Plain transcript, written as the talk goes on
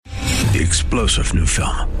The explosive new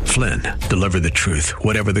film, Flynn, deliver the truth,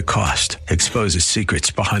 whatever the cost, exposes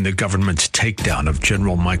secrets behind the government's takedown of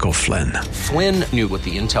General Michael Flynn. Flynn knew what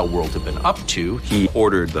the intel world had been up to. He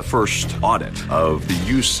ordered the first audit of the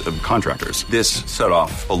use of contractors. This set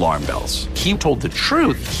off alarm bells. He told the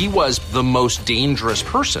truth. He was the most dangerous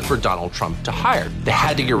person for Donald Trump to hire. They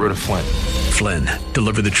had to get rid of Flynn. Flynn,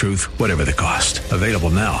 deliver the truth, whatever the cost. Available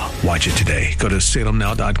now. Watch it today. Go to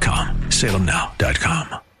salemnow.com.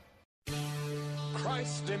 salemnow.com.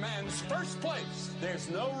 Christ demands first place. There's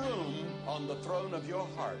no room on the throne of your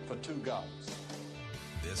heart for two gods.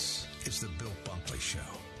 This is the Bill Bunkley Show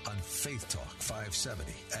on Faith Talk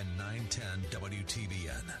 570 and 910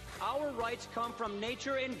 WTBN. Our rights come from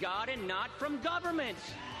nature and God and not from government.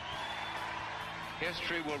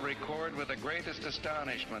 History will record with the greatest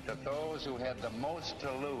astonishment that those who had the most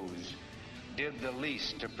to lose did the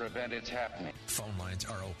least to prevent its happening. Phone lines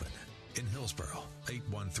are open. In Hillsborough,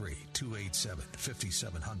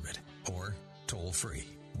 813-287-5700 or toll free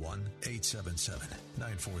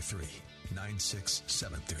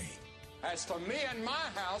 1-877-943-9673. As for me and my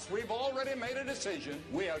house, we've already made a decision.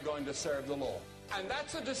 We are going to serve the Lord. And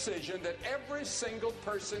that's a decision that every single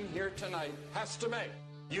person here tonight has to make.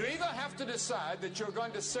 You either have to decide that you're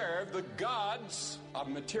going to serve the gods of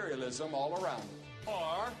materialism all around you,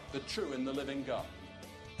 or the true and the living God.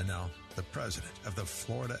 And now, the president of the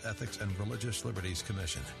Florida Ethics and Religious Liberties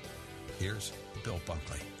Commission. Here's Bill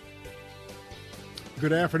Bunkley.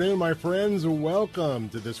 Good afternoon, my friends. Welcome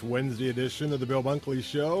to this Wednesday edition of the Bill Bunkley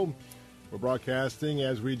Show. We're broadcasting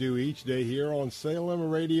as we do each day here on Salem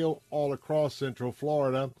Radio all across Central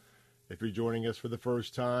Florida. If you're joining us for the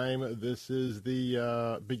first time, this is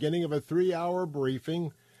the beginning of a 3-hour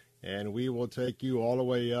briefing, and we will take you all the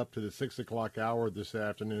way up to the 6 o'clock hour this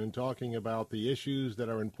afternoon, talking about the issues that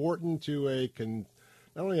are important to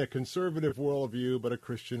not only a conservative worldview, but a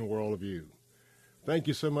Christian worldview. Thank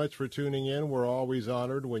you so much for tuning in. We're always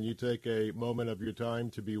honored when you take a moment of your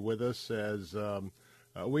time to be with us as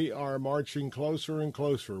we are marching closer and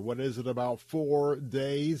closer. What is it, about 4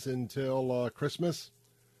 days until Christmas?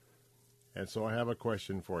 And so I have a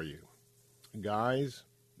question for you. Guys,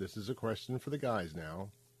 this is a question for the guys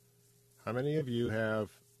now. How many of you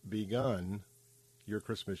have begun your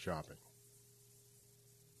Christmas shopping?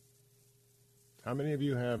 How many of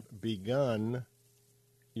you have begun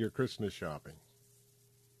your Christmas shopping?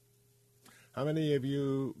 How many of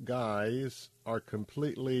you guys are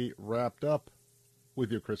completely wrapped up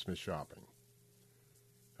with your Christmas shopping?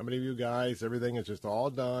 How many of you guys, everything is just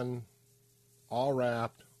all done, all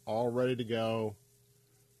wrapped, all ready to go,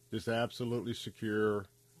 just absolutely secure,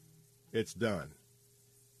 it's done?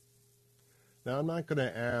 Now, I'm not going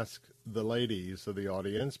to ask the ladies of the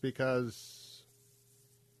audience because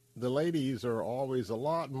the ladies are always a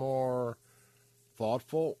lot more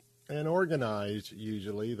thoughtful and organized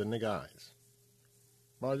usually than the guys.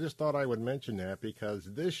 Well, I just thought I would mention that because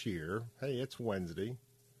this year, hey, it's Wednesday.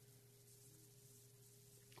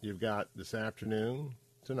 You've got this afternoon,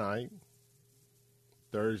 tonight,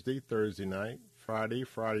 Thursday night, Friday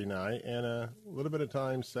night, and a little bit of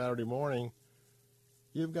time Saturday morning.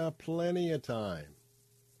 You've got plenty of time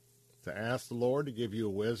to ask the Lord to give you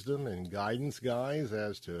wisdom and guidance, guys,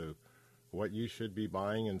 as to what you should be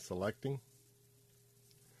buying and selecting.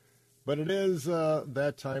 But it is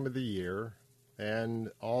that time of the year,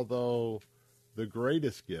 and although the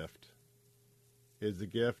greatest gift is the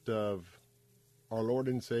gift of our Lord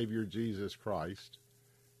and Savior Jesus Christ,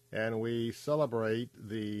 and we celebrate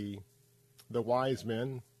the wise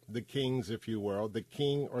men, the kings, if you will, the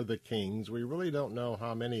king or the kings. We really don't know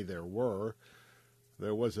how many there were.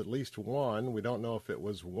 There was at least one. We don't know if it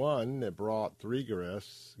was one that brought 3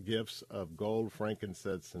 gifts of gold,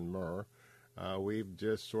 frankincense, and myrrh. We've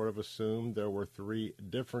just sort of assumed there were 3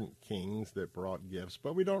 different kings that brought gifts,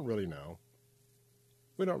 but we don't really know.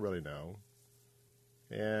 We don't really know.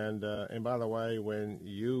 And by the way, when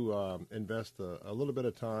you invest a little bit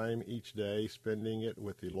of time each day spending it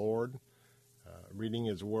with the Lord, reading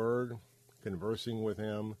His Word, conversing with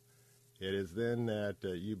Him, it is then that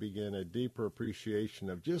you begin a deeper appreciation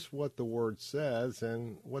of just what the Word says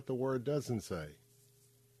and what the Word doesn't say.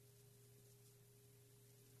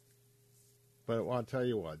 But I'll tell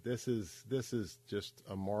you what, this is just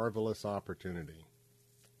a marvelous opportunity.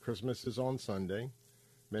 Christmas is on Sunday.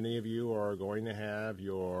 Many of you are going to have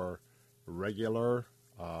your regular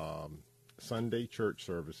Sunday church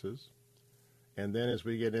services. And then as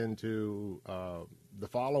we get into the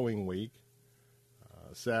following week,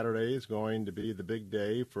 Saturday is going to be the big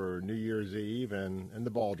day for New Year's Eve and the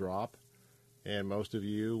ball drop. And most of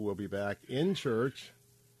you will be back in church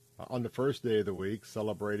on the first day of the week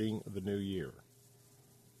celebrating the new year.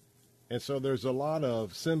 And so there's a lot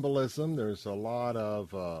of symbolism, there's a lot of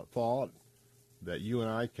thought that you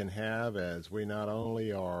and I can have as we not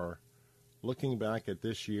only are looking back at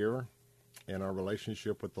this year and our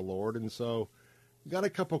relationship with the Lord. And so I've got a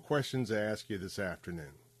couple questions to ask you this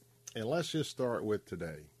afternoon. And let's just start with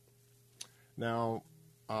today. Now,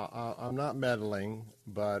 I'm not meddling,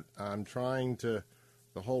 but I'm trying to,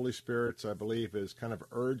 the Holy Spirit, I believe, has kind of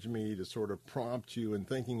urged me to sort of prompt you in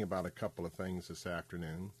thinking about a couple of things this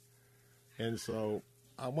afternoon. And so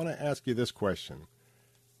I want to ask you this question.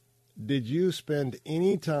 Did you spend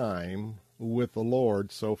any time with the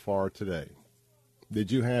Lord so far today?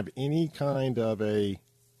 Did you have any kind of a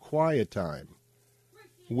quiet time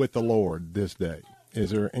with the Lord this day? Is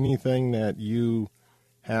there anything that you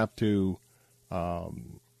have to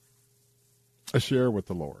share with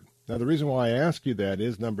the Lord? Now, the reason why I ask you that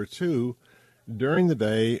is, number two, during the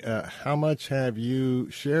day, how much have you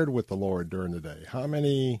shared with the Lord during the day? How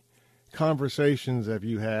many conversations have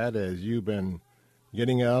you had as you've been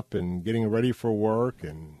getting up and getting ready for work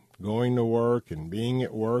and going to work and being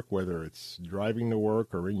at work, whether it's driving to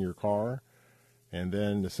work or in your car? And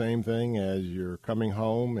then the same thing as you're coming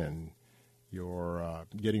home and you're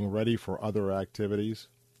getting ready for other activities.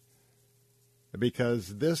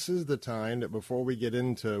 Because this is the time that before we get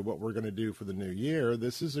into what we're going to do for the new year,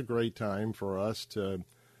 this is a great time for us to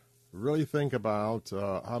really think about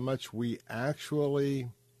how much we actually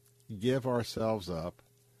give ourselves up,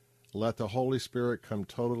 let the Holy Spirit come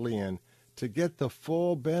totally in to get the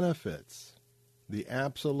full benefits, the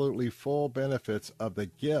absolutely full benefits of the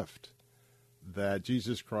gift that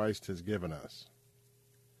Jesus Christ has given us.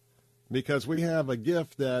 Because we have a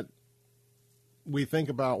gift that we think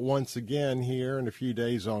about once again here in a few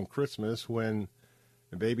days on Christmas when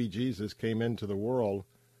baby Jesus came into the world.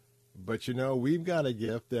 But you know, we've got a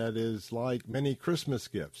gift that is like many Christmas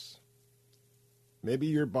gifts. Maybe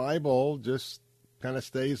your Bible just kind of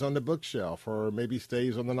stays on the bookshelf or maybe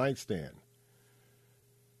stays on the nightstand.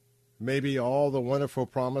 Maybe all the wonderful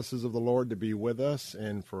promises of the Lord to be with us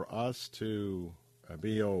and for us to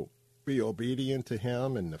be obedient to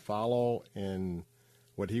him and to follow in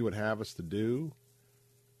what he would have us to do.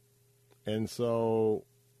 And so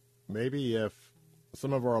maybe if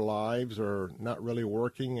some of our lives are not really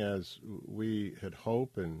working as we had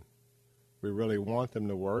hoped and we really want them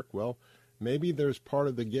to work, well, maybe there's part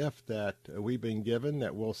of the gift that we've been given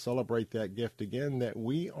that we'll celebrate that gift again, that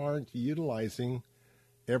we aren't utilizing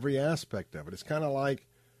every aspect of it. It's kind of like,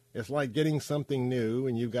 it's like getting something new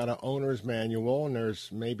and you've got an owner's manual and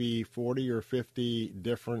there's maybe 40 or 50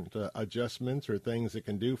 different adjustments or things it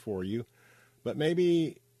can do for you. But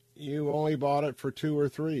maybe you only bought it for 2 or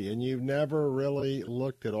 3 and you've never really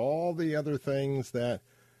looked at all the other things that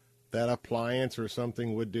appliance or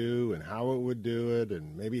something would do and how it would do it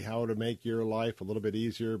and maybe how to make your life a little bit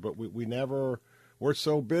easier. But we're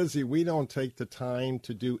so busy, we don't take the time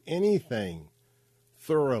to do anything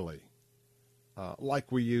thoroughly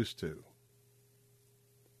like we used to.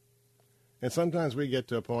 And sometimes we get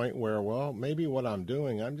to a point where, well, maybe what I'm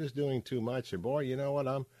doing, I'm just doing too much. And boy, you know what,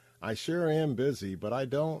 I sure am busy, but I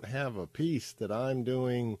don't have a peace that I'm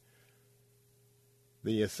doing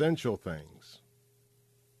the essential things.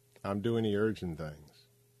 I'm doing the urgent things.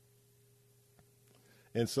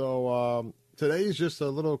 And so today is just a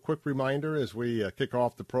little quick reminder as we kick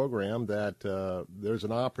off the program that there's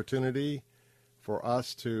an opportunity for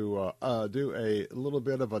us to do a little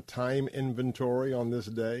bit of a time inventory on this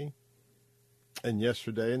day and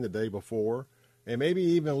yesterday and the day before, and maybe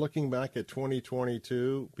even looking back at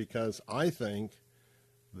 2022, because I think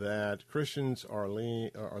that Christians are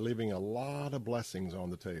leaving a lot of blessings on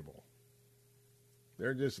the table.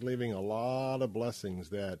 They're just leaving a lot of blessings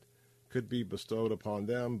that could be bestowed upon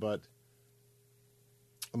them, but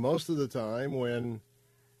most of the time when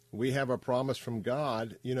we have a promise from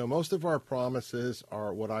God, you know, most of our promises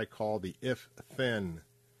are what I call the if-then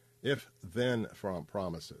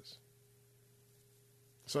promises.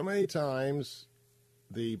 So many times,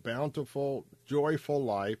 the bountiful, joyful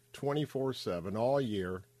life, 24/7, all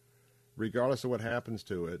year, regardless of what happens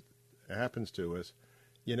to us,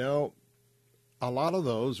 you know, a lot of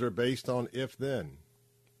those are based on if-then.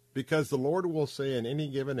 Because the Lord will say in any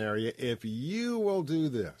given area, if you will do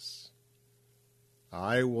this,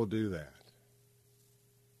 I will do that.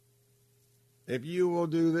 If you will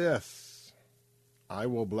do this, I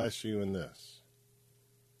will bless you in this.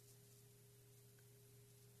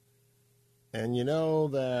 And you know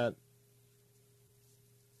that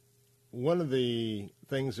one of the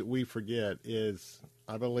things that we forget is,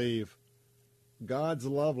 I believe, God's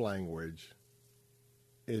love language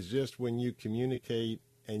is just when you communicate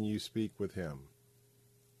and you speak with him.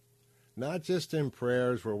 not just in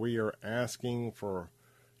prayers where we are asking for,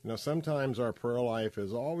 sometimes our prayer life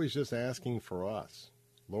is always just asking for us.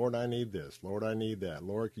 Lord, I need this. Lord, I need that.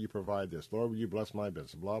 Lord, can you provide this? Lord, will you bless my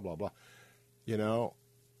business? Blah, blah, blah.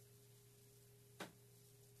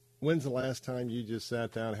 When's the last time you just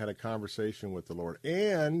sat down and had a conversation with the Lord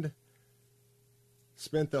and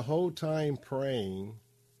spent the whole time praying,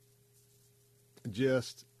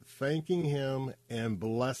 just thanking him and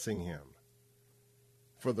blessing him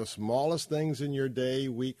for the smallest things in your day,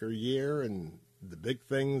 week, or year, and the big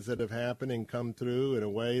things that have happened and come through in a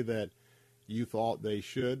way that you thought they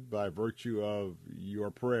should by virtue of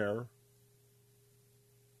your prayer.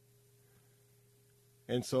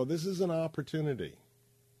 And so this is an opportunity,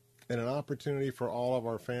 and an opportunity for all of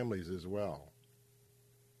our families as well.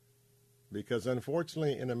 Because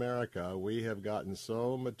unfortunately in America, we have gotten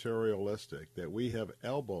so materialistic that we have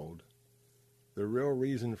elbowed the real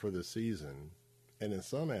reason for the season, and in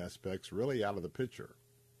some aspects, really out of the picture.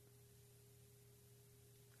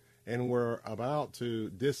 And we're about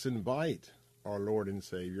to disinvite our Lord and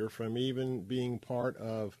Savior from even being part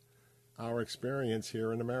of our experience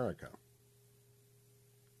here in America.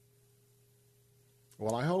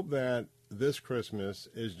 Well, I hope that this Christmas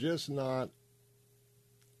is just not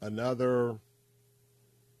another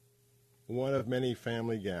one of many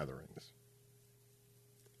family gatherings.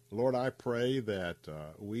 Lord, I pray that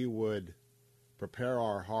we would prepare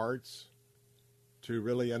our hearts to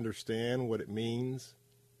really understand what it means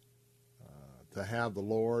to have the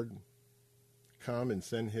Lord come and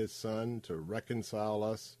send his Son to reconcile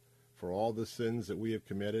us for all the sins that we have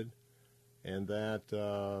committed, and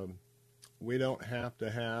that we don't have to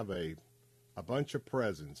have a bunch of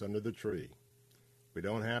presents under the tree. We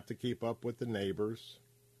don't have to keep up with the neighbors.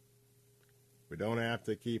 We don't have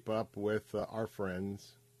to keep up with our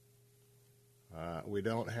friends. We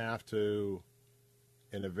don't have to,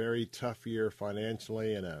 in a very tough year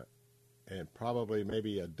financially, and probably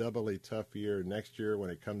maybe a doubly tough year next year when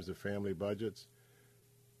it comes to family budgets,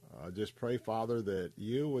 just pray, Father, that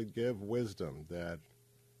you would give wisdom, that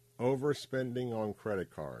overspending on credit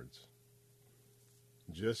cards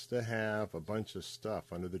just to have a bunch of stuff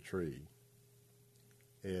under the tree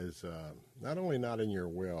is not only not in your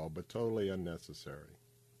will, but totally unnecessary.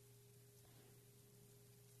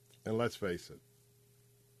 And let's face it,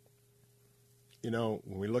 when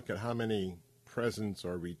we look at how many presents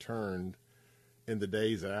are returned in the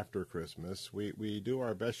days after Christmas, we do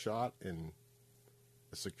our best shot in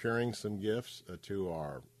securing some gifts to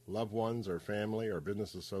our loved ones, our family, our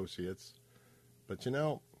business associates. But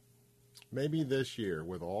maybe this year,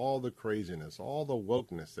 with all the craziness, all the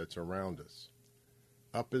wokeness that's around us,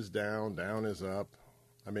 up is down, down is up.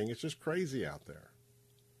 I mean, it's just crazy out there.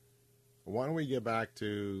 Why don't we get back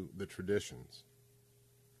to the traditions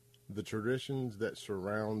that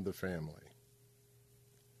surround the family?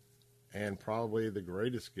 And probably the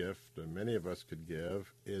greatest gift that many of us could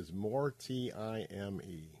give is more time.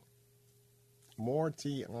 More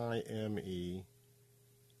time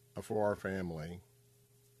for our family,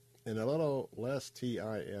 and a little less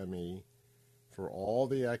time for all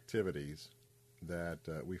the activities that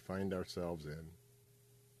we find ourselves in.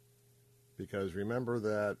 Because remember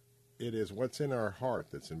that it is what's in our heart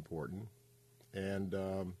that's important. And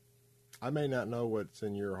I may not know what's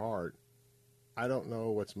in your heart. I don't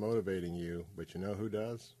know what's motivating you, but you know who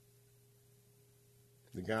does?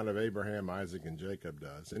 The God of Abraham, Isaac, and Jacob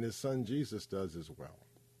does. And his son Jesus does as well.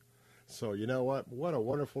 So you know what? What a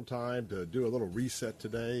wonderful time to do a little reset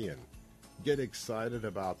today and get excited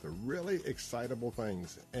about the really excitable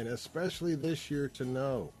things. And especially this year to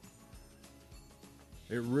know.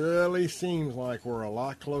 It really seems like we're a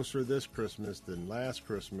lot closer this Christmas than last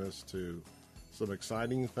Christmas to some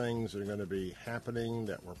exciting things that are going to be happening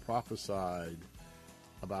that were prophesied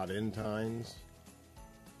about end times,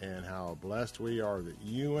 and how blessed we are that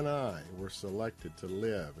you and I were selected to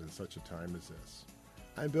live in such a time as this.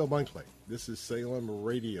 I'm Bill Bunkley. This is Salem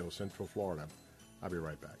Radio, Central Florida. I'll be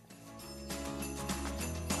right back.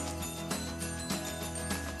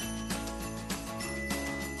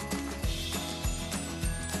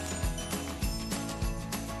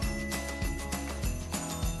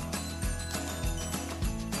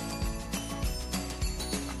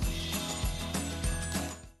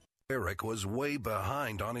 Eric was way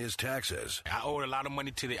behind on his taxes. I owed a lot of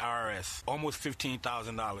money to the IRS, almost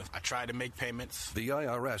 $15,000. I tried to make payments. The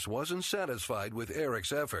IRS wasn't satisfied with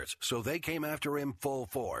Eric's efforts, so they came after him full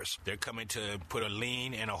force. They're coming to put a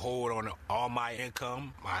lien and a hold on all my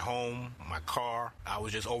income, my home, my car. I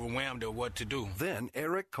was just overwhelmed at what to do. Then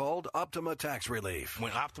Eric called Optima Tax Relief.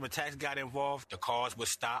 When Optima Tax got involved, the calls would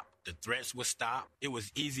stop, the threats would stop. It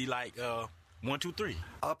was easy like 1, 2, 3.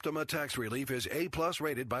 Optima Tax Relief is A-plus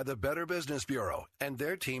rated by the Better Business Bureau, and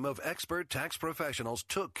their team of expert tax professionals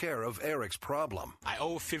took care of Eric's problem. I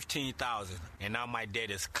owe $15,000, and now my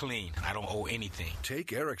debt is clean. I don't owe anything.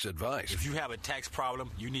 Take Eric's advice. If you have a tax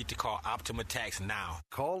problem, you need to call Optima Tax now.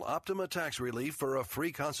 Call Optima Tax Relief for a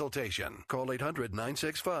free consultation. Call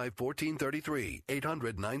 800-965-1433.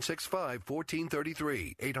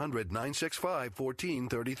 800-965-1433.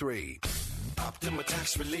 800-965-1433. Optima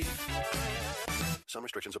Tax Relief. Some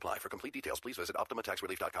restrictions apply. For complete details, please visit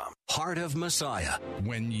OptimaTaxRelief.com. Heart of Messiah.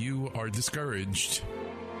 When you are discouraged,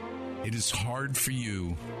 it is hard for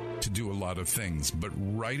you to do a lot of things, but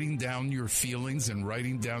writing down your feelings and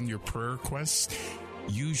writing down your prayer requests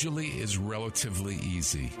usually is relatively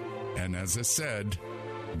easy. And as I said,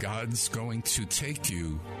 God's going to take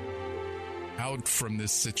you out from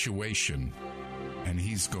this situation, and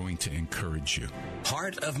He's going to encourage you.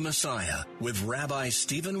 Heart of Messiah with Rabbi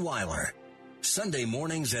Stephen Weiler. Sunday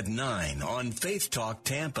mornings at 9 on Faith Talk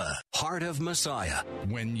Tampa. Heart of Messiah.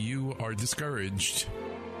 When you are discouraged,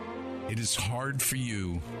 it is hard for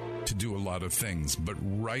you to do a lot of things, but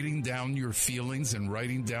writing down your feelings and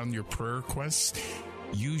writing down your prayer requests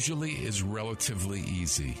usually is relatively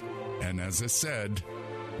easy. And as I said,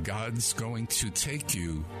 God's going to take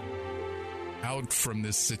you out from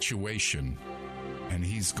this situation, and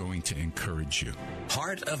He's going to encourage you.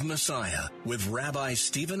 Heart of Messiah with Rabbi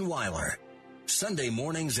Stephen Weiler. Sunday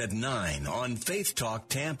mornings at 9 on Faith Talk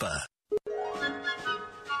Tampa.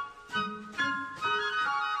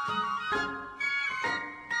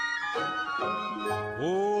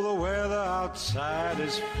 Oh, the weather outside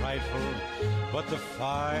is frightful, but the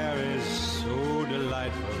fire is so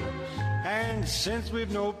delightful. And since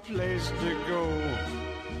we've no place to go,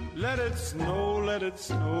 let it snow, let it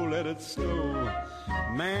snow, let it snow.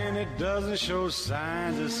 Man, it doesn't show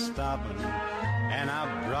signs of stopping, and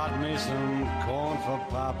I brought me some corn for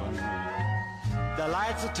popping. The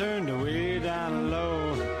lights are turned way down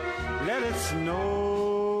low. Let it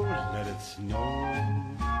snow, let it snow.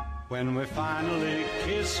 When we finally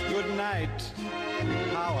kiss goodnight,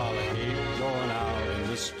 how I'll hate going out in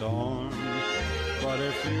the storm. But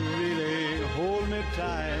if you really hold me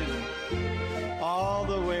tight, all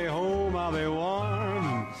the way home I'll be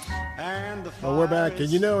warm. And the well, we're back,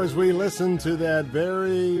 and as we listen to that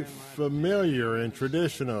very familiar and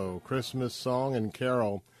traditional Christmas song and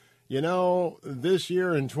carol, this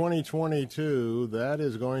year in 2022, that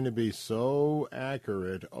is going to be so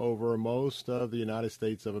accurate over most of the United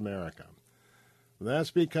States of America. That's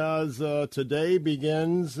because today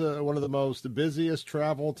begins one of the most busiest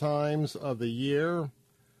travel times of the year,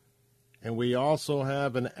 and we also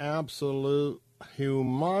have an absolute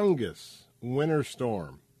humongous winter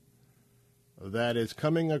storm that is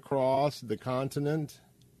coming across the continent.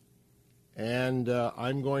 And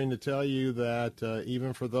I'm going to tell you that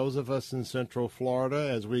even for those of us in Central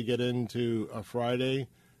Florida, as we get into Friday,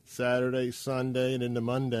 Saturday, Sunday, and into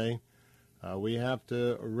Monday, we have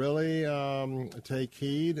to really take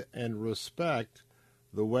heed and respect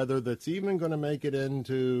the weather that's even going to make it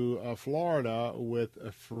into Florida with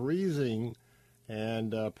freezing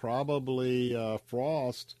and probably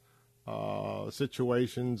frost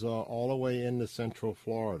situations all the way into Central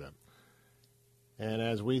Florida. And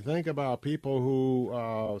as we think about people who,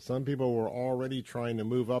 some people were already trying to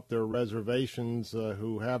move up their reservations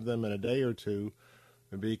who have them in a day or two,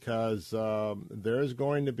 because there's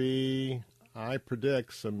going to be, I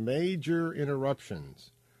predict, some major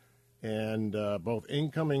interruptions. And both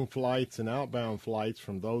incoming flights and outbound flights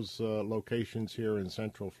from those locations here in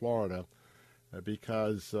Central Florida,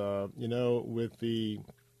 because, with the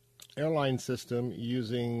airline system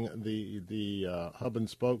using the hub and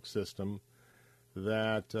spoke system,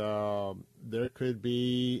 that there could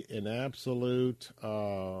be an absolute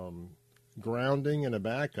grounding and a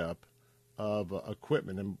backup of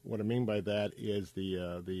equipment. And what I mean by that is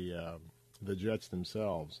the jets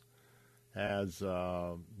themselves, as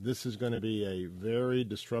this is going to be a very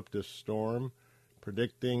disruptive storm.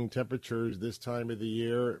 Predicting temperatures this time of the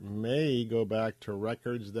year may go back to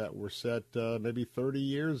records that were set maybe 30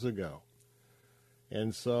 years ago.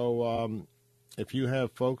 And so if you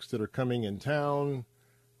have folks that are coming in town,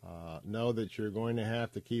 know that you're going to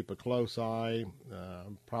have to keep a close eye.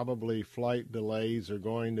 Probably flight delays are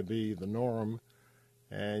going to be the norm,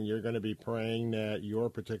 and you're going to be praying that your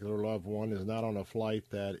particular loved one is not on a flight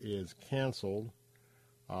that is canceled.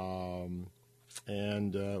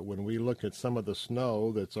 And when we look at some of the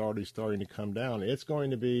snow that's already starting to come down, it's going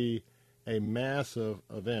to be a massive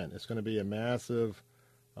event. It's going to be a massive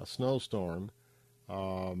snowstorm.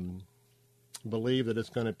 Believe that it's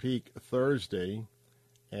going to peak Thursday,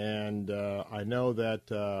 And I know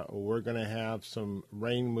that we're going to have some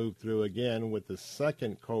rain move through again with the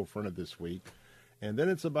second cold front of this week. And then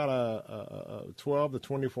it's about a 12 to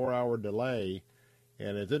 24-hour delay.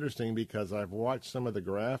 And it's interesting because I've watched some of the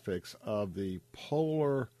graphics of the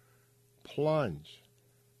polar plunge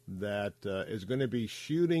that is going to be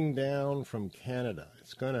shooting down from Canada.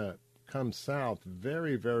 It's going to come south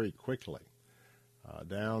very, very quickly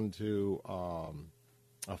down to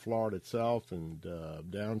Florida itself and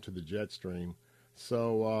down to the jet stream.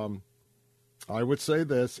 So I would say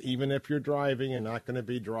this, even if you're driving and not going to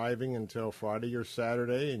be driving until Friday or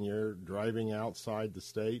Saturday and you're driving outside the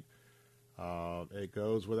state, it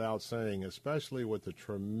goes without saying, especially with the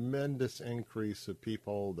tremendous increase of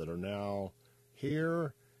people that are now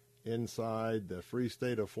here inside the free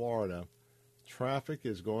state of Florida, traffic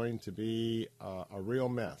is going to be a real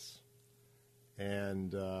mess.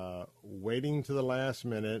 And waiting to the last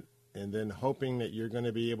minute and then hoping that you're going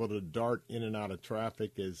to be able to dart in and out of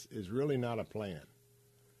traffic is really not a plan.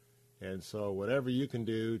 And so whatever you can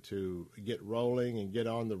do to get rolling and get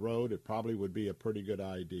on the road, it probably would be a pretty good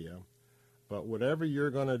idea. But whatever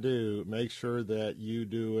you're going to do, make sure that you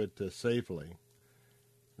do it safely.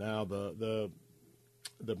 Now, the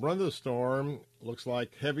brunt of the storm looks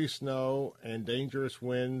like heavy snow and dangerous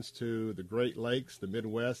winds to the Great Lakes, the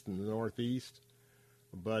Midwest, and the Northeast.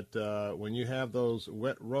 But when you have those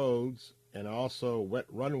wet roads and also wet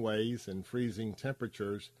runways and freezing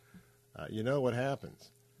temperatures, you know what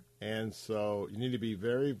happens. And so you need to be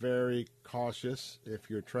very, very cautious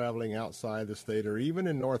if you're traveling outside the state or even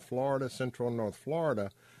in North Florida, central North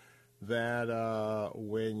Florida, that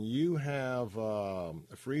when you have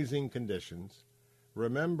freezing conditions,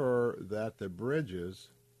 remember that the bridges,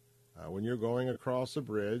 when you're going across a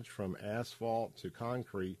bridge from asphalt to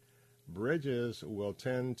concrete, bridges will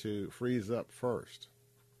tend to freeze up first.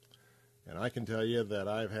 And I can tell you that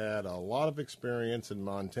I've had a lot of experience in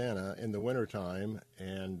Montana in the wintertime,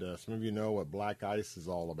 and some of you know what black ice is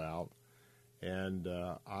all about. And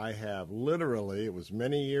I have literally, it was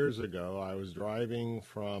many years ago, I was driving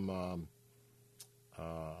from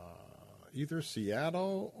either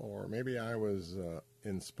Seattle or maybe I was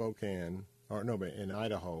in Spokane, or no, but in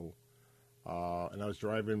Idaho. And I was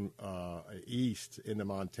driving east into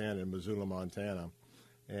Montana, in Missoula, Montana.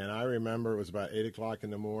 And I remember it was about 8 o'clock in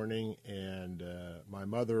the morning, and my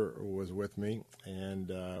mother was with me, and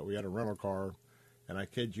we had a rental car. And I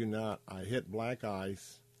kid you not, I hit black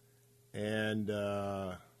ice, and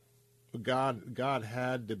God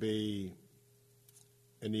had to be,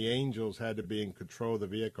 and the angels had to be in control of the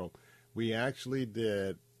vehicle. We actually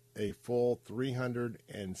did a full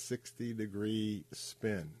 360-degree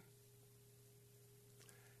spin.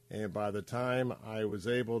 And by the time I was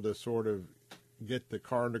able to sort of get the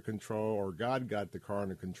car under control, or God got the car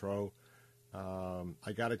under control,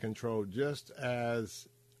 I got it control just as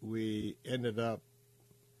we ended up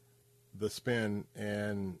the spin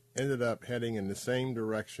and ended up heading in the same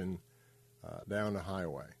direction down the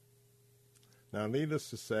highway. Now, needless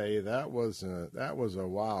to say, that was a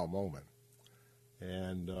wow moment.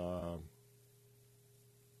 And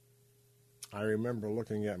I remember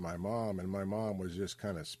looking at my mom, and my mom was just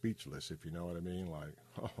kind of speechless, if you know what I mean, like,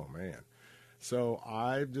 oh, man. So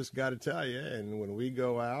I've just got to tell you, and when we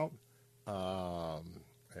go out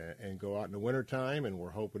and go out in the wintertime, and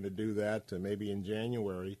we're hoping to do that maybe in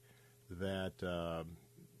January, that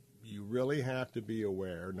you really have to be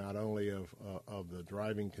aware not only of the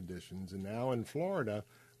driving conditions. And now in Florida,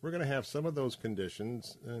 we're going to have some of those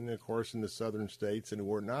conditions, and of course in the southern states, and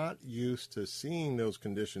we're not used to seeing those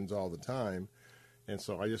conditions all the time. And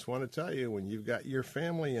so I just want to tell you, when you've got your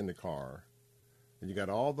family in the car, and you got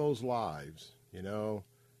all those lives, you know,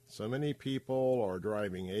 so many people are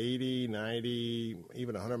driving 80, 90,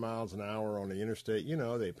 even 100 miles an hour on the interstate. You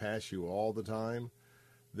know, they pass you all the time.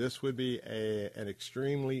 This would be an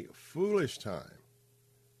extremely foolish time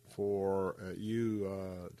for you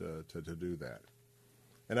to do that.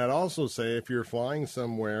 And I'd also say, if you're flying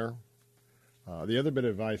somewhere, the other bit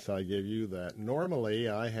of advice I give you, that normally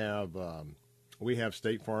we have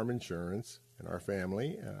State Farm insurance in our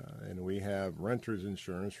family, and we have renter's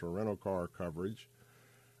insurance for rental car coverage.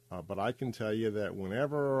 But I can tell you that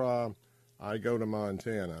whenever I go to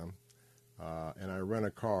Montana and I rent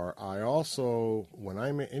a car, I also, when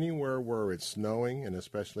I'm anywhere where it's snowing, and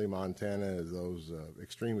especially Montana, those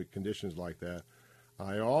extreme conditions like that,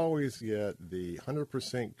 I always get the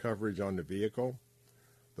 100% coverage on the vehicle,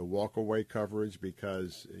 the walk-away coverage,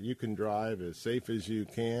 because you can drive as safe as you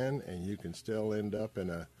can, and you can still end up in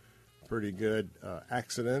a pretty good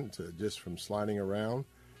accident just from sliding around.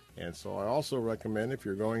 And so I also recommend if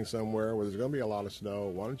you're going somewhere where there's going to be a lot of snow,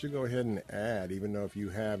 why don't you go ahead and add, even though if you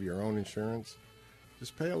have your own insurance,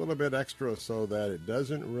 just pay a little bit extra so that it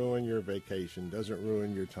doesn't ruin your vacation, doesn't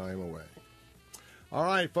ruin your time away. All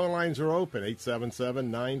right, phone lines are open,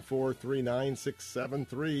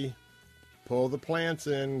 877-943-9673. Pull the plants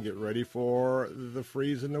in. Get ready for the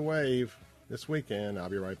freeze and the wave this weekend. I'll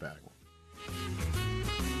be right back.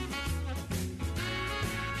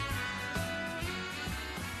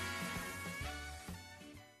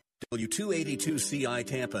 W282CI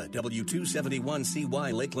Tampa,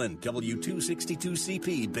 W271CY Lakeland,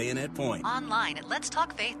 W262CP Bayonet Point. Online at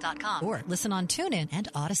letstalkfaith.com or listen on TuneIn and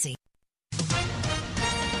Odyssey.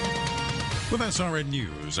 With SRN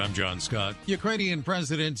News, I'm John Scott. Ukrainian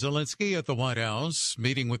President Zelensky at the White House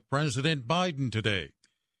meeting with President Biden today.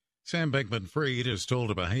 Sam Bankman-Fried has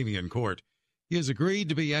told a Bahamian court he has agreed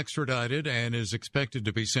to be extradited and is expected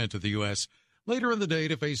to be sent to the U.S. later in the day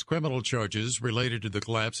to face criminal charges related to the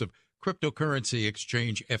collapse of cryptocurrency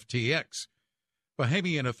exchange FTX.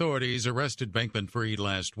 Bahamian authorities arrested Bankman-Fried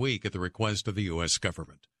last week at the request of the U.S.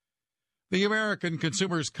 government. The American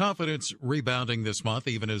consumer's confidence rebounding this month,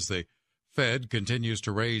 even as the Fed continues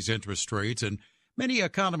to raise interest rates, and many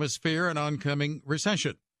economists fear an oncoming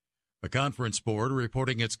recession. The Conference Board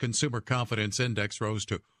reporting its consumer confidence index rose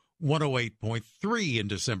to 108.3 in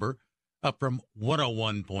December, up from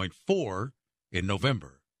 101.4 in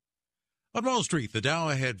November. On Wall Street, the Dow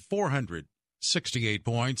had 468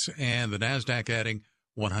 points and the Nasdaq adding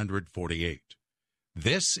 148.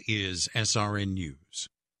 This is SRN News.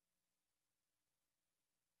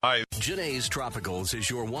 Hi. Janae's Tropicals is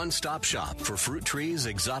your one-stop shop for fruit trees,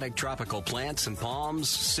 exotic tropical plants and palms,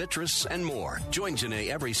 citrus, and more. Join Janae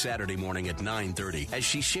every Saturday morning at 9:30 as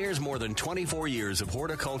she shares more than 24 years of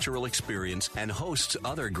horticultural experience and hosts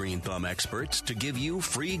other Green Thumb experts to give you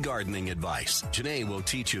free gardening advice. Janae will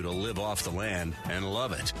teach you to live off the land and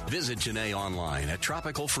love it. Visit Janae online at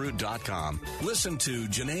tropicalfruit.com. Listen to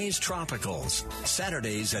Janae's Tropicals,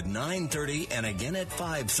 Saturdays at 9:30 and again at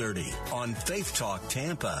 5:30 on Faith Talk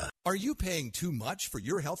Tampa. Are you paying too much for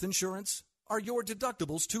your health insurance? Are your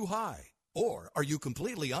deductibles too high? Or are you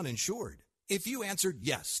completely uninsured? If you answered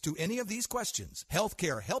yes to any of these questions,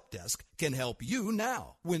 Healthcare Help Desk can help you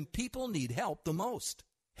now when people need help the most.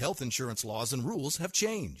 Health insurance laws and rules have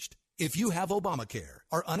changed. If you have Obamacare,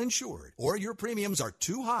 are uninsured, or your premiums are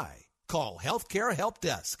too high, call Healthcare Help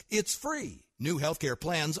Desk. It's free. New healthcare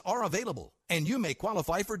plans are available, and you may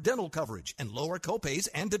qualify for dental coverage and lower copays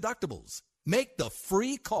and deductibles. Make the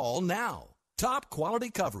free call now. Top quality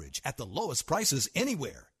coverage at the lowest prices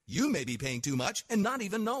anywhere. You may be paying too much and not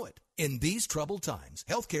even know it. In these troubled times,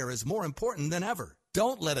 healthcare is more important than ever.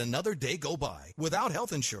 Don't let another day go by without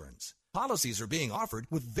health insurance. Policies are being offered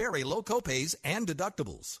with very low copays and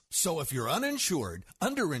deductibles. So if you're uninsured,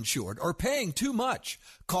 underinsured, or paying too much,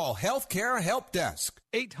 call Healthcare Help Desk.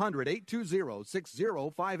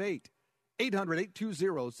 800-820-6058.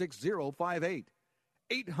 800-820-6058.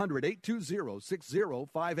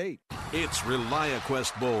 800-820-6058. It's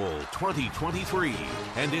ReliaQuest Bowl 2023,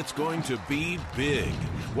 and it's going to be big.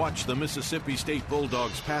 Watch the Mississippi State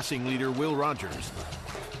Bulldogs passing leader Will Rogers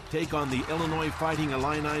take on the Illinois Fighting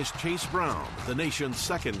Illini's Chase Brown, the nation's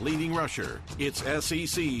second leading rusher. It's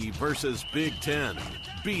SEC versus Big Ten.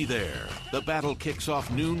 Be there. The battle kicks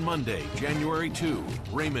off noon Monday, January 2,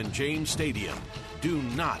 Raymond James Stadium. Do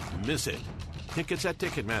not miss it. Tickets at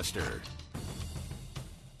Ticketmaster.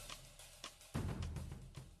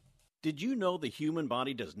 Did you know the human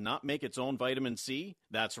body does not make its own vitamin C?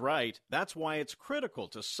 That's right. That's why it's critical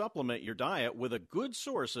to supplement your diet with a good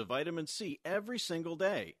source of vitamin C every single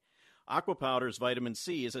day. Aqua Powder's vitamin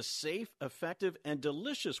C is a safe, effective, and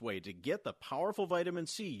delicious way to get the powerful vitamin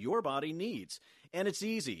C your body needs. And it's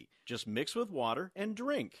easy. Just mix with water and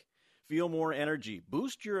drink. Feel more energy,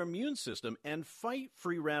 boost your immune system, and fight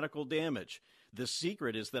free radical damage. The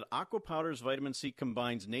secret is that Aqua Powder's vitamin C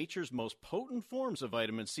combines nature's most potent forms of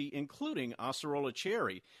vitamin C, including Acerola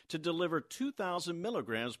cherry, to deliver 2,000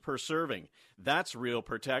 milligrams per serving. That's real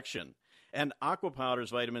protection. And Aqua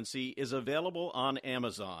Powder's vitamin C is available on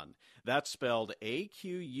Amazon. That's spelled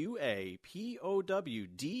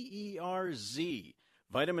AQUAPOWDERZ.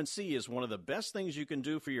 Vitamin C is one of the best things you can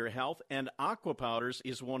do for your health, and Aqua Powders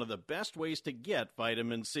is one of the best ways to get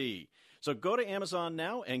vitamin C. So go to Amazon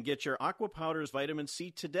now and get your Aqua Powders vitamin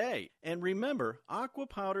C today. And remember, Aqua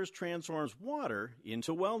Powders transforms water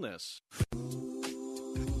into wellness.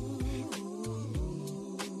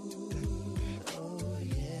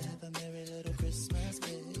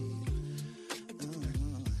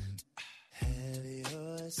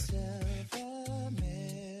 Yourself a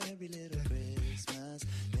merry little Christmas.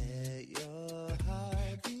 Let your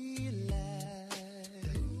heart be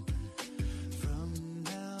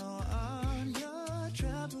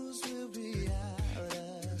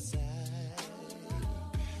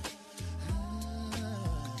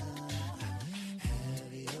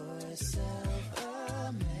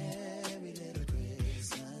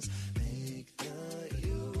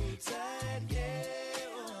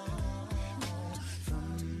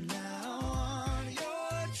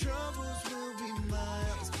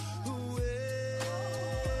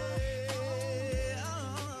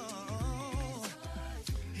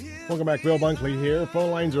Welcome back. Bill Bunkley here.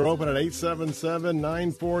 Phone lines are open at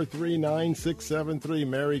 877-943-9673.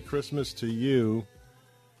 Merry Christmas to you.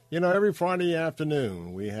 You know, every Friday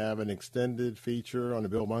afternoon we have an extended feature on the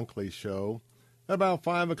Bill Bunkley Show about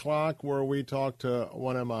 5 o'clock where we talk to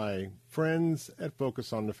one of my friends at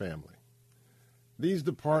Focus on the Family. These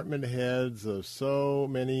department heads of so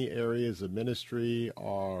many areas of ministry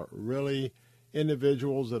are really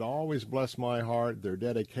individuals that always bless my heart. Their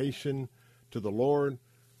dedication to the Lord,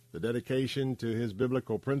 the dedication to his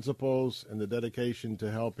biblical principles, and the dedication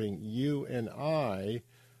to helping you and I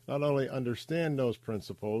not only understand those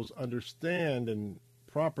principles, understand and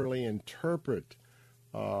properly interpret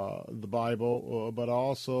the Bible, but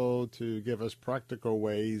also to give us practical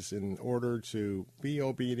ways in order to be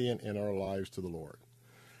obedient in our lives to the Lord.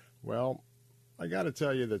 Well, I got to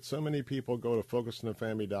tell you that so many people go to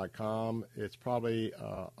FocusOnTheFamily.com. It's probably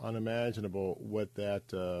unimaginable what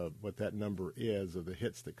that number is of the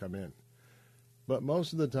hits that come in. But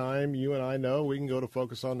most of the time, you and I know we can go to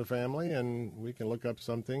Focus on the Family and we can look up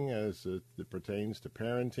something as it pertains to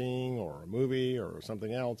parenting or a movie or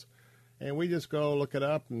something else, and we just go look it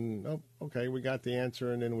up and, oh, okay, we got the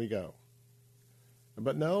answer, and then we go.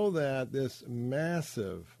 But know that this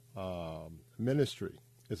massive ministry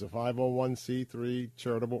is a 501c3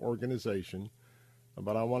 charitable organization.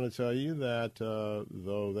 But I want to tell you that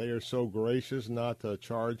though they are so gracious not to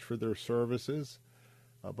charge for their services,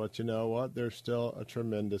 but you know what? There's still a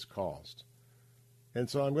tremendous cost. And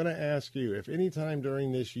so I'm going to ask you, if any time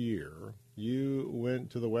during this year you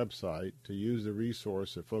went to the website to use the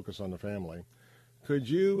resource at Focus on the Family, could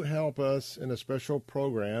you help us in a special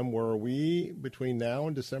program where we, between now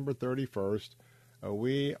and December 31st,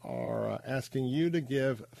 we are asking you to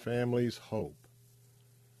give families hope.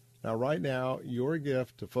 Now, right now, your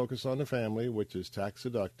gift to Focus on the Family, which is tax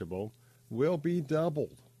deductible, will be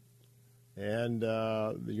doubled. And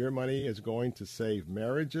your money is going to save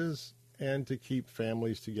marriages and to keep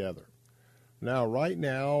families together. Now, right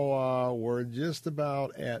now, we're just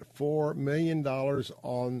about at $4 million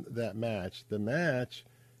on that match. The match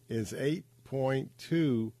is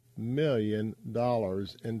 $8.2 million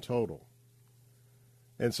in total.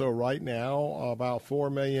 And so right now, about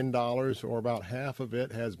 $4 million, or about half of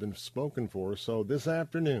it, has been spoken for. So this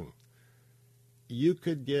afternoon, you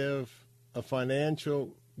could give a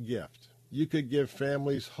financial gift. You could give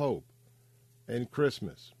families hope in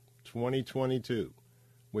Christmas 2022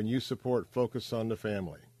 when you support Focus on the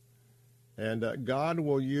Family. And God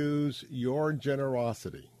will use your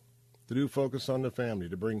generosity through Focus on the Family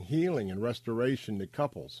to bring healing and restoration to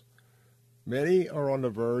couples. Many are on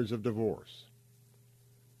the verge of divorce.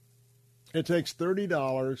 It takes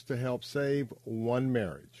 $30 to help save one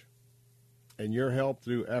marriage. And your help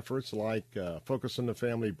through efforts like Focus on the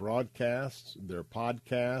Family broadcasts, their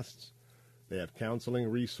podcasts, they have counseling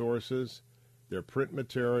resources, their print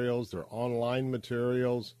materials, their online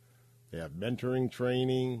materials, they have mentoring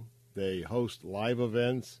training, they host live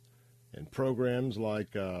events and programs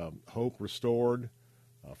like Hope Restored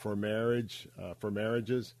for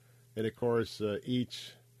marriages. And of course,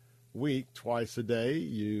 each week, twice a day,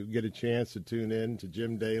 you get a chance to tune in to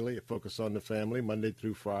Jim Daly at Focus on the Family, Monday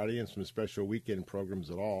through Friday, and some special weekend programs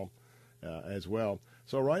as well.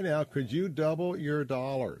 So right now, could you double your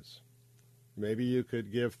dollars? Maybe you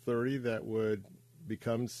could give 30, that would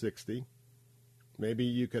become 60. Maybe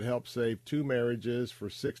you could help save 2 marriages for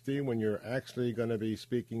 60 when you're actually going to be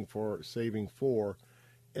speaking for saving 4.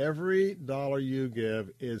 Every dollar you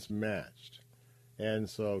give is matched. And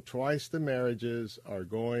so twice the marriages are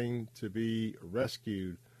going to be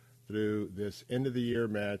rescued through this end-of-the-year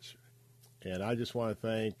match. And I just want to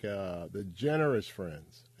thank the generous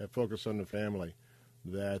friends at Focus on the Family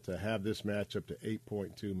that have this match up to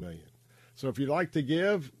 $8.2 million. So if you'd like to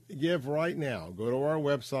give right now. Go to our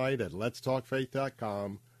website at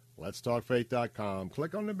letstalkfaith.com, letstalkfaith.com.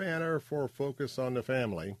 Click on the banner for Focus on the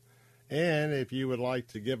Family. And if you would like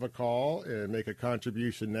to give a call and make a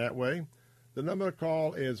contribution that way, the number to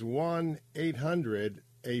call is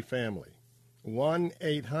 1-800-A-FAMILY.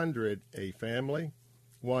 1-800-A-FAMILY.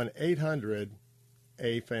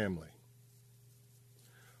 1-800-A-FAMILY.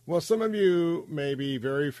 Well, some of you may be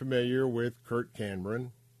very familiar with Kirk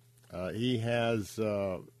Cameron. He has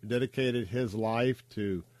dedicated his life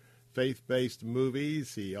to faith-based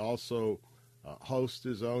movies. He also hosts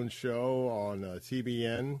his own show on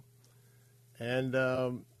TBN.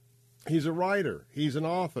 And he's a writer. He's an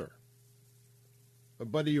author.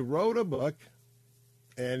 But he wrote a book,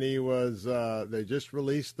 and they just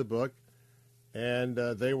released the book, and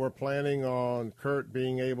they were planning on Kurt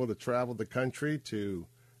being able to travel the country to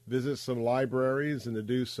visit some libraries and to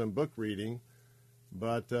do some book reading.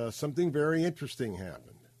 But something very interesting happened.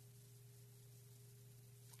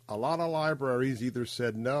 a lot of libraries either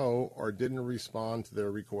said no or didn't respond to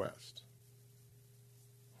their request.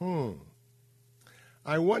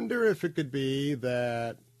 I wonder if it could be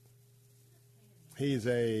that he's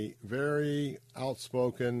a very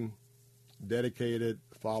outspoken, dedicated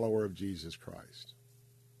follower of Jesus Christ.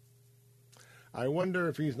 I wonder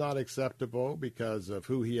if he's not acceptable because of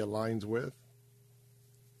who he aligns with,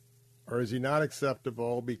 or is he not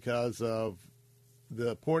acceptable because of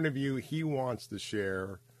the point of view he wants to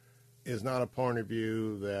share is not a point of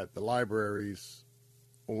view that the libraries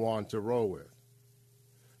want to roll with.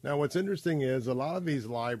 Now, what's interesting is a lot of these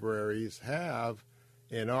libraries have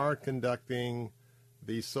and are conducting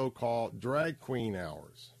these so-called drag queen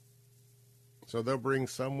hours. So they'll bring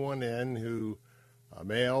someone in who, a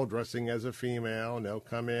male dressing as a female, and they'll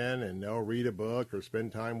come in and they'll read a book or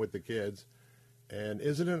spend time with the kids. And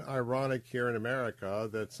isn't it ironic here in America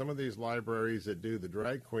that some of these libraries that do the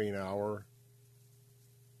drag queen hour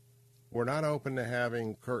were not open to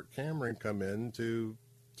having Kirk Cameron come in to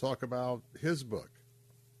talk about his book?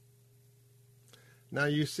 Now,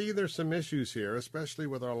 you see there's some issues here, especially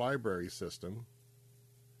with our library system.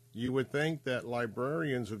 You would think that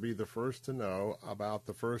librarians would be the first to know about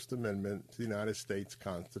the First Amendment to the United States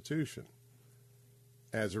Constitution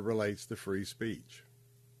as it relates to free speech.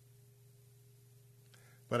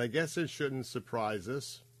 But I guess it shouldn't surprise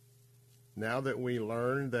us now that we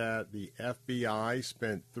learned that the FBI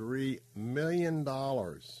spent $3 million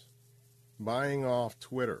buying off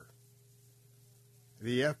Twitter.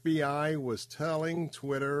 The FBI was telling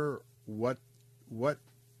Twitter what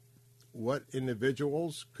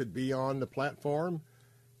individuals could be on the platform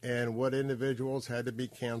and what individuals had to be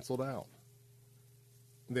canceled out.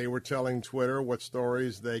 They were telling Twitter what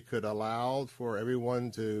stories they could allow for everyone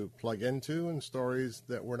to plug into and stories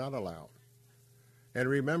that were not allowed. And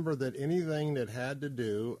remember that anything that had to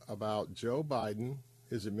do about Joe Biden,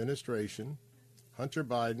 his administration, Hunter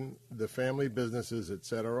Biden, the family businesses,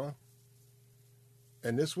 etc.,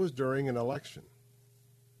 and this was during an election.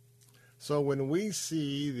 So when we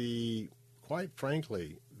see quite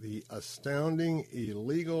frankly, the astounding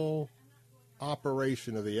illegal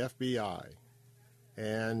operation of the FBI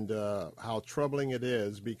and how troubling it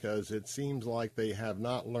is, because it seems like they have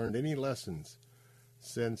not learned any lessons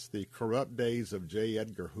since the corrupt days of J.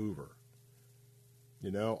 Edgar Hoover. You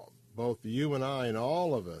know, both you and I and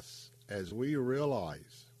all of us, as we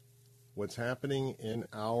realize what's happening in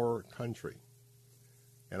our country,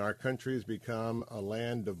 and our country has become a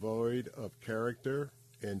land devoid of character,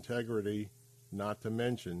 integrity, not to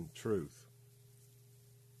mention truth.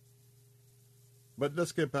 But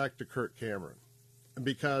let's get back to Kirk Cameron,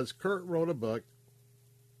 because Kirk wrote a book.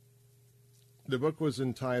 The book was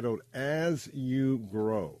entitled As You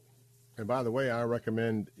Grow. And by the way, I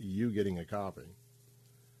recommend you getting a copy.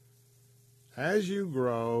 As You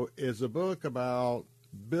Grow is a book about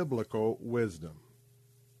biblical wisdom.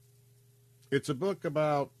 It's a book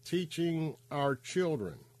about teaching our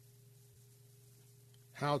children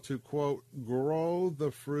how to, quote, grow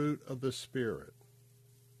the fruit of the Spirit,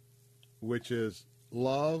 which is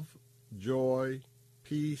love, joy,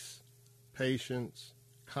 peace, patience,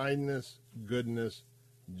 kindness, goodness,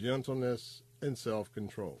 gentleness, and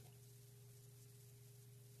self-control.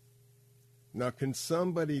 Now, can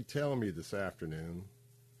somebody tell me this afternoon,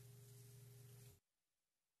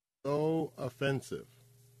 so offensive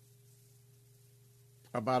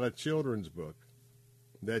about a children's book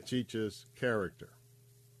that teaches character?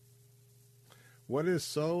 What is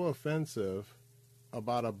so offensive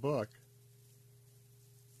about a book?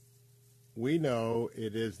 We know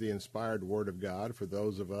it is the inspired Word of God for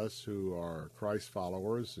those of us who are Christ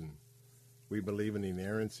followers and we believe in the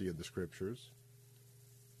inerrancy of the Scriptures.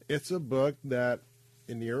 It's a book that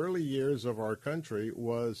in the early years of our country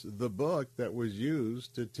was the book that was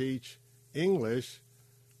used to teach English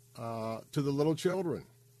to the little children.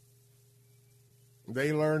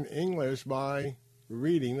 They learn English by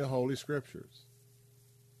reading the Holy Scriptures.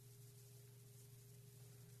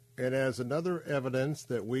 And as another evidence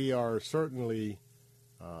that we are certainly,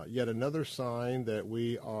 yet another sign that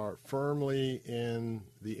we are firmly in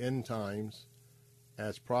the end times,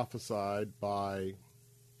 as prophesied by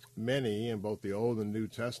many in both the Old and New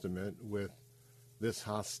Testament, with this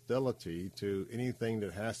hostility to anything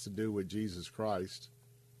that has to do with Jesus Christ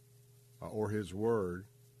or His Word,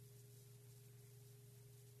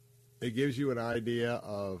 it gives you an idea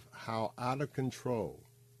of how out of control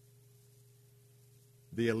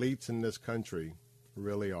the elites in this country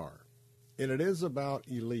really are. And it is about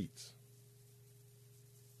elites.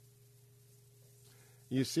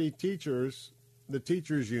 You see, teachers, the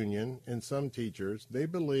teachers union and some teachers, they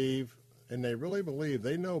believe, and they really believe,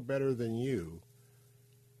 they know better than you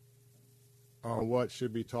on what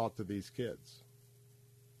should be taught to these kids.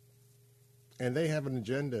 And they have an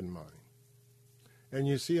agenda in mind. And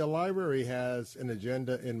you see, a library has an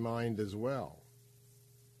agenda in mind as well.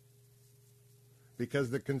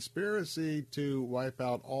 Because the conspiracy to wipe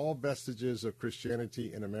out all vestiges of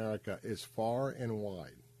Christianity in America is far and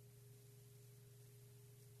wide.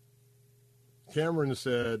 Cameron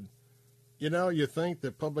said, you think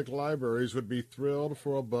that public libraries would be thrilled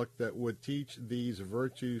for a book that would teach these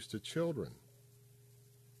virtues to children.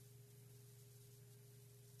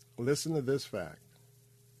 Listen to this fact.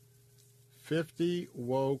 50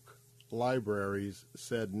 woke libraries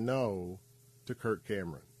said no to Kirk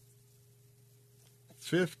Cameron.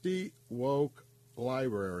 50 woke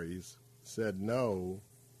libraries said no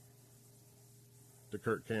to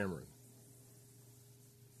Kirk Cameron.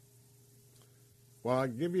 Well, I'll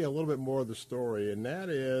give you a little bit more of the story, and that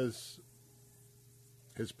is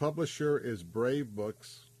his publisher is Brave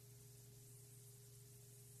Books.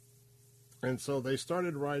 And so they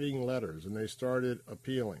started writing letters, and they started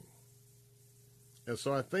appealing. And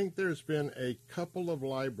so I think there's been a couple of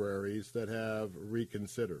libraries that have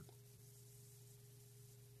reconsidered.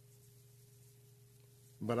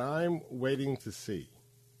 But I'm waiting to see.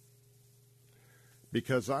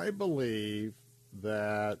 Because I believe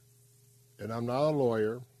that, and I'm not a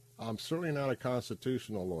lawyer, I'm certainly not a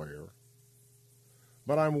constitutional lawyer,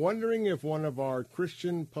 but I'm wondering if one of our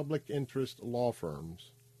Christian public interest law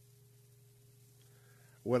firms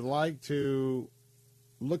would like to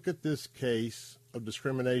look at this case of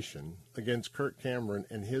discrimination against Kirk Cameron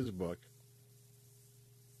and his book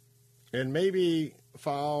and maybe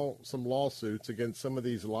file some lawsuits against some of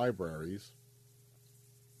these libraries,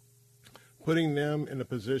 putting them in a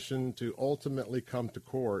position to ultimately come to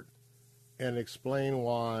court and explain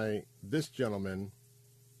why this gentleman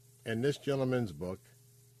and this gentleman's book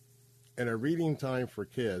and a reading time for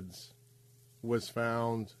kids was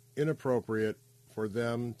found inappropriate for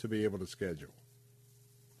them to be able to schedule.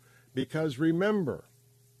 Because remember,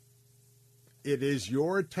 it is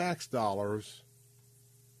your tax dollars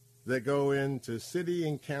that go into city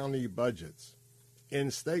and county budgets,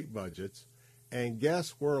 in state budgets, and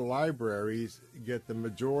guess where libraries get the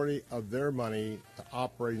majority of their money to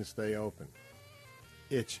operate and stay open?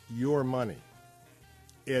 It's your money.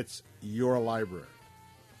 It's your library.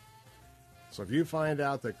 So if you find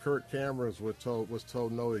out that Kirk Cameron was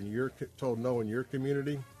told no in your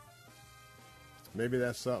community, maybe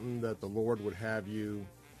that's something that the Lord would have you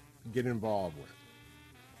get involved with,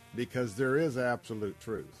 because there is absolute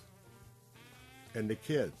truth, and the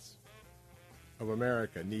kids of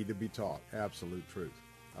America need to be taught absolute truth.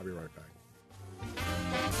 I'll be right back.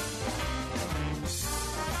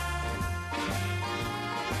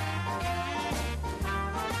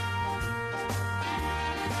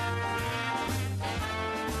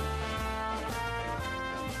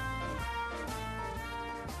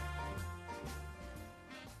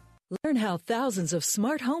 Learn how thousands of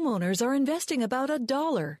smart homeowners are investing about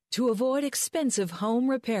 $1 to avoid expensive home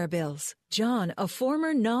repair bills. John, a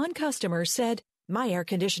former non-customer, said, "My air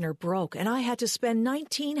conditioner broke and I had to spend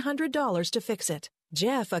 $1,900 to fix it."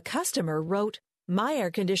 Jeff, a customer, wrote, "My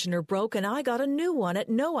air conditioner broke and I got a new one at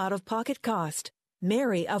no out-of-pocket cost."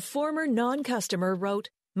 Mary, a former non-customer, wrote,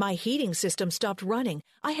 "My heating system stopped running.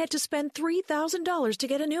 I had to spend $3,000 to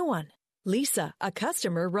get a new one." Lisa, a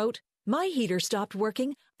customer, wrote, "My heater stopped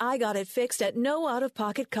working. I got it fixed at no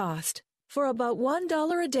out-of-pocket cost." For about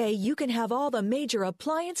 $1 a day, you can have all the major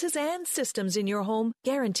appliances and systems in your home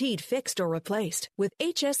guaranteed fixed or replaced with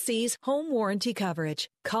HSC's home warranty coverage.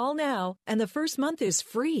 Call now, and the first month is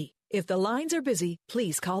free. If the lines are busy,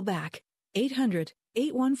 please call back.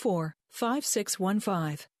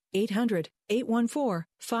 800-814-5615.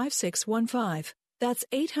 800-814-5615. That's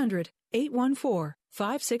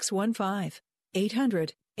 800-814-5615.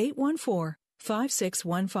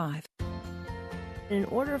 800-814-5615. In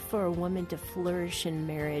order for a woman to flourish in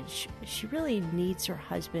marriage, she really needs her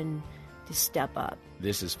husband to step up.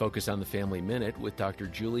 This is Focus on the Family Minute with Dr.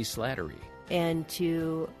 Julie Slattery. And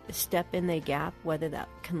to step in the gap, whether that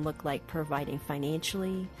can look like providing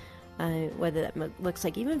financially, whether that looks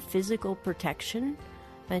like even physical protection,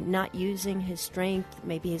 not using his strength,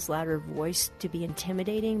 maybe his louder voice to be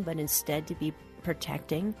intimidating, but instead to be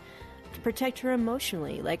protecting, to protect her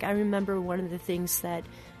emotionally. Like, I remember one of the things that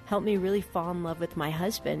helped me really fall in love with my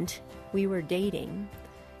husband. We were dating.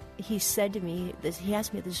 He said to me, he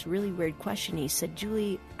asked me this really weird question. He said,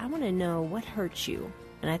 "Julie, I want to know what hurts you."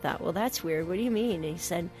 And I thought, well, that's weird. What do you mean? And he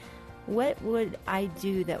said, "What would I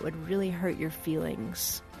do that would really hurt your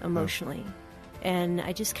feelings emotionally?" And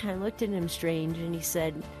I just kind of looked at him strange, and he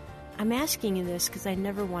said, "I'm asking you this because I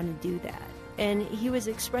never want to do that." And he was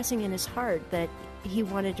expressing in his heart that he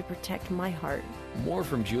wanted to protect my heart. More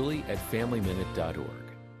from Julie at FamilyMinute.org.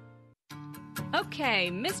 Okay,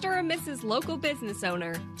 Mr. or Mrs. Local Business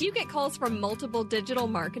Owner, do you get calls from multiple digital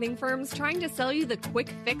marketing firms trying to sell you the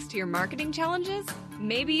quick fix to your marketing challenges?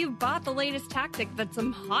 Maybe you've bought the latest tactic that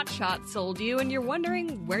some hotshot sold you and you're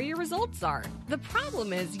wondering where your results are. The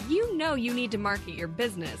problem is you know you need to market your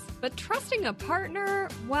business, but trusting a partner,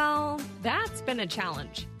 well, that's been a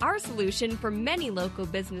challenge. Our solution for many local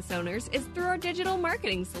business owners is through our digital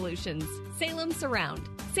marketing solutions, Salem Surround.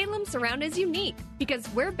 Salem Surround is unique because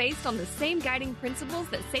we're based on the same guiding principles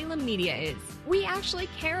that Salem Media is. We actually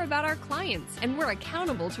care about our clients and we're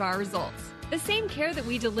accountable to our results. The same care that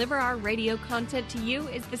we deliver our radio content to you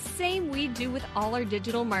is the same we do with all our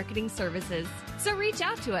digital marketing services. So reach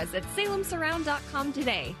out to us at salemsurround.com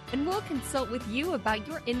today and we'll consult with you about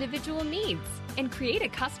your individual needs and create a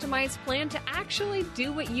customized plan to actually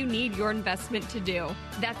do what you need your investment to do.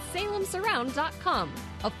 That's salemsurround.com,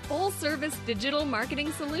 a full-service digital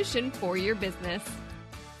marketing solution for your business.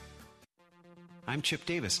 I'm Chip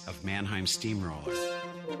Davis of Mannheim Steamroller.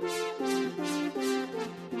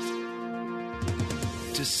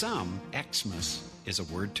 To some, Xmas is a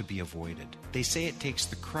word to be avoided. They say it takes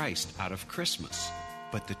the Christ out of Christmas,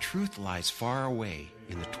 but the truth lies far away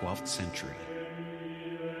in the 12th century.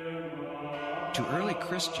 To early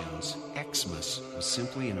Christians, Xmas was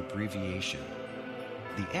simply an abbreviation.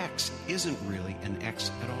 The X isn't really an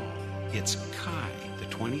X at all. It's Chi, the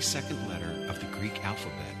 22nd letter of the Greek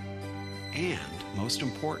alphabet. And, most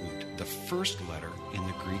important, the first letter in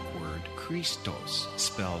the Greek word Christos,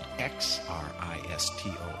 spelled X-R-I-S-T-O-S,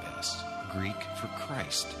 Greek for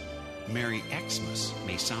Christ. Merry Xmas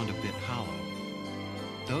may sound a bit hollow.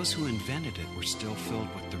 Those who invented it were still filled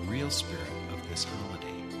with the real spirit of this holiday.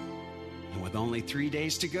 And with only 3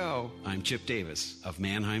 days to go, I'm Chip Davis of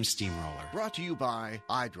Mannheim Steamroller. Brought to you by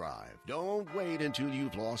iDrive. Don't wait until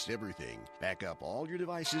you've lost everything. Back up all your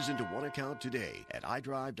devices into one account today at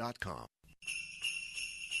iDrive.com.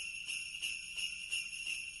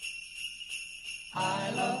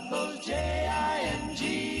 I love those Jingle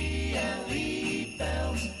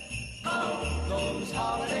bells. Oh, those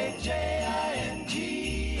holiday Jingle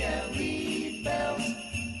bells.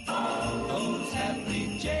 Oh, those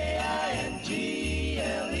happy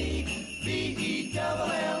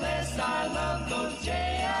Jingle-bells. I love those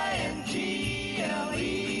Jingle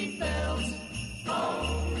bells.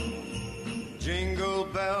 Oh.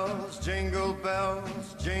 Jingle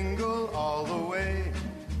bells, jingle all the way.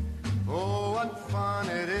 Oh, what fun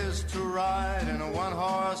it is to ride in a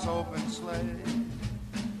one-horse open sleigh.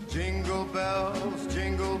 Jingle bells,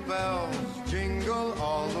 jingle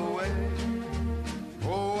all the way.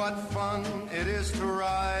 Oh, what fun it is to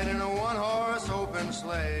ride in a one-horse open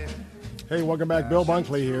sleigh. Hey, welcome back. Bill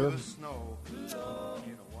Bunkley here.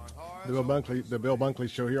 The Bill Bunkley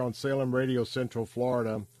Show here on Salem Radio, Central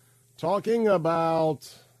Florida, talking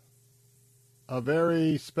about a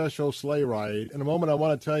very special sleigh ride. In a moment, I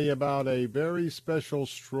want to tell you about a very special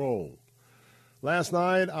stroll. Last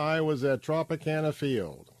night, I was at Tropicana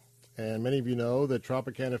Field, and many of you know that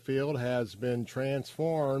Tropicana Field has been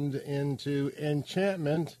transformed into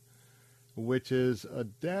Enchantment, which is a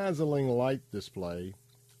dazzling light display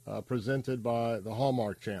presented by the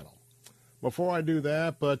Hallmark Channel. Before I do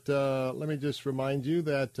that, but let me just remind you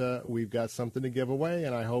that we've got something to give away,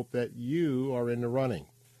 and I hope that you are in the running.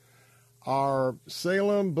 Our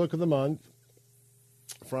Salem Book of the Month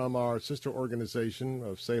from our sister organization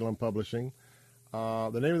of Salem Publishing.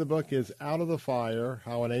 The name of the book is Out of the Fire,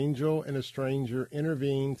 How an Angel and a Stranger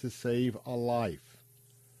Intervened to Save a Life.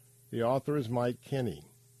 The author is Mike Kinney.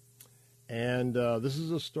 And this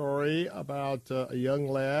is a story about a young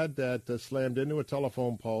lad that slammed into a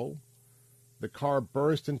telephone pole. The car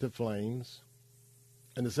burst into flames,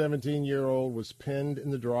 and the 17-year-old was pinned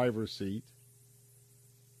in the driver's seat.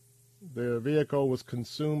 The vehicle was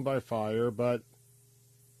consumed by fire, but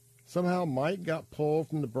somehow Mike got pulled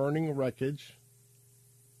from the burning wreckage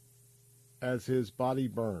as his body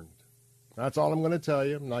burned. That's all I'm going to tell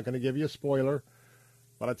you. I'm not going to give you a spoiler,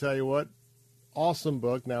 but I tell you what, awesome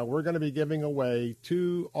book. Now, we're going to be giving away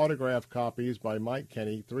 2 autographed copies by Mike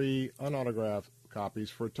Kinney, 3 unautographed copies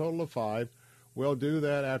for a total of 5. We'll do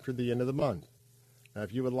that after the end of the month. Now,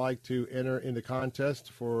 if you would like to enter in the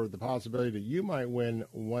contest for the possibility that you might win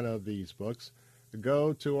one of these books,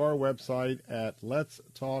 go to our website at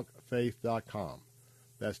letstalkfaith.com.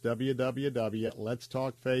 That's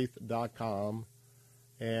www.letstalkfaith.com,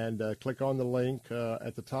 and click on the link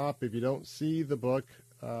at the top. If you don't see the book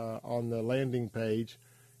on the landing page,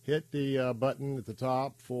 hit the button at the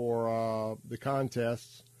top for the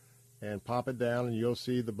contests, and pop it down, and you'll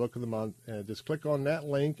see the book of the month. And just click on that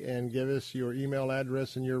link and give us your email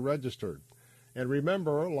address, and you're registered. And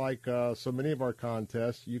remember, like so many of our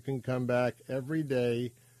contests, you can come back every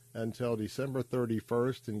day until December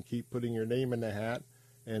 31st and keep putting your name in the hat,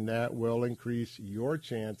 and that will increase your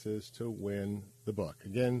chances to win the book.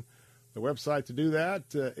 Again, the website to do that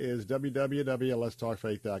is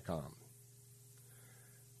www.letstalkfaith.com.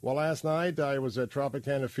 Well, last night I was at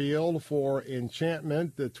Tropicana Field for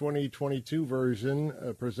Enchantment, the 2022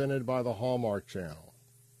 version presented by the Hallmark Channel.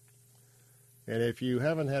 And if you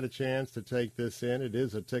haven't had a chance to take this in, it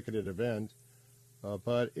is a ticketed event,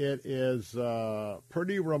 but it is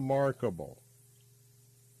pretty remarkable.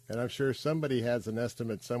 And I'm sure somebody has an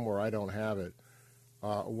estimate somewhere, I don't have it,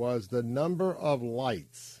 was the number of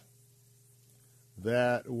lights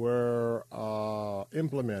that were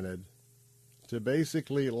implemented to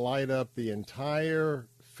basically light up the entire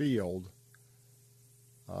field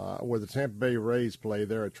where the Tampa Bay Rays play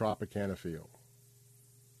there at Tropicana Field.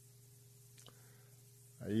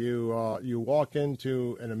 You walk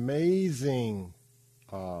into an amazing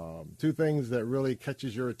two things that really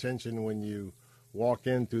catches your attention when you walk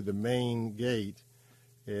in through the main gate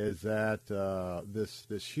is that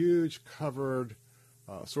this huge covered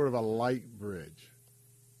sort of a light bridge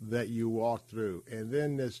that you walk through, and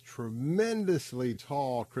then this tremendously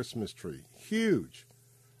tall Christmas tree, huge,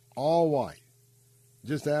 all white,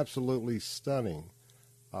 just absolutely stunning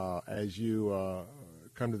as you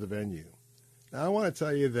come to the venue. Now, I want to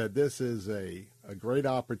tell you that this is a great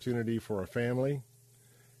opportunity for a family,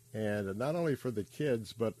 and not only for the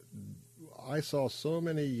kids, but I saw so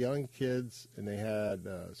many young kids, and they had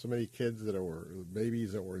so many kids that were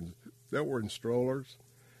babies that were in strollers.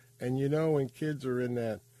 And you know, when kids are in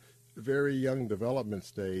that very young development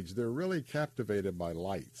stage, they're really captivated by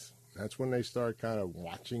lights. That's when they start kind of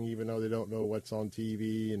watching, even though they don't know what's on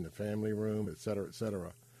TV in the family room, et cetera, et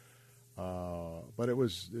cetera. But it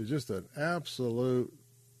was just an absolute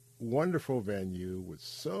wonderful venue with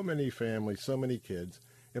so many families, so many kids.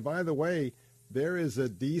 And by the way, there is a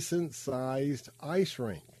decent-sized ice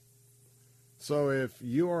rink. So if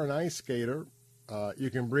you are an ice skater, you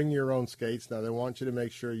can bring your own skates. Now, they want you to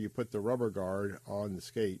make sure you put the rubber guard on the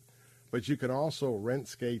skate, but you can also rent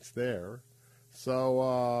skates there.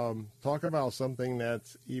 So talk about something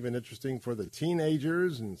that's even interesting for the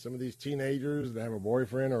teenagers, and some of these teenagers that have a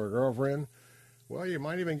boyfriend or a girlfriend. Well, you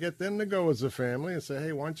might even get them to go as a family and say,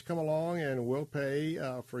 hey, why don't you come along and we'll pay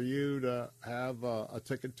for you to have a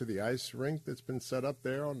ticket to the ice rink that's been set up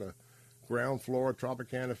there on the ground floor of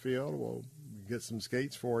Tropicana Field. We'll get some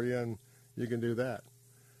skates for you, and you can do that.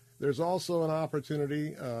 There's also an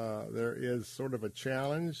opportunity. There is sort of a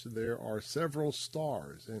challenge. There are several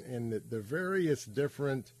stars, and the various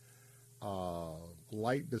different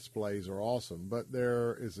light displays are awesome, but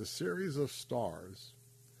there is a series of stars,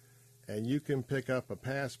 and you can pick up a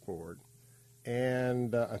passport,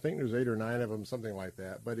 and I think there's 8 or 9 of them, something like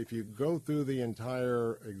that. But if you go through the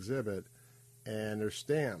entire exhibit, and there's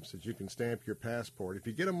stamps that you can stamp your passport, if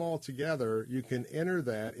you get them all together, you can enter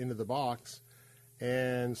that into the box,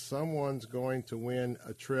 and someone's going to win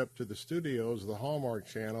a trip to the studios of the Hallmark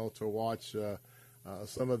Channel to watch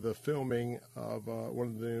some of the filming of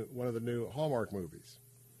one of the new Hallmark movies.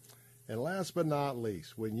 And last but not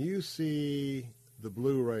least, when you see the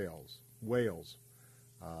blue whales,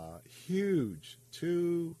 huge,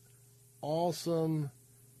 2 awesome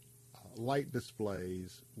light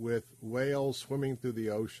displays with whales swimming through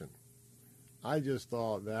the ocean. I just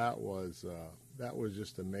thought that was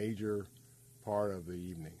just a major part of the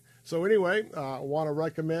evening. So anyway, I want to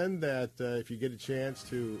recommend that if you get a chance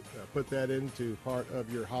to put that into part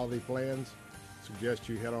of your holiday plans, suggest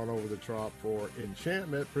you head on over the Trop for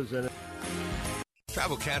Enchantment presented.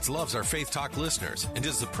 Travel Cats loves our Faith Talk listeners and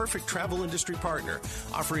is the perfect travel industry partner,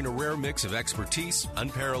 offering a rare mix of expertise,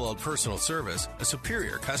 unparalleled personal service, a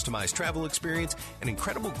superior customized travel experience, and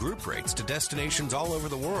incredible group rates to destinations all over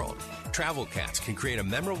the world. Travel Cats can create a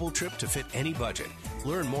memorable trip to fit any budget.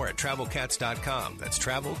 Learn more at TravelCats.com. That's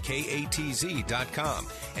TravelKatz.com.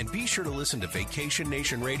 And be sure to listen to Vacation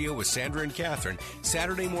Nation Radio with Sandra and Catherine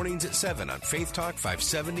Saturday mornings at 7 on Faith Talk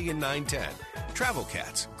 570 and 910. Travel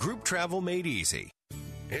Cats, group travel made easy.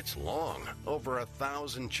 It's long, over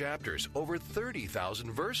 1,000 chapters, over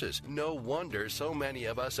 30,000 verses. No wonder so many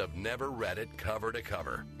of us have never read it cover to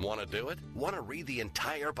cover. Want to do it? Want to read the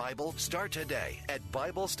entire Bible? Start today at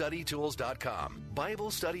BibleStudyTools.com.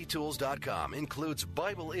 BibleStudyTools.com includes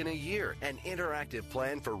Bible in a Year, an interactive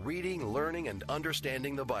plan for reading, learning, and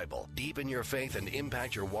understanding the Bible. Deepen your faith and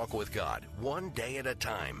impact your walk with God, one day at a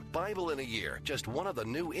time. Bible in a Year, just one of the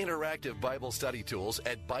new interactive Bible study tools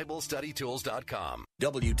at BibleStudyTools.com.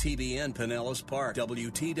 WTBN Pinellas Park,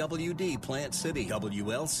 WTWD Plant City,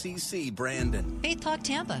 WLCC Brandon. Faith Talk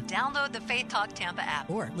Tampa. Download the Faith Talk Tampa app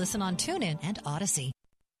or listen on TuneIn and Odyssey.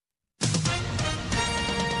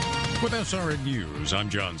 With SRN News,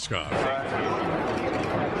 I'm John Scott.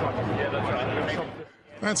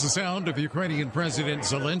 That's the sound of Ukrainian President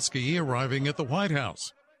Zelensky arriving at the White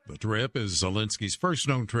House. The trip is Zelensky's first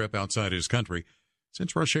known trip outside his country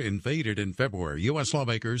since Russia invaded in February. U.S.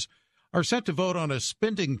 lawmakers are set to vote on a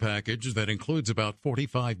spending package that includes about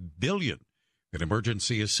 $45 billion in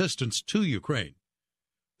emergency assistance to Ukraine.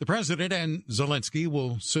 The president and Zelensky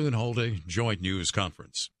will soon hold a joint news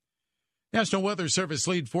conference. National Weather Service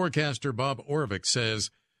lead forecaster Bob Orvik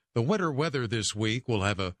says the winter weather this week will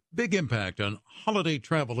have a big impact on holiday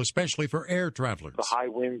travel, especially for air travelers. The high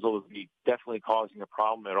winds will be definitely causing a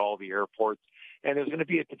problem at all the airports, and there's going to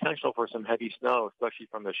be a potential for some heavy snow, especially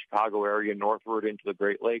from the Chicago area northward into the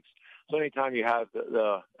Great Lakes. So anytime you have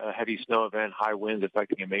the heavy snow event, high winds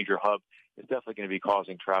affecting a major hub, it's definitely going to be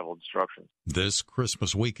causing travel disruption. This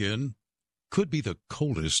Christmas weekend could be the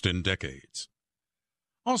coldest in decades.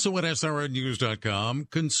 Also at SRNnews.com,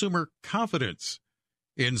 consumer confidence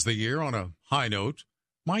ends the year on a high note.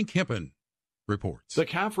 Mike Hempen reports. The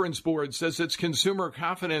Conference Board says its consumer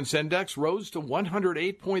confidence index rose to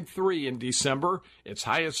 108.3 in December, its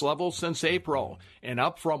highest level since April, and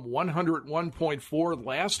up from 101.4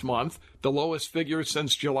 last month, the lowest figure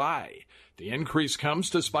since July. The increase comes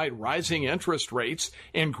despite rising interest rates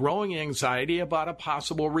and growing anxiety about a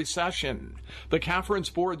possible recession. The Conference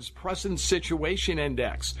Board's Present Situation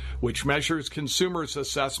Index, which measures consumers'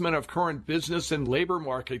 assessment of current business and labor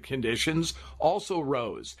market conditions, also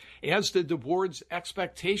rose, as did the board's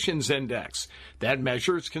Expectations Index. That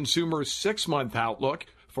measures consumers' 6-month outlook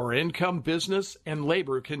for income, business, and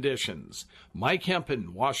labor conditions. Mike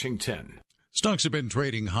Hempen, Washington. Stocks have been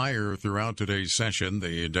trading higher throughout today's session.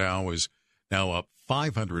 The Dow is now up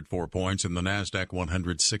 504 points and the NASDAQ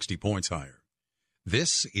 160 points higher.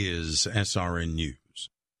 This is SRN News.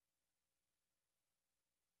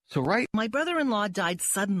 My brother-in-law died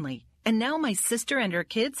suddenly, and now my sister and her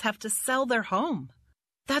kids have to sell their home.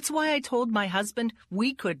 That's why I told my husband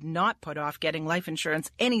we could not put off getting life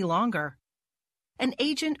insurance any longer. An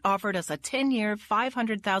agent offered us a 10-year,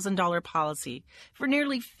 $500,000 policy for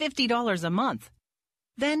nearly $50 a month.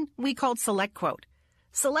 Then we called SelectQuote.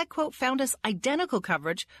 SelectQuote found us identical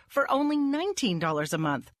coverage for only $19 a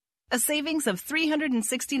month, a savings of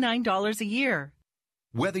 $369 a year.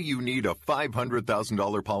 Whether you need a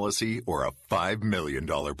 $500,000 policy or a $5 million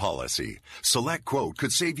policy, SelectQuote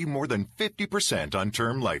could save you more than 50% on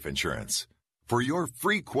term life insurance. For your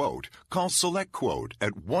free quote, call SelectQuote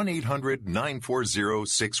at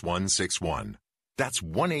 1-800-940-6161. That's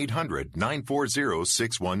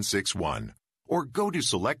 1-800-940-6161. Or go to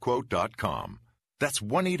SelectQuote.com. That's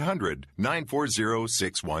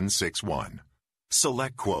 1-800-940-6161.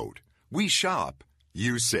 SelectQuote. We shop.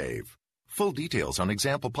 You save. Full details on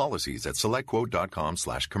example policies at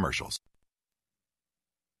SelectQuote.com/commercials.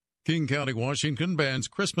 King County, Washington bans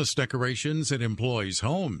Christmas decorations in employees'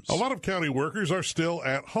 homes. A lot of county workers are still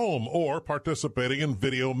at home or participating in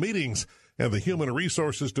video meetings, and the Human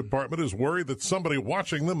Resources Department is worried that somebody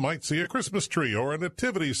watching them might see a Christmas tree or a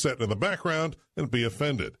nativity set in the background and be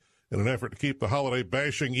offended. In an effort to keep the holiday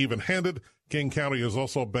bashing even-handed, King County is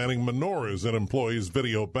also banning menorahs in employees'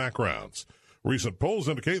 video backgrounds. Recent polls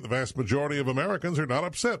indicate the vast majority of Americans are not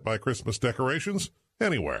upset by Christmas decorations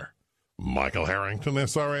anywhere. Michael Harrington,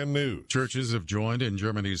 SRN News. Churches have joined in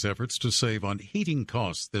Germany's efforts to save on heating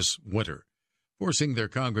costs this winter, forcing their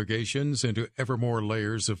congregations into ever more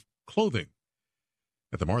layers of clothing.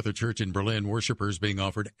 At the Martha Church in Berlin, worshipers being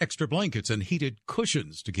offered extra blankets and heated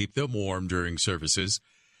cushions to keep them warm during services.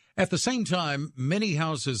 At the same time, many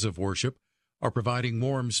houses of worship are providing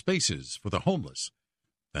warm spaces for the homeless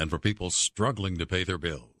and for people struggling to pay their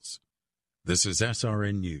bills. This is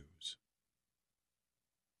SRN News.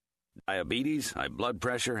 Diabetes, high blood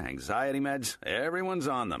pressure, anxiety meds, everyone's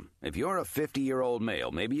on them. If you're a 50-year-old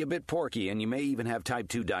male, maybe a bit porky, and you may even have type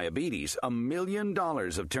 2 diabetes, $1 million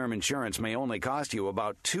of term insurance may only cost you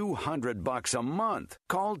about $200 a month.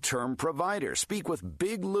 Call Term Provider. Speak with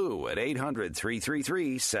Big Lou at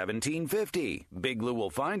 800-333-1750. Big Lou will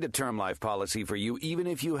find a term life policy for you even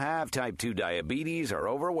if you have type 2 diabetes, are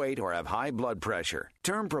overweight, or have high blood pressure.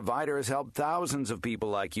 Term Provider has helped thousands of people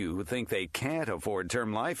like you who think they can't afford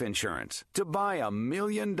term life insurance. To buy $1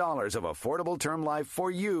 million of affordable term life for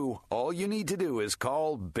you, all you need to do is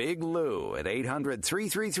call Big Lou at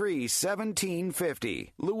 800-333-1750.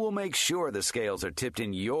 Lou will make sure the scales are tipped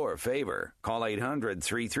in your favor. Call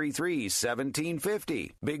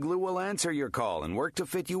 800-333-1750. Big Lou will answer your call and work to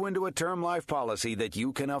fit you into a term life policy that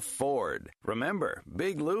you can afford. Remember,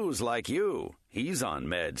 Big Lou's like you. He's on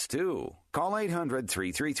meds, too. Call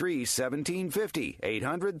 800-333-1750.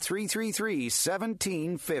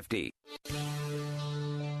 800-333-1750.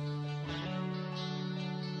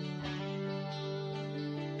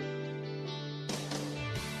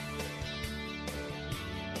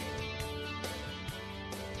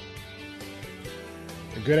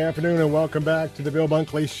 Good afternoon and welcome back to the Bill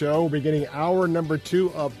Bunkley Show. Beginning hour number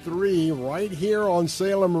 2 of 3 right here on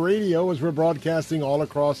Salem Radio as we're broadcasting all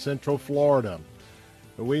across Central Florida.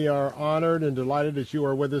 We are honored and delighted that you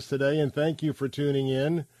are with us today, and thank you for tuning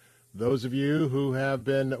in. Those of you who have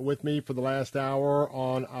been with me for the last hour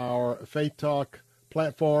on our Faith Talk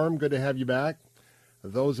platform, good to have you back.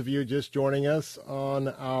 Those of you just joining us on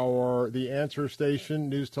The Answer station,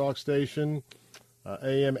 News Talk station,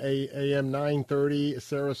 AM 930,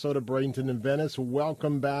 Sarasota, Bradenton, and Venice.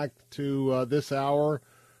 Welcome back to this hour.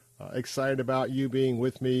 Excited about you being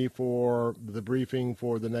with me for the briefing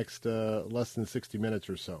for the next less than 60 minutes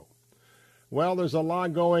or so. Well, there's a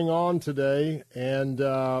lot going on today, and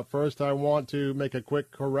first I want to make a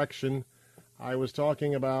quick correction. I was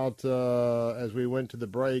talking about, as we went to the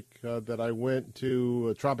break, that I went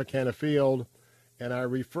to Tropicana Field, and I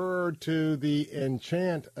referred to the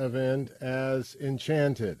Enchant event as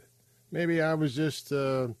Enchanted. Maybe I was just,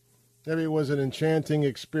 maybe it was an enchanting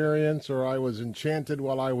experience, or I was enchanted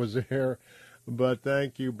while I was there. But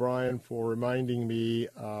thank you, Brian, for reminding me.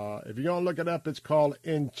 If you're going to look it up, it's called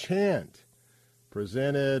Enchant,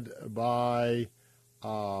 presented by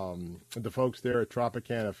the folks there at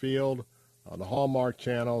Tropicana Field, the Hallmark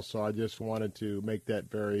Channel. So I just wanted to make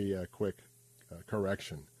that very quick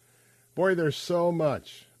correction. Boy, there's so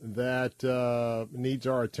much that needs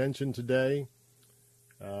our attention today.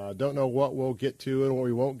 Don't know what we'll get to and what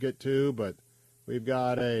we won't get to, but we've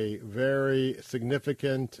got a very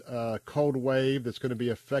significant cold wave that's going to be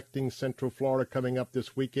affecting Central Florida coming up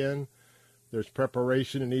this weekend. There's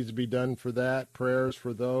preparation that needs to be done for that, prayers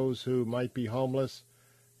for those who might be homeless.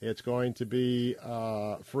 It's going to be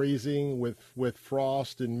freezing with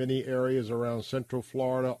frost in many areas around Central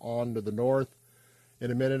Florida on to the north. In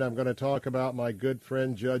a minute, I'm going to talk about my good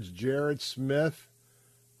friend, Judge Jared Smith.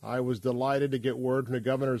 I was delighted to get word from the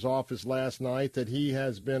governor's office last night that he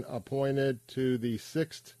has been appointed to the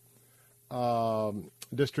 6th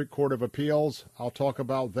District Court of Appeals. I'll talk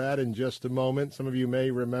about that in just a moment. Some of you may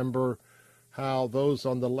remember how those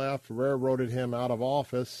on the left railroaded him out of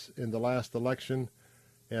office in the last election.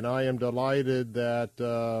 And I am delighted that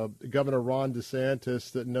Governor Ron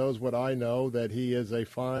DeSantis, that knows what I know, that he is a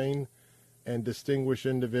fine and distinguished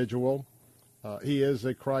individual. He is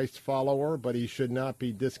a Christ follower, but he should not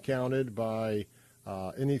be discounted by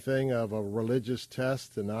anything of a religious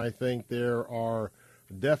test. And I think there are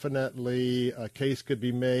definitely a case could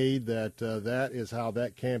be made that that is how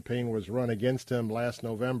that campaign was run against him last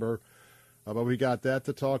November. But we got that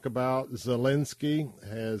to talk about. Zelensky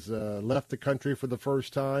has left the country for the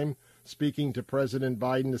first time, speaking to President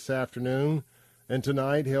Biden this afternoon. And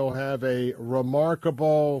tonight he'll have a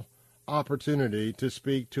remarkable opportunity to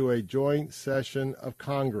speak to a joint session of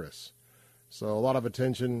Congress. So a lot of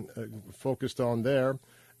attention focused on there.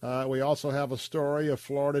 We also have a story of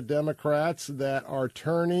Florida Democrats that are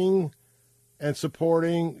turning and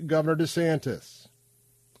supporting Governor DeSantis.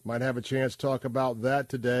 Might have a chance to talk about that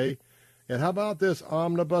today. And how about this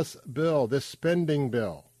omnibus bill, this spending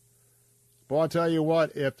bill? Well, I'll tell you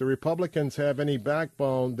what, if the Republicans have any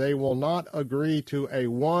backbone, they will not agree to a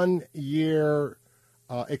one-year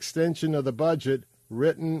extension of the budget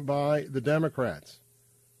written by the Democrats.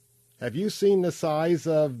 Have you seen the size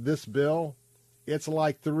of this bill? It's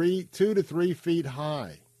like 2 to 3 feet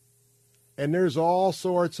high. And there's all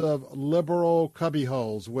sorts of liberal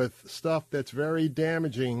cubbyholes with stuff that's very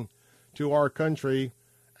damaging to our country,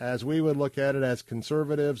 as we would look at it as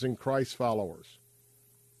conservatives and Christ followers.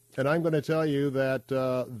 And I'm going to tell you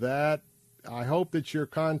that I hope that you're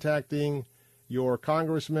contacting your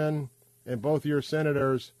congressmen and both your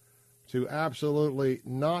senators to absolutely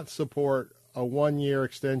not support a one-year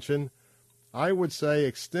extension. I would say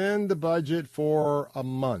extend the budget for a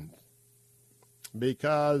month,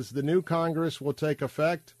 because the new Congress will take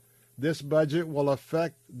effect. This budget will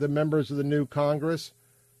affect the members of the new Congress.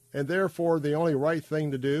 And therefore, the only right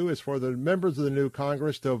thing to do is for the members of the new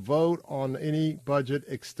Congress to vote on any budget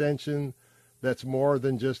extension that's more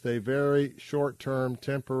than just a very short-term,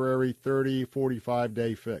 temporary 30,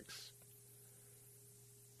 45-day fix.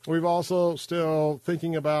 We've also still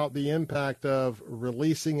thinking about the impact of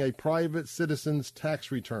releasing a private citizen's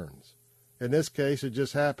tax returns. In this case, it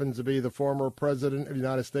just happens to be the former president of the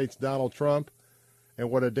United States, Donald Trump, and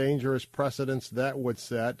what a dangerous precedence that would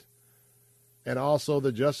set. And also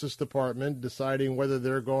the Justice Department deciding whether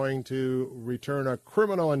they're going to return a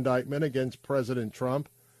criminal indictment against President Trump.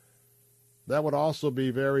 That would also be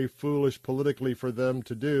very foolish politically for them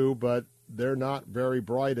to do, but they're not very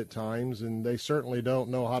bright at times, and they certainly don't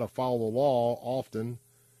know how to follow the law often.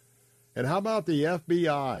 And how about the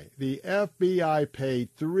FBI? The FBI paid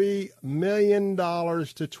 $3 million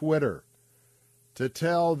to Twitter to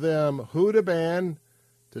tell them who to ban,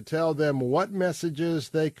 to tell them what messages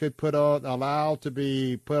they could allow to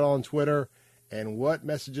be put on Twitter, and what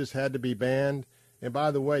messages had to be banned. And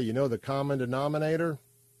by the way, you know the common denominator?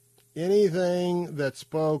 Anything that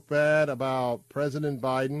spoke bad about President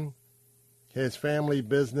Biden, his family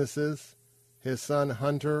businesses, his son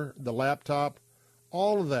Hunter, the laptop,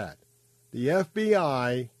 all of that. The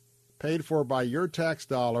FBI, paid for by your tax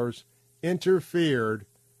dollars, interfered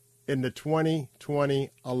in the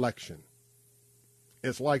 2020 election.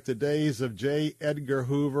 It's like the days of J. Edgar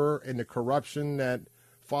Hoover and the corruption that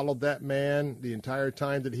followed that man the entire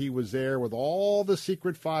time that he was there with all the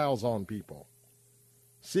secret files on people.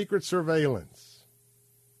 Secret surveillance.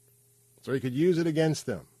 So he could use it against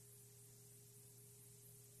them.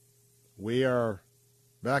 We are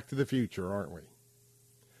back to the future, aren't we?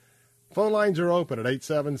 Phone lines are open at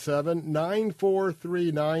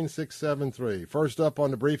 877-943-9673. First up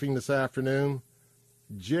on the briefing this afternoon,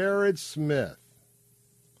 Jared Smith.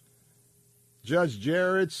 Judge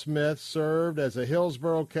Jared Smith served as a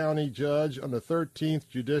Hillsborough County judge on the 13th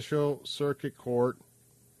Judicial Circuit Court.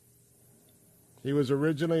 He was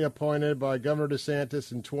originally appointed by Governor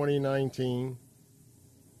DeSantis in 2019.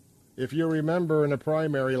 If you remember, in the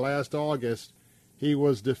primary last August, he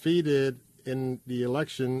was defeated in the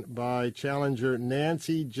election by challenger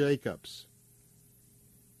Nancy Jacobs.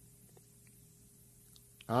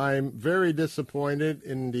 I'm very disappointed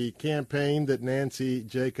in the campaign that Nancy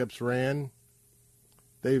Jacobs ran.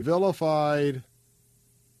 They vilified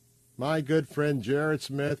my good friend Jared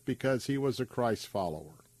Smith because he was a Christ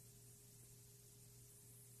follower.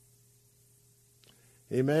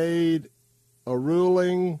 He made a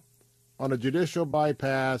ruling on a judicial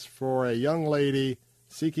bypass for a young lady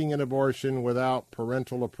seeking an abortion without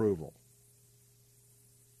parental approval.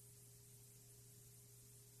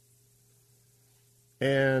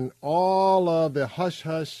 And all of the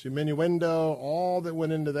hush-hush, minuendo, all that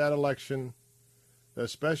went into that election,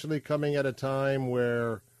 especially coming at a time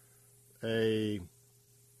where a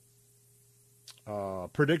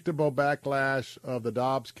predictable backlash of the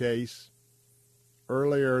Dobbs case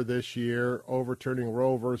earlier this year, overturning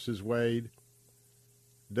Roe versus Wade,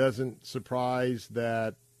 doesn't surprise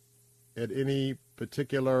that any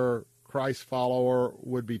particular Christ follower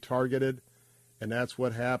would be targeted, and that's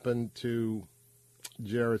what happened to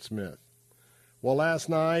Jared Smith. Well, last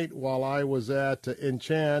night, while I was at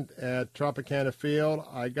Enchant at Tropicana Field,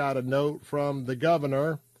 I got a note from the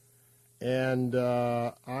governor, and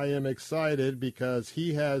I am excited because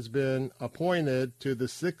he has been appointed to the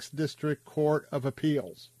 6th District Court of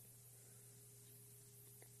Appeals.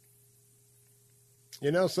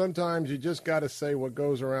 You know, sometimes you just got to say what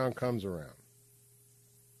goes around comes around.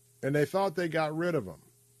 And they thought they got rid of him.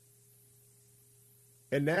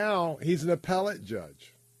 And now he's an appellate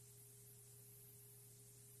judge.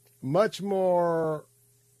 Much more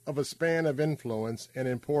of a span of influence and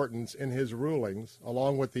importance in his rulings,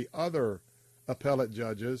 along with the other appellate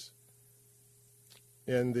judges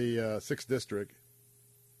in the 6th District.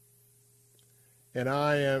 And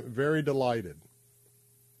I am very delighted.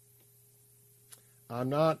 I'm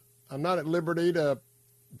not at liberty to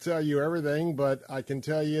tell you everything, but I can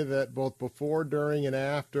tell you that both before, during, and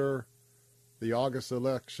after the August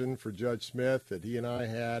election for Judge Smith, that he and I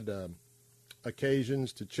had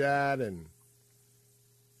occasions to chat, and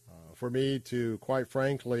for me to, quite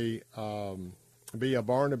frankly, be a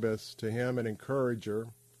Barnabas to him, an encourager,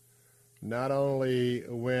 not only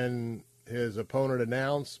when his opponent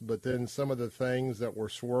announced, but then some of the things that were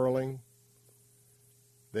swirling.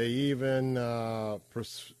 They even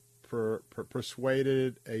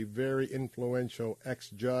persuaded a very influential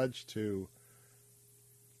ex-judge to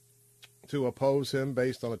oppose him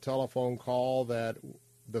based on a telephone call that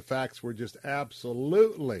the facts were just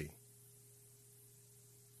absolutely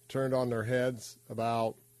turned on their heads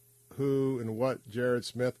about who and what Jared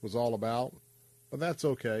Smith was all about, but that's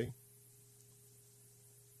okay.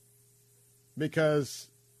 Because,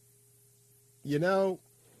 you know,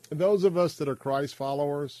 those of us that are Christ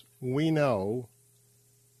followers, we know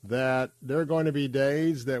that there are going to be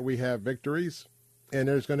days that we have victories, and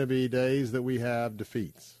there's going to be days that we have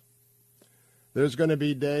defeats. There's going to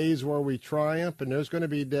be days where we triumph, and there's going to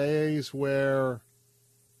be days where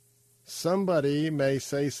somebody may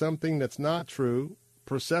say something that's not true.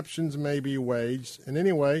 Perceptions may be waged. And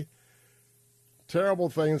anyway, terrible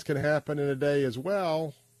things can happen in a day as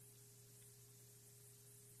well.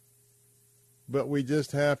 But we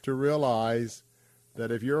just have to realize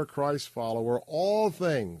that if you're a Christ follower, all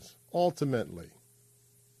things, ultimately,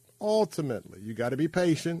 you got to be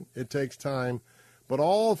patient. It takes time. But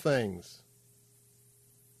all things,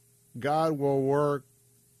 God will work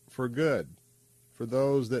for good for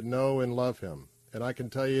those that know and love him. And I can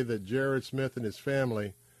tell you that Jared Smith and his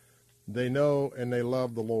family, they know and they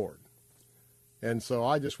love the Lord. And so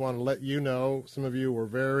I just want to let you know, some of you were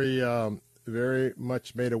very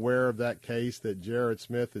much made aware of that case, that Jared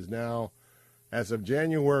Smith is now, as of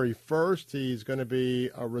January 1st, he's going to be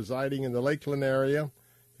residing in the Lakeland area.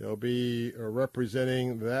 He'll be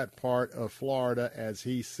representing that part of Florida as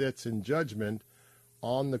he sits in judgment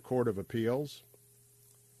on the Court of Appeals.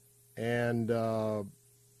 And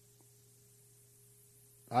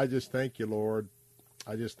I just thank you, Lord.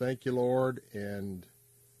 I just thank you, Lord, and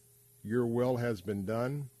your will has been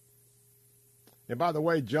done. And by the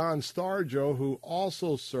way, John Starjo, who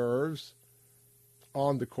also serves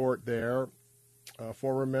on the court there,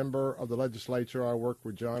 former member of the legislature. I worked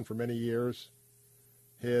with John for many years.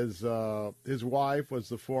 His wife was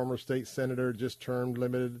the former state senator, just term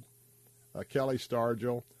limited, Kelly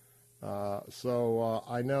Starjo. So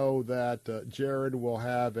I know that Jared will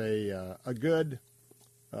have a good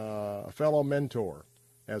fellow mentor,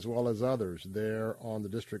 as well as others there on the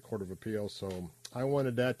District Court of Appeals. So I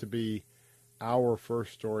wanted that to be our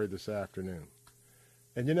first story this afternoon.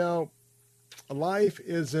 And you know, life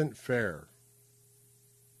isn't fair.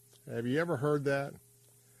 Have you ever heard that?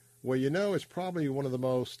 Well, you know, it's probably one of the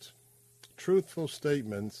most truthful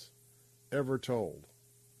statements ever told.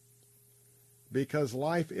 Because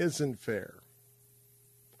life isn't fair.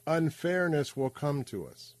 Unfairness will come to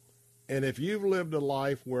us. And if you've lived a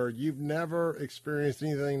life where you've never experienced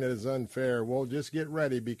anything that is unfair, well, just get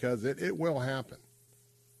ready, because it will happen.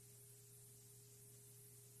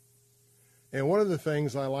 And one of the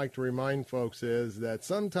things I like to remind folks is that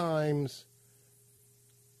sometimes,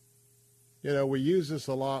 you know, we use this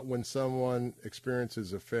a lot when someone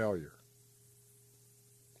experiences a failure.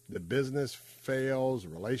 The business fails,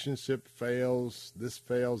 relationship fails, this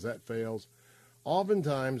fails, that fails.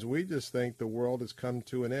 Oftentimes, we just think the world has come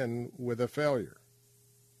to an end with a failure.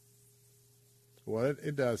 Well,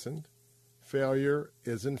 it doesn't. Failure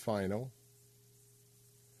isn't final.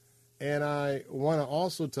 And I want to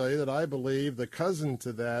also tell you that I believe the cousin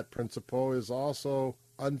to that principle is also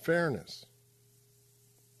unfairness.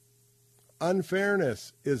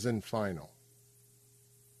 Unfairness isn't final.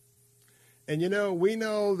 And you know, we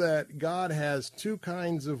know that God has two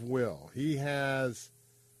kinds of will. He has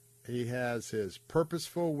his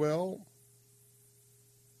purposeful will,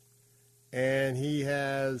 and he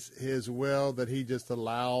has his will that he just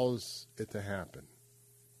allows it to happen.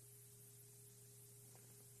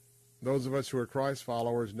 Those of us who are Christ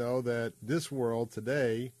followers know that this world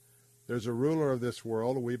today, there's a ruler of this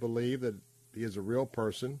world. We believe that he is a real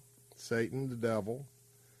person, Satan, the devil.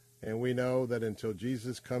 And we know that until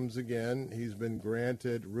Jesus comes again, he's been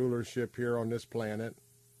granted rulership here on this planet.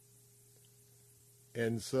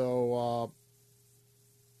 And so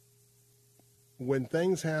when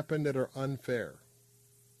things happen that are unfair,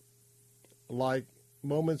 like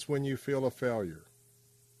moments when you feel a failure,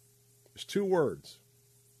 there's two words: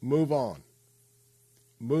 move on.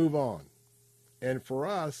 Move on. And for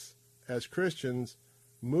us as Christians,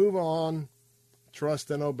 move on,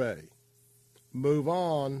 trust and obey. Move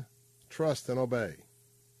on, trust and obey.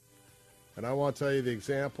 And I want to tell you the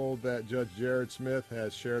example that Judge Jared Smith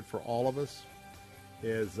has shared for all of us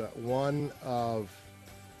is one of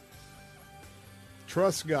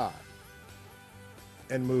trust God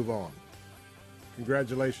and move on.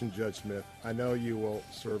 Congratulations, Judge Smith. I know you will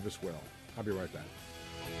serve us well. I'll be right back.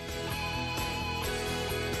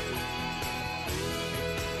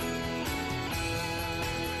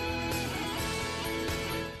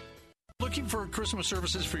 Looking for Christmas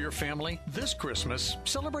services for your family? This Christmas,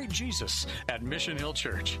 celebrate Jesus at Mission Hill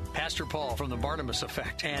Church. Pastor Paul from the Barnabas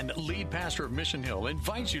Effect and lead pastor of Mission Hill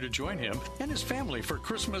invites you to join him and his family for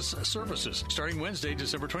Christmas services starting Wednesday,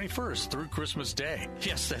 December 21st through Christmas Day.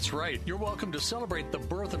 Yes, that's right. You're welcome to celebrate the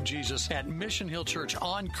birth of Jesus at Mission Hill Church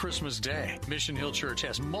on Christmas Day. Mission Hill Church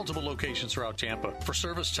has multiple locations throughout Tampa. For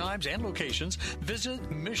service times and locations, visit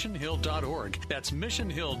missionhill.org. That's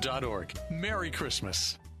missionhill.org. Merry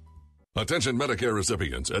Christmas. Attention Medicare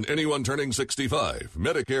recipients and anyone turning 65.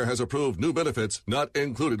 Medicare has approved new benefits not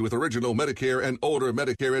included with original Medicare and older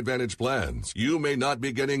Medicare Advantage plans. You may not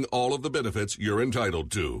be getting all of the benefits you're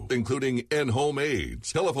entitled to, including in-home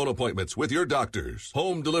aids, telephone appointments with your doctors,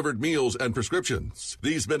 home-delivered meals and prescriptions.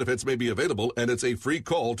 These benefits may be available and it's a free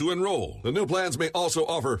call to enroll. The new plans may also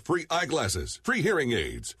offer free eyeglasses, free hearing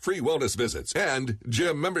aids, free wellness visits, and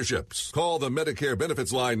gym memberships. Call the Medicare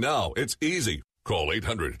benefits line now. It's easy. Call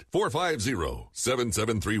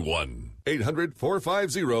 800-450-7731.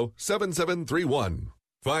 800-450-7731.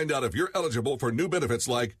 Find out if you're eligible for new benefits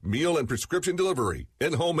like meal and prescription delivery,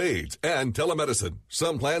 in-home aids, and telemedicine.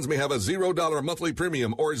 Some plans may have a $0 monthly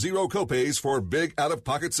premium or zero copays for big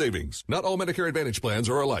out-of-pocket savings. Not all Medicare Advantage plans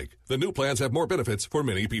are alike. The new plans have more benefits for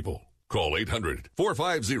many people. Call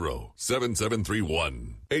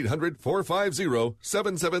 800-450-7731.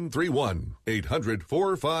 800-450-7731.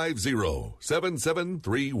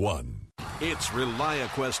 800-450-7731. It's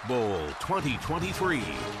ReliaQuest Bowl 2023,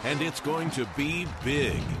 and it's going to be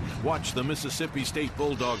big. Watch the Mississippi State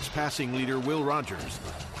Bulldogs passing leader Will Rogers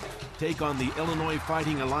take on the Illinois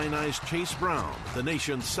Fighting Illini's Chase Brown, the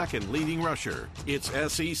nation's second leading rusher. It's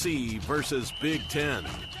SEC versus Big Ten.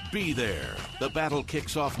 Be there. The battle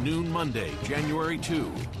kicks off noon Monday, January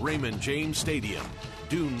 2, Raymond James Stadium.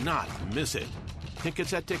 Do not miss it.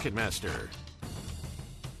 Tickets at Ticketmaster.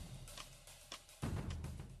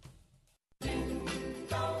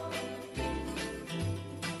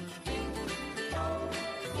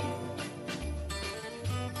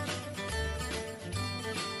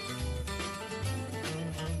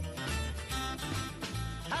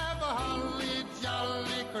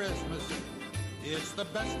 It's the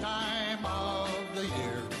best time of the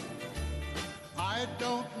year. I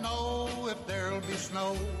don't know if there'll be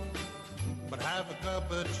snow, but have a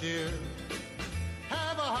cup of cheer.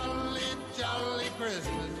 Have a holly jolly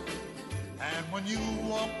Christmas, and when you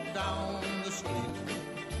walk down the street,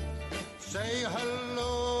 say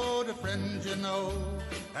hello to friends you know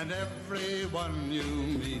and everyone you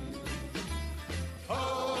meet.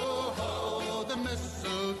 Ho, ho, the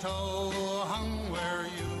mistletoe hung where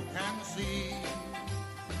you can see.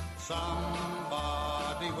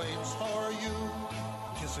 Somebody waits for you.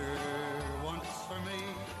 Kiss her once for me.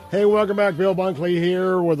 Hey, welcome back. Bill Bunkley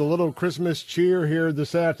here with a little Christmas cheer here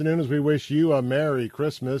this afternoon as we wish you a Merry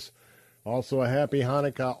Christmas. Also a Happy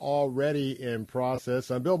Hanukkah already in process.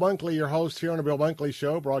 I'm Bill Bunkley, your host here on the Bill Bunkley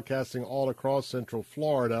Show, broadcasting all across Central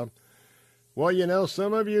Florida. Well, you know,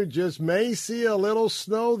 some of you just may see a little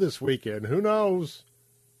snow this weekend. Who knows?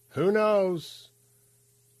 Who knows?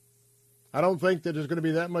 I don't think that there's going to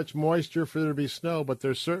be that much moisture for there to be snow, but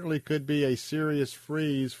there certainly could be a serious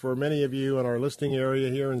freeze for many of you in our listening area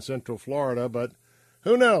here in Central Florida, but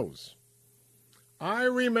who knows? I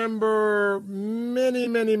remember many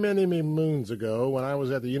moons ago when I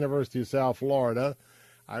was at the University of South Florida.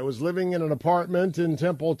 I was living in an apartment in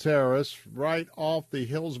Temple Terrace right off the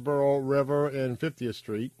Hillsborough River and 50th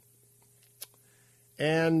Street.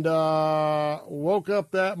 And woke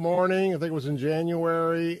up that morning, I think it was in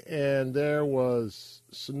January, and there was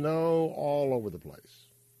snow all over the place.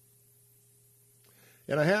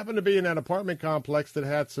 And I happened to be in an apartment complex that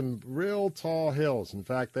had some real tall hills. In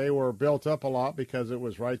fact, they were built up a lot because it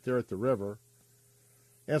was right there at the river.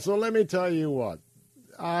 And so let me tell you what,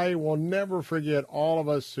 I will never forget all of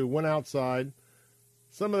us who went outside.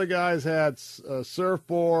 Some of the guys had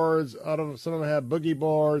surfboards, some of them had boogie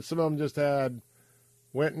boards, some of them just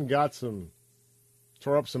went and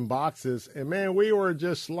tore up some boxes, and man, we were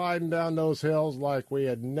just sliding down those hills like we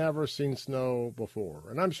had never seen snow before.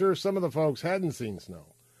 And I'm sure some of the folks hadn't seen snow.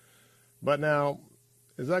 But now,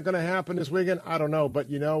 is that going to happen this weekend? I don't know, but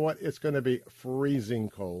you know what? It's going to be freezing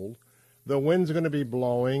cold. The wind's going to be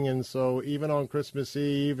blowing, and so even on Christmas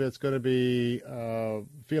Eve, it's going to be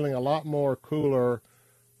feeling a lot more cooler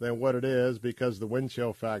than what it is because the wind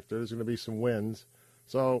chill factor. There's going to be some winds.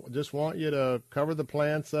 So just want you to cover the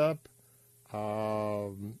plants up.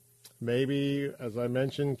 Maybe, as I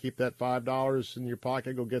mentioned, keep that $5 in your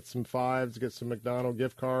pocket. Go get some fives, get some McDonald's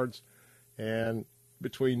gift cards. And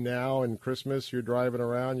between now and Christmas, you're driving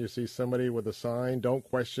around, you see somebody with a sign. Don't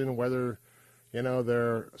question whether You know,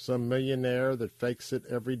 there's some millionaire that fakes it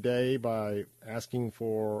every day by asking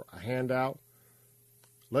for a handout.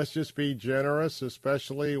 Let's just be generous,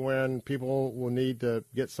 especially when people will need to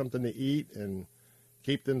get something to eat and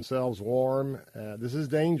keep themselves warm. This is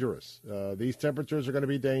dangerous. These temperatures are going to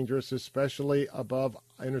be dangerous, especially above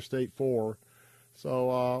Interstate 4.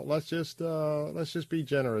 So let's just be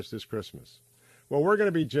generous this Christmas. Well, we're going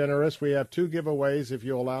to be generous. We have 2 giveaways, if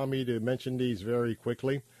you'll allow me to mention these very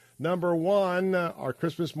quickly. Number 1, our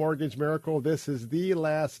Christmas Mortgage Miracle. This is the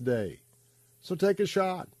last day, so take a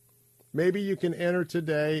shot. Maybe you can enter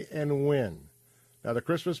today and win. Now, the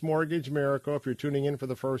Christmas Mortgage Miracle, if you're tuning in for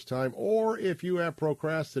the first time, or if you have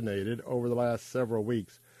procrastinated over the last several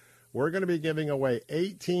weeks, we're going to be giving away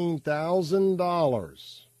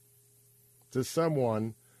 $18,000 to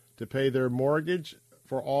someone to pay their mortgage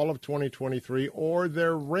for all of 2023 or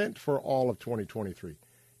their rent for all of 2023.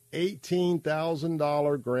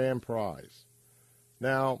 $18,000 grand prize.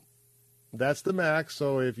 Now, that's the max,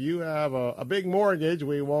 so if you have a big mortgage,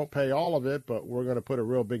 we won't pay all of it, but we're going to put a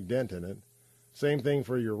real big dent in it. Same thing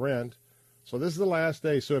for your rent. So this is the last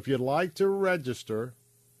day. So if you'd like to register,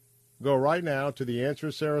 go right now to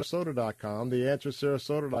theanswersarasota.com,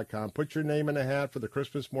 theanswersarasota.com. Put your name in a hat for the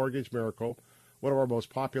Christmas Mortgage Miracle, one of our most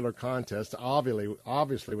popular contests,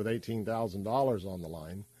 obviously with $18,000 on the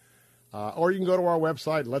line. Or you can go to our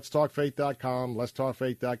website, letstalkfaith.com,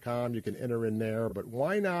 letstalkfaith.com. You can enter in there. But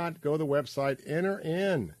why not go to the website, enter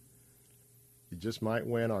in. You just might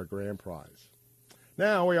win our grand prize.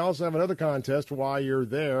 Now, we also have another contest while you're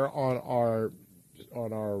there on our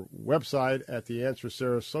website at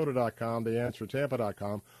theanswersarasota.com,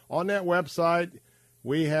 theanswertampa.com. On that website,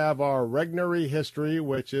 we have our Regnery History,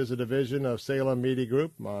 which is a division of Salem Media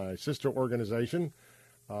Group, my sister organization.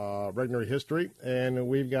 Regnery History, and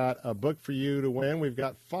we've got a book for you to win. We've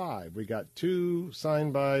got 5. We got 2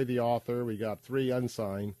 signed by the author. We got 3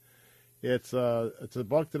 unsigned. It's a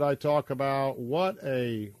book that I talk about. What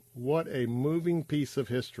a moving piece of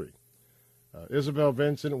history. Isabel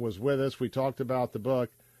Vincent was with us. We talked about the book.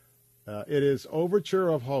 It is Overture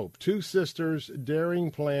of Hope, 2 sisters' daring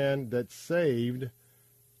plan that saved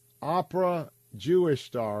opera Jewish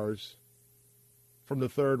stars from the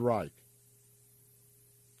Third Reich.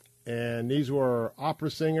 And these were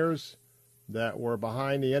opera singers that were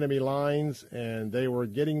behind the enemy lines, and they were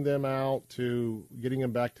getting them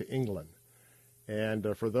back to England.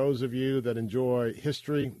 And for those of you that enjoy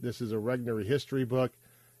history, this is a Regnery History book,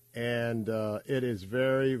 and it is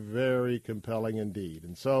very, very compelling indeed.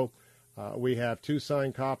 And so we have 2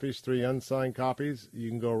 signed copies, 3 unsigned copies. You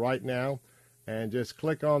can go right now and just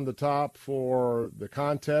click on the top for the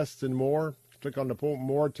contests and more. Click on the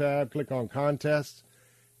More tab, click on Contests.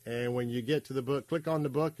 And when you get to the book, click on the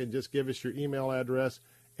book and just give us your email address.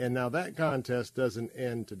 And now that contest doesn't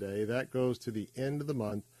end today. That goes to the end of the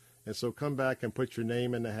month. And so come back and put your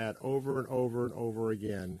name in the hat over and over and over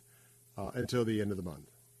again until the end of the month.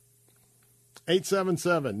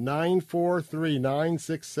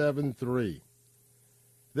 877-943-9673.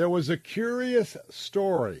 There was a curious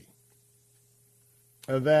story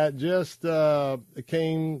that just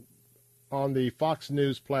came on the Fox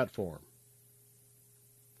News platform,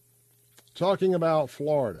 talking about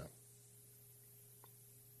Florida.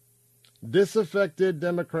 Disaffected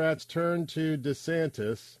Democrats turn to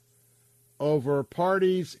DeSantis over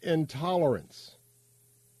party's intolerance,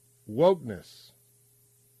 wokeness,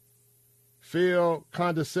 feel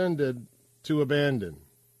condescended to abandon.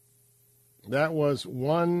 That was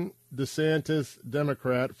one DeSantis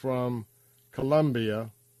Democrat from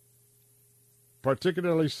Columbia,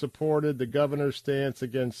 particularly supported the governor's stance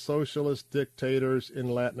against socialist dictators in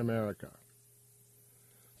Latin America.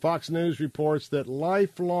 Fox News reports that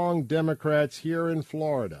lifelong Democrats here in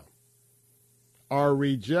Florida are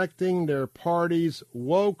rejecting their party's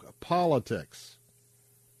woke politics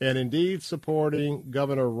and indeed supporting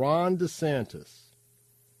Governor Ron DeSantis.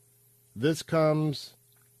 This comes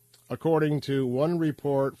according to one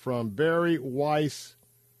report from Barry Weiss's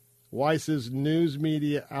news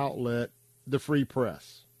media outlet, The Free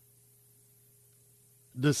Press.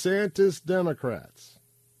 DeSantis Democrats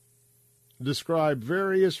describe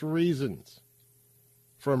various reasons,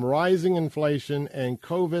 from rising inflation and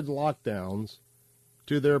COVID lockdowns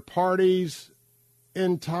to their party's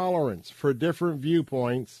intolerance for different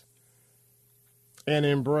viewpoints and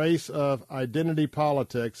embrace of identity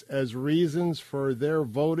politics as reasons for their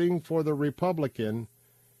voting for the Republican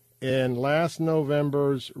in last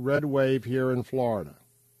November's red wave here in Florida.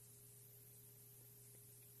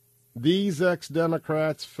 These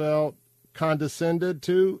ex-Democrats felt condescended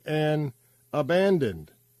to and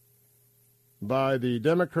abandoned by the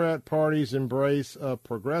Democrat Party's embrace of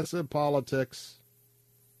progressive politics,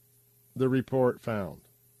 the report found.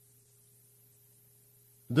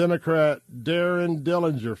 Democrat Darren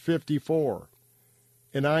Dillinger, 54,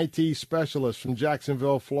 an IT specialist from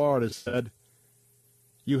Jacksonville, Florida, said,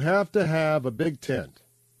 "You have to have a big tent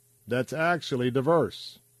that's actually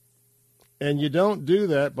diverse. And you don't do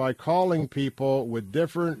that by calling people with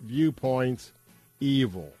different viewpoints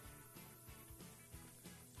evil."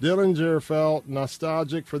 Dillinger felt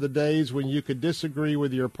nostalgic for the days when you could disagree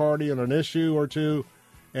with your party on an issue or two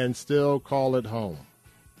and still call it home.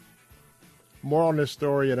 More on this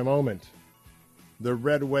story in a moment. The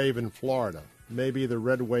red wave in Florida, maybe the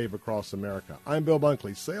red wave across America. I'm Bill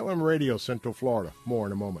Bunkley, Salem Radio, Central Florida. More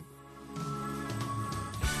in a moment.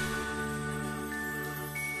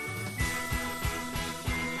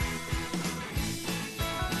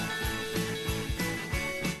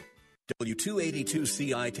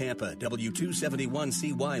 W282CI Tampa,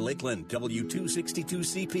 W271CY Lakeland,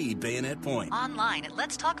 W262CP Bayonet Point. Online at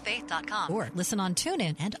letstalkfaith.com or listen on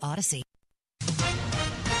TuneIn and Odyssey.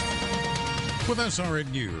 With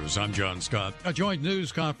SRN News, I'm John Scott. A joint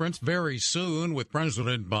news conference very soon with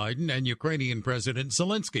President Biden and Ukrainian President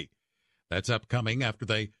Zelensky. That's upcoming after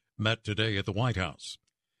they met today at the White House.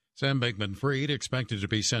 Sam Bankman-Fried expected to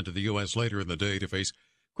be sent to the U.S. later in the day to face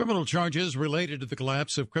criminal charges related to the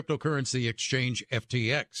collapse of cryptocurrency exchange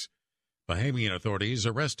FTX. Bahamian authorities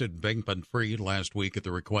arrested Bankman-Fried last week at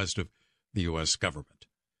the request of the U.S. government.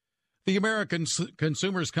 The American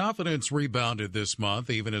consumer's confidence rebounded this month,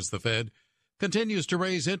 even as the Fed continues to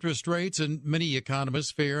raise interest rates and many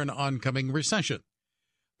economists fear an oncoming recession.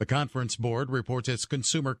 The Conference Board reports its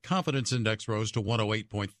consumer confidence index rose to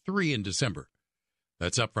 108.3 in December.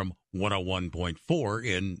 That's up from 101.4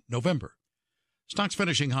 in November. Stocks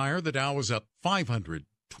finishing higher. The Dow was up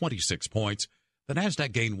 526 points. The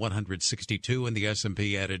Nasdaq gained 162 and the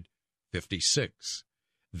S&P added 56.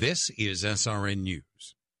 This is SRN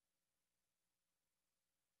News.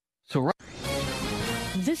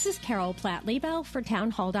 This is Carol Platt-Liebau for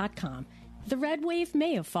Townhall.com. The red wave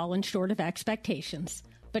may have fallen short of expectations,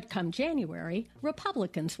 but come January,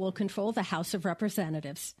 Republicans will control the House of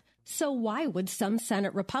Representatives. So why would some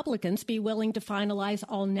Senate Republicans be willing to finalize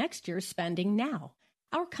all next year's spending now?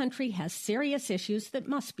 Our country has serious issues that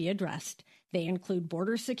must be addressed. They include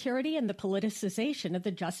border security and the politicization of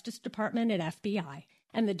the Justice Department and FBI.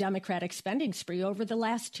 And the Democratic spending spree over the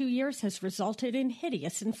last 2 years has resulted in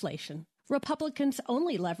hideous inflation. Republicans'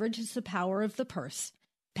 only leverage is the power of the purse.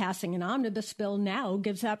 Passing an omnibus bill now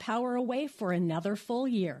gives that power away for another full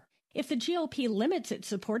year. If the GOP limits its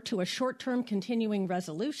support to a short-term continuing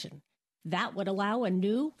resolution, that would allow a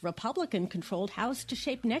new Republican-controlled House to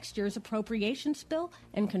shape next year's appropriations bill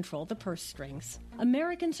and control the purse strings.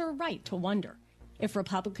 Americans are right to wonder, if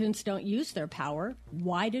Republicans don't use their power,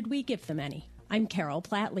 why did we give them any? I'm Carol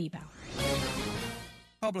Platt-Liebau.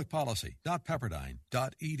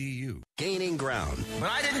 Publicpolicy.pepperdine.edu. Gaining ground.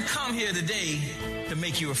 But I didn't come here today to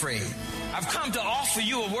make you afraid. I've come to offer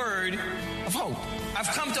you a word of hope. I've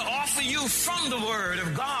come to offer you from the Word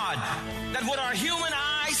of God that what our human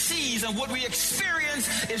eye sees and what we experience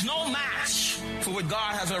is no match for what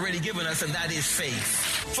God has already given us, and that is faith.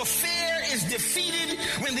 For fear is defeated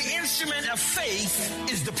when the instrument of faith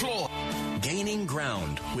is deployed. Gaining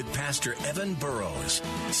Ground with Pastor Evan Burrows.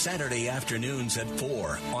 Saturday afternoons at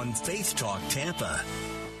 4 on Faith Talk Tampa.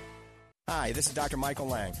 Hi, this is Dr. Michael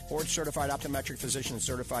Lang, board-certified optometric physician and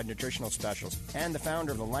certified nutritional specialist, and the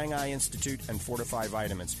founder of the Lang Eye Institute and Fortify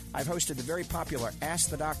Vitamins. I've hosted the very popular Ask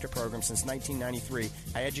the Doctor program since 1993.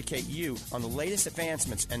 I educate you on the latest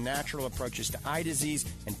advancements and natural approaches to eye disease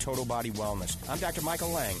and total body wellness. I'm Dr.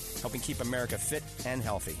 Michael Lang, helping keep America fit and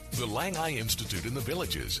healthy. The Lang Eye Institute in the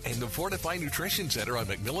Villages and the Fortify Nutrition Center on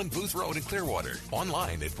McMillan Booth Road in Clearwater.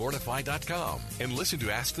 Online at fortify.com. And listen to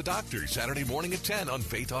Ask the Doctor Saturday morning at 10 on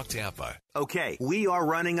Faith Talk Tampa. Okay, we are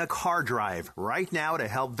running a car drive right now to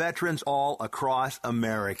help veterans all across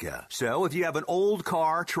America. So if you have an old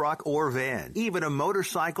car, truck, or van, even a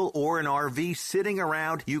motorcycle or an RV sitting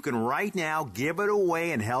around, you can right now give it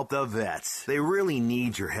away and help the vets. They really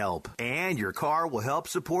need your help. And your car will help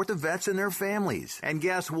support the vets and their families. And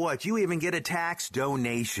guess what? You even get a tax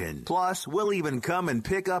donation. Plus, we'll even come and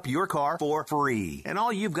pick up your car for free. And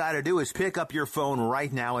all you've got to do is pick up your phone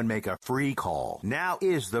right now and make a free call. Now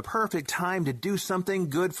is the perfect perfect time to do something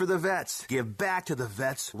good for the vets. Give back to the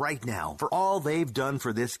vets right now for all they've done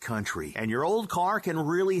for this country. And your old car can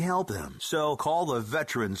really help them. So call the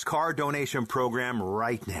Veterans Car Donation Program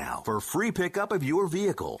right now for free pickup of your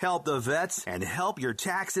vehicle. Help the vets and help your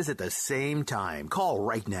taxes at the same time. Call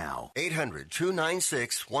right now.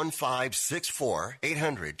 800-296-1564.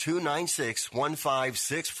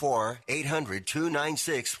 800-296-1564.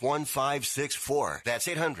 800-296-1564. That's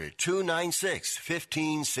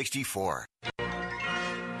 800-296-1564.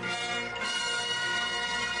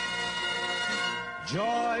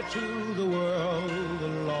 Joy to the world, the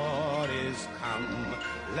Lord is come.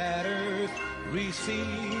 Let earth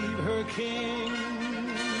receive her King.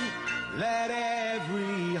 Let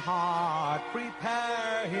every heart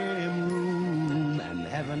prepare him room. And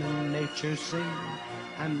heaven and nature sing,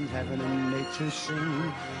 and heaven and nature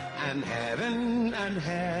sing, and heaven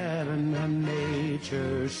and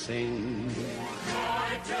nature sing.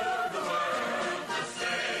 Joy to the world, the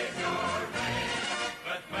Savior reigns.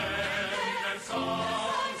 Let men and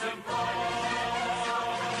songs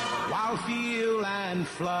employ. While field and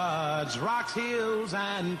floods, rocks, hills,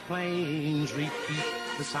 and plains repeat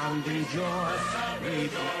the sounding joy,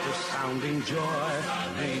 repeat the sounding joy,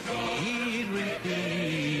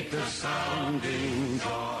 repeat the sounding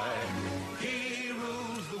joy.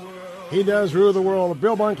 He does rule the world.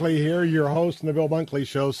 Bill Bunkley here, your host in the Bill Bunkley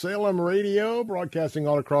Show. Salem Radio, broadcasting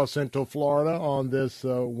all across Central Florida on this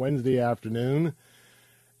Wednesday afternoon.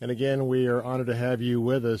 And again, we are honored to have you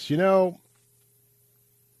with us. You know,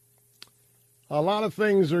 a lot of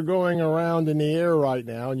things are going around in the air right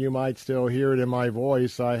now, and you might still hear it in my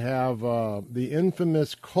voice. I have the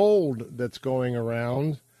infamous cold that's going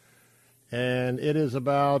around, and it is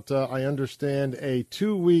about, I understand, a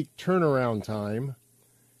 2-week turnaround time.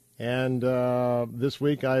 And this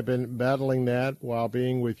week I've been battling that while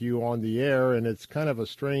being with you on the air, and it's kind of a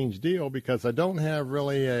strange deal because I don't have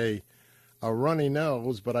really a runny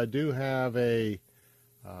nose, but I do have a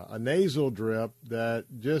nasal drip that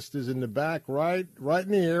just is in the back, right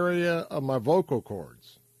in the area of my vocal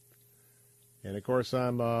cords. And of course,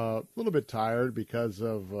 I'm a little bit tired because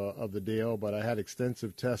of the deal, but I had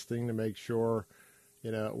extensive testing to make sure,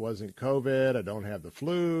 you know, it wasn't COVID. I don't have the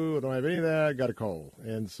flu. I don't have any of that. I got a cold.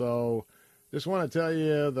 And so just want to tell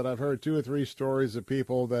you that I've heard 2 or 3 stories of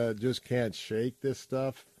people that just can't shake this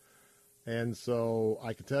stuff. And so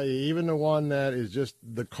I can tell you, even the one that is just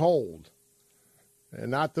the cold, and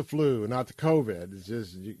not the flu, not the COVID. It's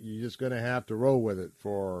just, you're just going to have to roll with it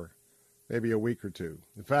for maybe a week or 2.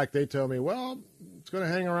 In fact, they tell me, well, it's going to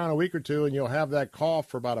hang around a week or 2 and you'll have that cough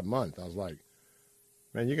for about a month. I was like,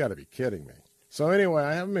 man, you got to be kidding me. So anyway,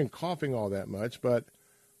 I haven't been coughing all that much, but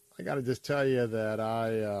I got to just tell you that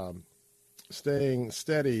I staying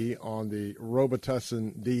steady on the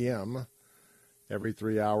Robitussin DM every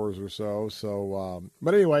 3 hours or so. So,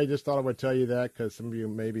 but anyway, just thought I would tell you that because some of you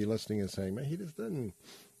may be listening and saying, man, he just doesn't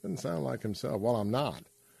sound like himself. Well, I'm not.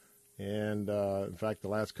 And in fact, the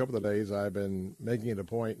last couple of days, I've been making it a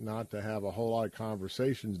point not to have a whole lot of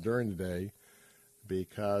conversations during the day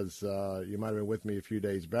because you might have been with me a few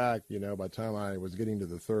days back. You know, by the time I was getting to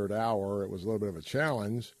the 3rd hour, it was a little bit of a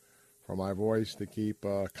challenge for my voice to keep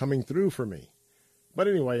coming through for me. But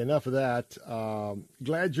anyway, enough of that.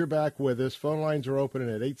 Glad you're back with us. Phone lines are open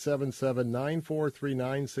at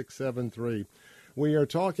 877-943-9673. We are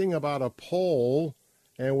talking about a poll,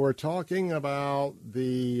 and we're talking about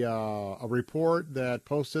the a report that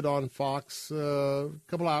posted on Fox a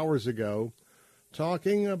couple hours ago,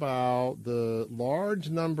 talking about the large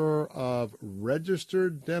number of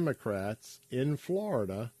registered Democrats in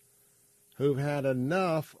Florida who've had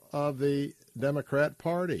enough of the Democrat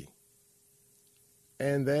Party.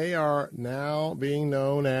 And they are now being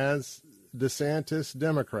known as DeSantis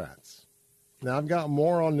Democrats. Now, I've got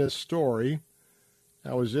more on this story.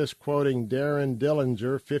 I was just quoting Darren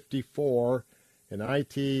Dillinger, 54, an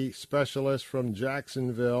IT specialist from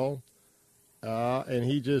Jacksonville. And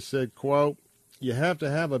he just said, quote, you have to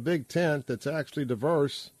have a big tent that's actually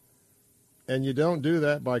diverse. And you don't do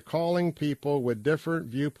that by calling people with different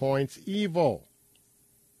viewpoints evil,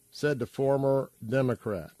 said the former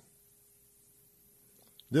Democrat.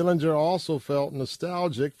 Dillinger also felt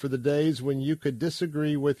nostalgic for the days when you could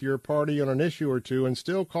disagree with your party on an issue or two and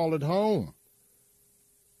still call it home.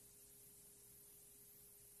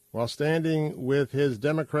 While standing with his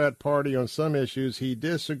Democrat Party on some issues, he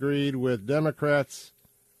disagreed with Democrats'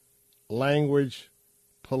 language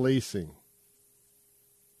policing.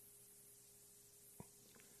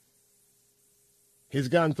 He's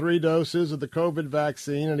gotten 3 doses of the COVID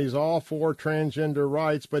vaccine, and he's all for transgender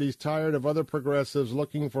rights, but he's tired of other progressives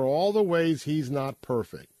looking for all the ways he's not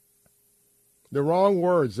perfect. the wrong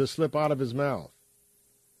words that slip out of his mouth,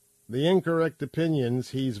 the incorrect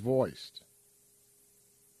opinions he's voiced.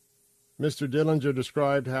 Mr. Dillinger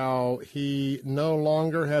described how he no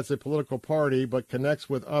longer has a political party but connects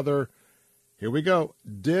with other, here we go,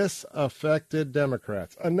 disaffected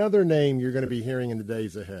Democrats. Another name you're going to be hearing in the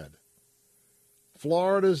days ahead.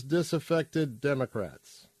 Florida's disaffected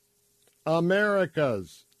Democrats.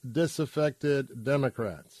 America's disaffected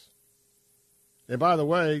Democrats. And by the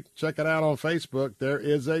way, check it out on Facebook. There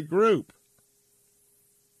is a group.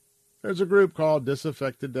 There's a group called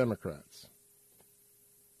Disaffected Democrats.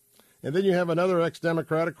 And then you have another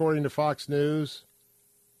ex-Democrat, according to Fox News,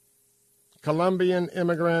 Colombian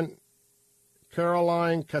immigrant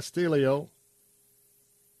Caroline Castillo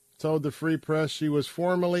told the Free Press she was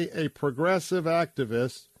formerly a progressive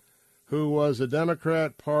activist who was the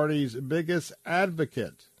Democrat Party's biggest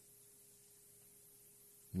advocate.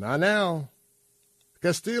 Not now.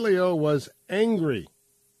 Castillo was angry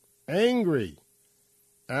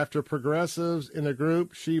after progressives in a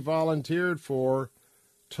group she volunteered for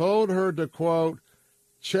told her to, quote,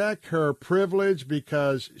 check her privilege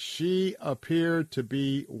because she appeared to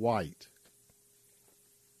be white.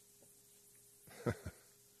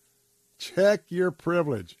 Check your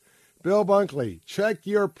privilege. Bill Bunkley, check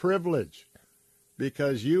your privilege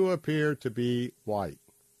because you appear to be white.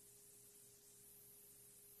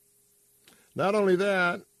 Not only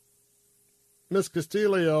that, Miss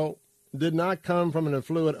Castillo did not come from an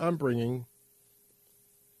affluent upbringing.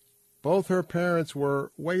 Both her parents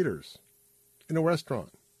were waiters in a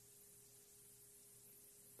restaurant.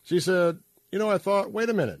 She said, I thought, wait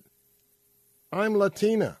a minute. I'm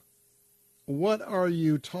Latina. What are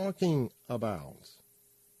you talking about?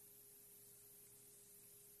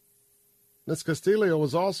 Ms. Castillo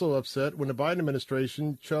was also upset when the Biden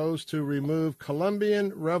administration chose to remove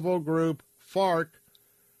Colombian rebel group FARC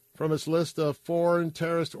from its list of foreign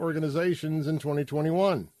terrorist organizations in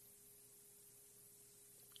 2021.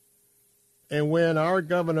 And when our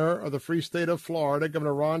governor of the free state of Florida,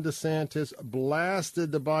 Governor Ron DeSantis,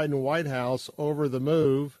 blasted the Biden White House over the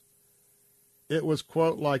move, it was,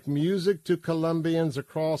 quote, like music to Colombians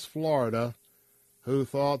across Florida who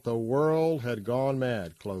thought the world had gone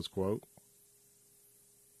mad, close quote.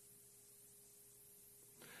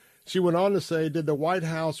 She went on to say, did the White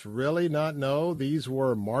House really not know these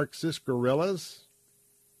were Marxist guerrillas?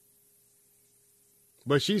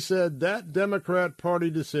 But she said that Democrat Party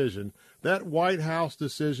decision, that White House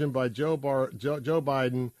decision by Joe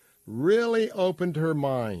Biden really opened her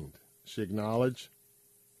mind, she acknowledged.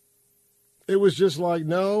 It was just like,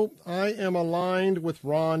 no, I am aligned with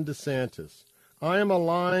Ron DeSantis. I am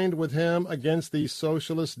aligned with him against these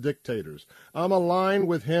socialist dictators. I'm aligned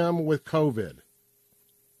with him with COVID.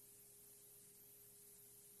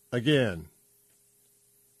 Again,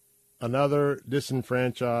 another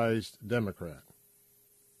disenfranchised Democrat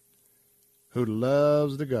who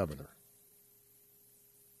loves the governor.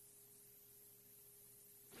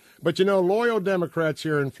 But loyal Democrats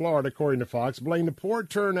here in Florida, according to Fox, blame the poor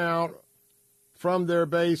turnout from their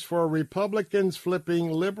base for Republicans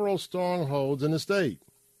flipping liberal strongholds in the state.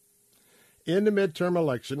 In the midterm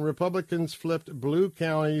election, Republicans flipped blue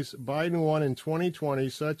counties Biden won in 2020,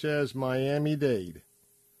 such as Miami-Dade.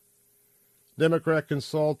 Democrat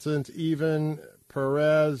consultant Evan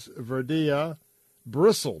Perez Verdia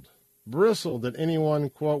bristled that anyone,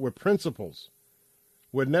 quote, with principles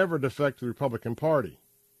would never defect the Republican Party.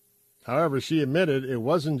 However, she admitted it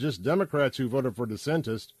wasn't just Democrats who voted for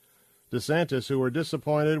DeSantis who were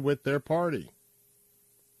disappointed with their party.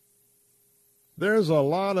 There's a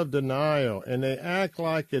lot of denial, and they act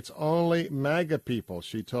like it's only MAGA people,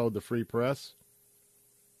 she told the Free Press.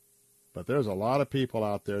 But there's a lot of people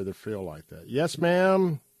out there that feel like that. Yes,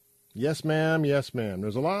 ma'am. Yes, ma'am. Yes, ma'am.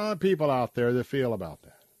 There's a lot of people out there that feel about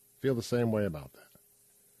that, feel the same way about that.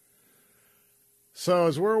 So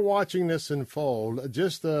as we're watching this unfold,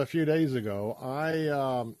 just a few days ago,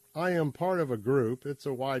 I am part of a group. It's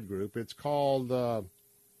a wide group. It's called, I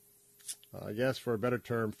guess for a better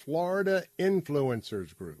term, Florida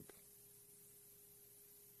Influencers Group.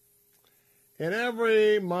 And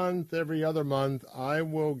every month, every other month, I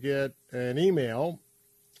will get an email.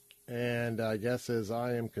 And I guess as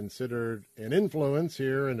I am considered an influence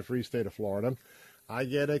here in the free state of Florida, I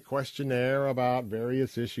get a questionnaire about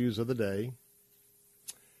various issues of the day.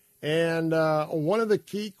 And one of the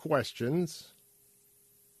key questions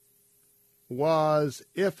was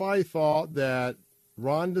if I thought that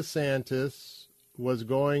Ron DeSantis was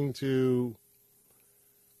going to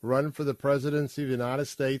run for the presidency of the United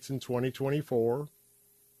States in 2024.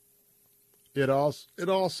 It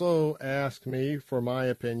also asked me for my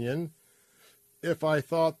opinion if I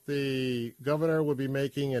thought the governor would be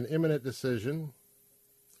making an imminent decision,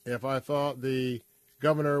 if I thought the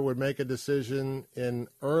governor would make a decision in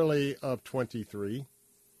early of 23,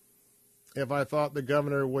 if I thought the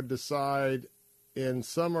governor would decide in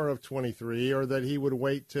summer of 23, or that he would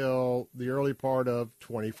wait till the early part of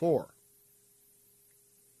 24.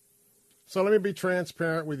 So let me be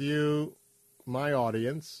transparent with you, my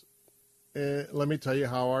audience. Let me tell you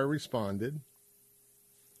how I responded.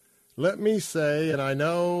 Let me say, and I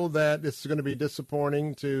know that this is going to be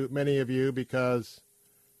disappointing to many of you because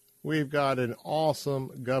we've got an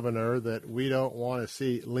awesome governor that we don't want to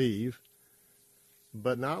see leave.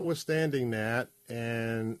 But notwithstanding that,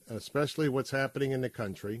 and especially what's happening in the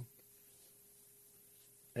country,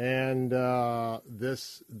 and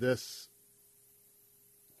this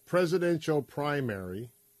presidential primary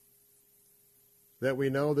that we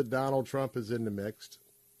know that Donald Trump is in the mix,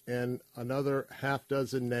 and another half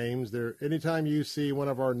dozen names there. Anytime you see one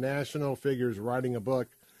of our national figures writing a book,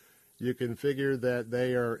 you can figure that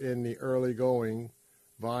they are in the early going,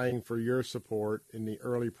 vying for your support in the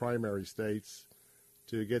early primary states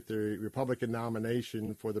to get the Republican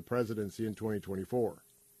nomination for the presidency in 2024.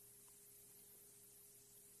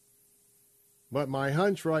 But my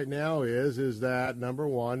hunch right now is that, number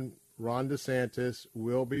one, Ron DeSantis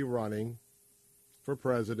will be running for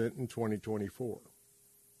president in 2024.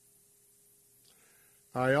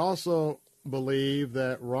 I also believe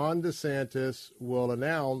that Ron DeSantis will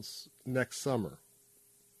announce next summer.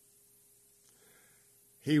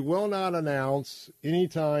 He will not announce any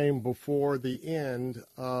time before the end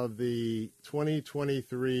of the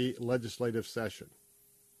 2023 legislative session.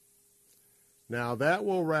 Now, that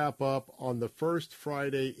will wrap up on the first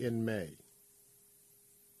Friday in May,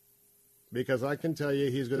 because I can tell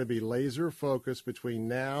you he's going to be laser focused between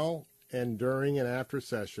now and during and after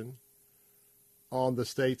session on the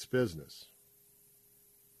state's business.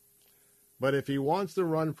 But if he wants to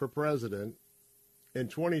run for president in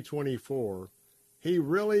 2024, he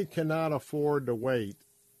really cannot afford to wait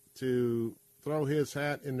to throw his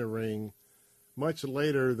hat in the ring much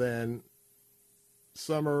later than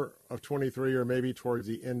summer of 23 or maybe towards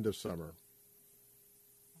the end of summer.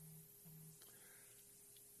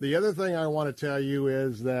 The other thing I want to tell you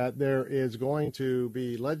is that there is going to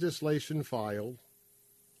be legislation filed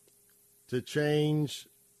to change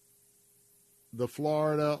the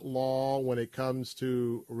Florida law when it comes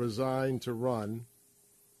to resign to run.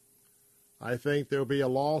 I think there will be a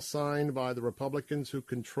law signed by the Republicans who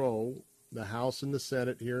control the House and the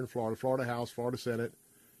Senate here in Florida, Florida House, Florida Senate.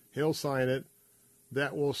 He'll sign it.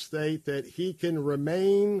 That will state that he can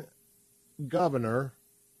remain governor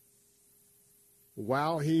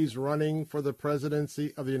while he's running for the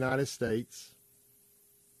presidency of the United States,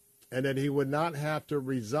 and that he would not have to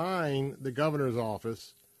resign the governor's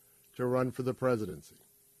office to run for the presidency.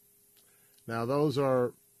 Now, those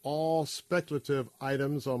are all speculative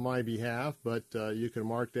items on my behalf, but you can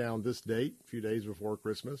mark down this date, a few days before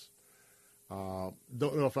Christmas.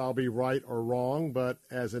 Don't know if I'll be right or wrong, but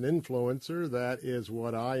as an influencer, that is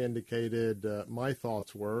what I indicated my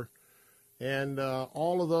thoughts were. And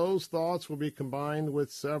all of those thoughts will be combined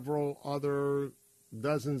with several other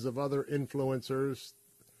dozens of other influencers,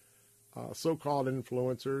 so-called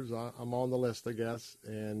influencers. I'm on the list, I guess.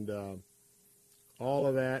 And all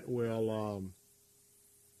of that will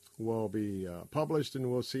be published,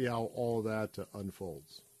 and we'll see how all of that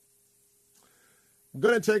unfolds. I'm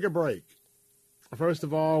going to take a break. First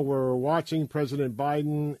of all, we're watching President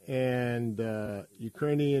Biden and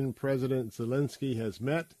Ukrainian President Zelensky has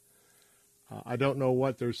met. I don't know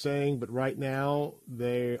what they're saying, but right now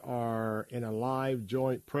they are in a live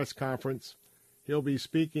joint press conference. He'll be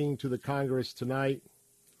speaking to the Congress tonight.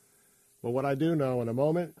 But what I do know in a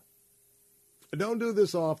moment, I don't do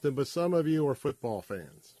this often, but some of you are football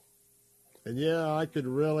fans. And yeah, I could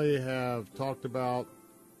really have talked about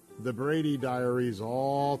the Brady Diaries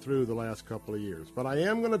all through the last couple of years. But I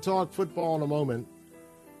am going to talk football in a moment.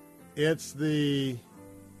 It's the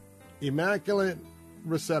Immaculate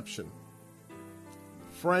Reception.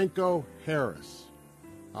 Franco Harris.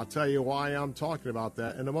 I'll tell you why I'm talking about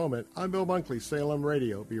that in a moment. I'm Bill Bunkley, Salem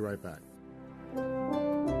Radio. Be right back.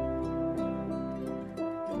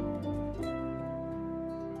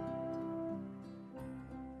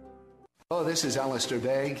 Hello, this is Alistair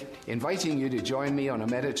Begg, inviting you to join me on a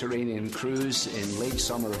Mediterranean cruise in late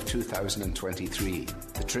summer of 2023.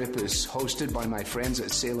 The trip is hosted by my friends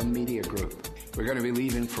at Salem Media Group. We're going to be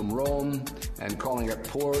leaving from Rome and calling at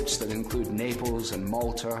ports that include Naples and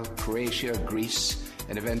Malta, Croatia, Greece,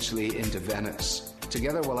 and eventually into Venice.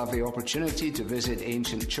 Together we'll have the opportunity to visit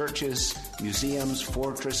ancient churches, museums,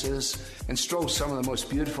 fortresses, and stroll some of the most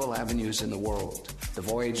beautiful avenues in the world. The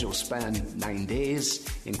voyage will span 9 days,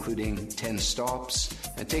 including 10 stops,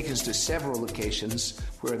 and take us to several locations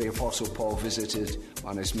where the Apostle Paul visited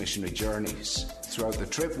on his missionary journeys. Throughout the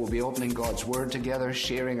trip, we'll be opening God's Word together,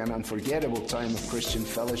 sharing an unforgettable time of Christian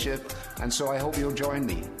fellowship, and so I hope you'll join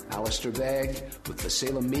me, Alistair Begg, with the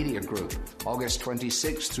Salem Media Group, August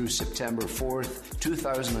 26th through September 4th,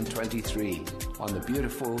 2023, on the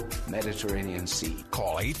beautiful Mediterranean Sea.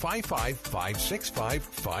 Call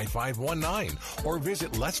 855-565-5519 or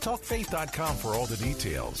visit letstalkfaith.com for all the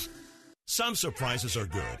details. Some surprises are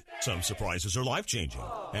good, some surprises are life-changing,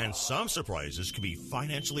 and some surprises can be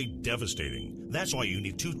financially devastating. That's why you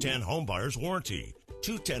need 210 Homebuyer's Warranty.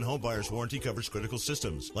 210 Homebuyer's Warranty covers critical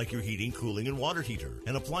systems like your heating, cooling, and water heater,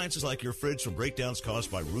 and appliances like your fridge from breakdowns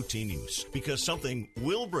caused by routine use, because something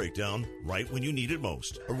will break down right when you need it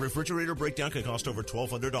most. A refrigerator breakdown can cost over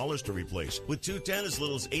 $1,200 to replace, with 210 as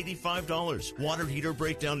little as $85. Water heater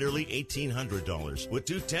breakdown nearly $1,800, with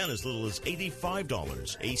 210 as little as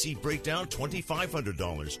 $85. AC breakdown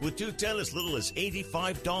 $2,500, with 210 as little as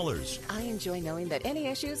 $85. I enjoy knowing that any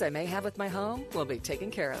issues I may have with my home will be taken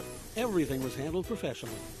care of. Everything was handled professionally.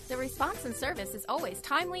 The response and service is always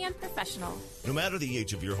timely and professional. No matter the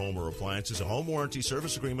age of your home or appliances, a home warranty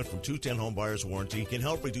service agreement from 210 Home Buyers Warranty can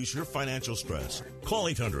help reduce your financial stress. Call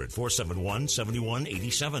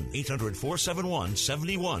 800-471-7187.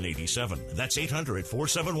 800-471-7187. That's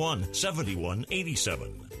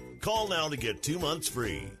 800-471-7187. Call now to get 2 months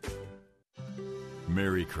free.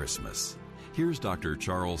 Merry Christmas. Here's Dr.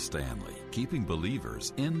 Charles Stanley, keeping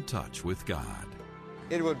believers in touch with God.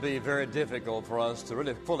 It would be very difficult for us to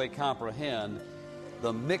really fully comprehend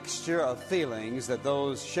the mixture of feelings that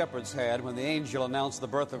those shepherds had when the angel announced the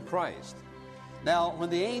birth of Christ. Now, when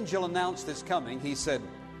the angel announced his coming, he said,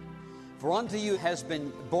 "For unto you has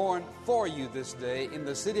been born for you this day in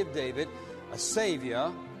the city of David a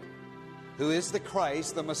Savior, who is the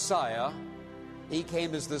Christ, the Messiah." He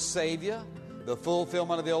came as the Savior, the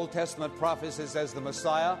fulfillment of the Old Testament prophecies as the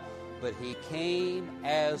Messiah, but he came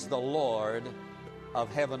as the Lord of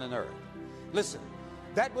heaven and earth. Listen,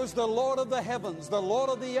 that was the Lord of the heavens, the Lord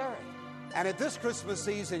of the earth. And at this Christmas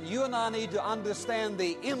season, you and I need to understand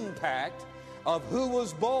the impact of who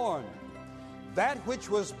was born. That which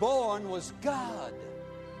was born was God.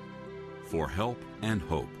 For help and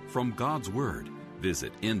hope from God's Word,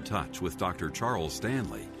 visit In Touch with Dr. Charles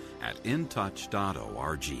Stanley at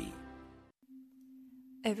intouch.org.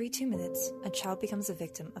 Every 2 minutes, a child becomes a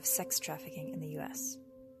victim of sex trafficking in the U.S.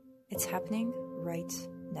 It's happening right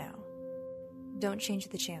now. Don't change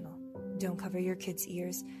the channel. Don't cover your kids'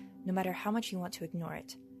 ears, no matter how much you want to ignore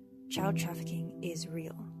it. Child trafficking is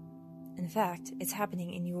real. In fact, it's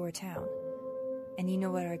happening in your town. And you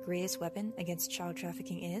know what our greatest weapon against child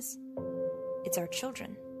trafficking is? It's our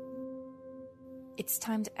children. It's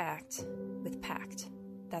time to act with PACT.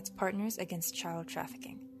 That's Partners Against Child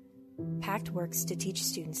Trafficking. PACT works to teach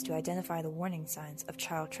students to identify the warning signs of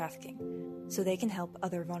child trafficking so they can help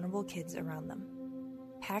other vulnerable kids around them.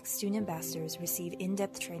 PACT student ambassadors receive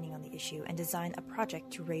in-depth training on the issue and design a project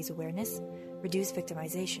to raise awareness, reduce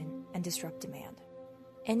victimization, and disrupt demand.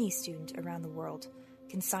 Any student around the world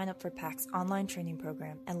can sign up for PACT's online training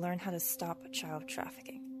program and learn how to stop child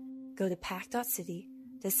trafficking. Go to pact.city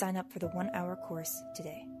to sign up for the 1-hour course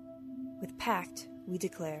today. With PACT, we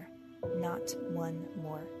declare not one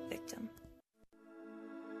more victim.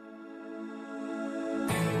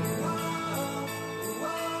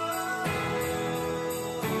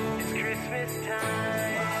 It's Christmas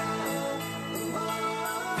time.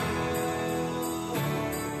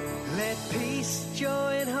 Let peace,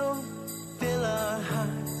 joy, and hope fill our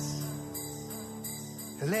hearts.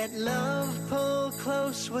 Let love pull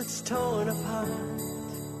close what's torn apart.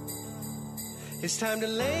 It's time to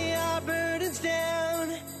lay our burdens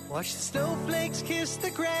down. Watch the snowflakes kiss the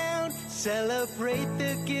ground. Celebrate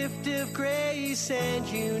the gift of grace and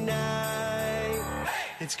unite.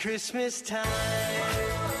 It's Christmas time.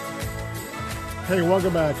 Hey,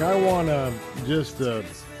 welcome back. I want to just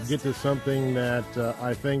get to something that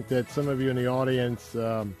I think that some of you in the audience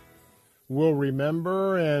will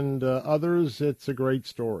remember, and others, it's a great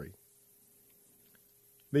story.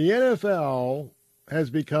 The NFL has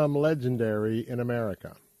become legendary in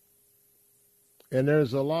America. And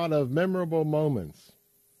there's a lot of memorable moments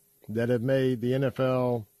that have made the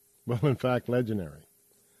NFL, well, in fact, legendary.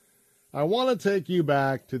 I want to take you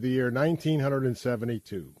back to the year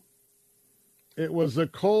 1972. It was a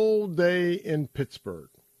cold day in Pittsburgh.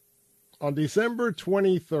 On December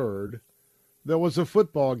 23rd, there was a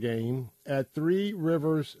football game at Three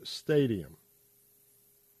Rivers Stadium.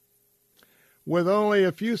 With only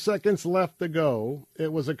a few seconds left to go,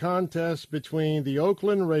 it was a contest between the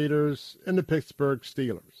Oakland Raiders and the Pittsburgh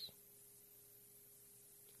Steelers.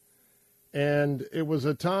 And it was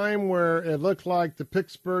a time where it looked like the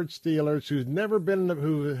Pittsburgh Steelers, who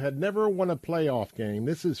had never won a playoff game,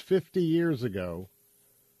 this is 50 years ago.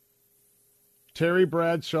 Terry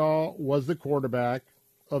Bradshaw was the quarterback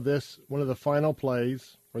of this, one of the final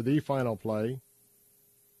plays, or the final play.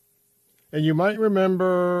 And you might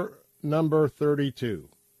remember number 32.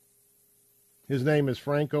 His name is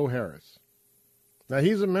Franco Harris. Now,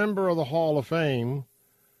 he's a member of the Hall of Fame,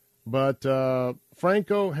 but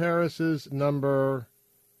Franco Harris's number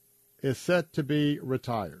is set to be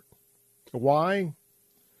retired. Why?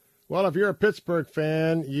 Well, if you're a Pittsburgh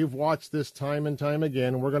fan, you've watched this time and time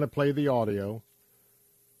again. We're going to play the audio.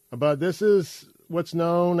 But this is what's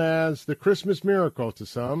known as the Christmas miracle to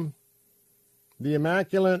some, the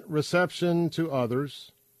Immaculate Reception to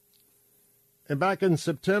others. And back in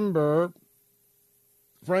September,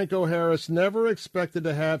 Franco Harris never expected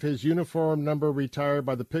to have his uniform number retired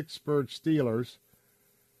by the Pittsburgh Steelers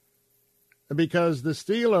because the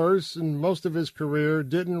Steelers, in most of his career,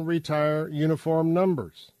 didn't retire uniform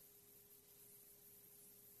numbers.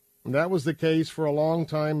 And that was the case for a long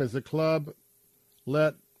time as the club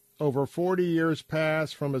let over 40 years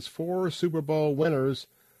pass from its 4 Super Bowl winners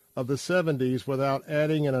of the 70s without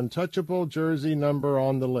adding an untouchable jersey number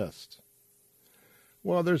on the list.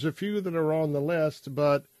 Well, there's a few that are on the list,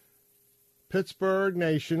 but Pittsburgh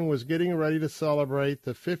Nation was getting ready to celebrate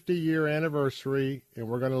the 50-year anniversary, and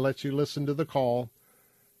we're going to let you listen to the call,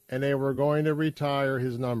 and they were going to retire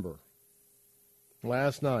his number.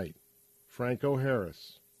 Last night, Franco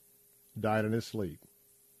Harris died in his sleep.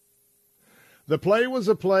 The play was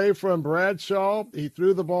a play from Bradshaw. He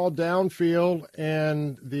threw the ball downfield,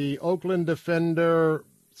 and the Oakland defender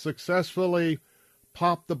successfully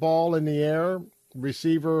popped the ball in the air.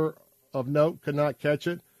 Receiver of note could not catch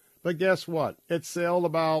it. But guess what? It sailed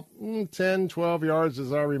about 10, 12 yards,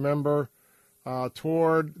 as I remember,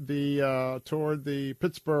 toward the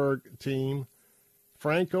Pittsburgh team.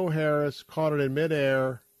 Franco Harris caught it in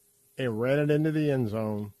midair and ran it into the end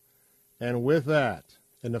zone. And with that,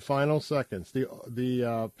 in the final seconds,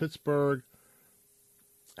 the Pittsburgh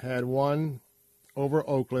had won over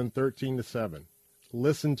Oakland 13-7.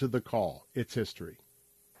 Listen to the call. It's history.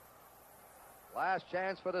 Last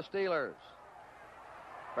chance for the Steelers.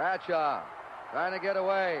 Bradshaw trying to get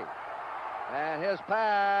away. And his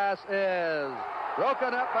pass is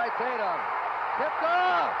broken up by Tatum. Tipped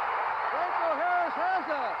off. Franco Harris has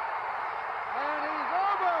it. And he's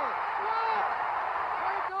over. What?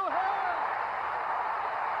 Franco Harris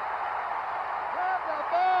grabbed the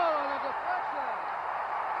ball on a deflection.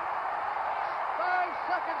 5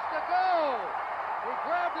 seconds to go. He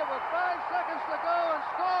grabbed it with 5 seconds to go and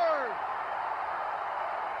scored.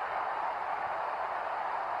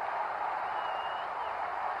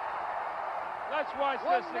 Let's watch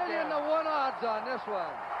this again. 1,000,000 to 1 odds on this one.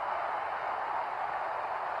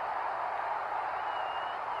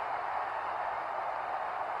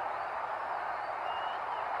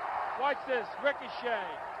 Watch this, ricochet.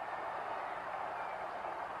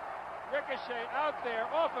 Ricochet out there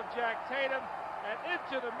off of Jack Tatum and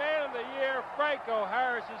into the Man of the Year, Franco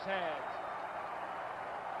Harris's hands.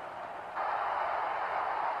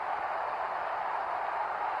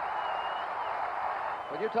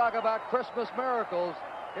 When you talk about Christmas miracles,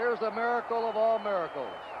 here's the miracle of all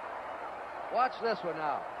miracles. Watch this one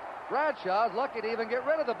now. Bradshaw's lucky to even get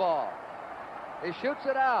rid of the ball. He shoots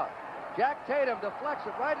it out. Jack Tatum deflects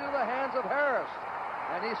it right into the hands of Harris.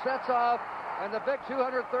 And he sets off, and the big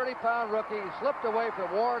 230-pound rookie slipped away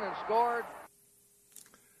from Warren and scored.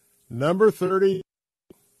 Number 30.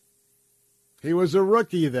 He was a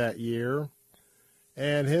rookie that year.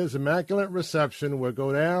 And his immaculate reception will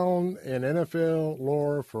go down in NFL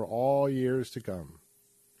lore for all years to come.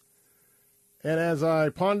 And as I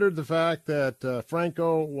pondered the fact that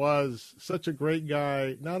Franco was such a great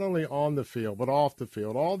guy, not only on the field, but off the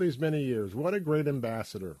field, all these many years, what a great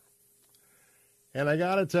ambassador. And I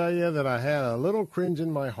got to tell you that I had a little cringe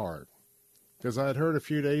in my heart because I had heard a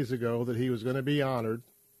few days ago that he was going to be honored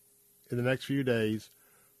in the next few days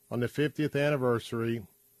on the 50th anniversary,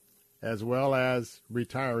 as well as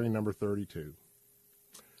retiring number 32.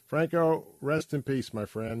 Franco, rest in peace, my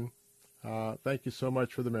friend. Thank you so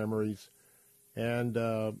much for the memories. And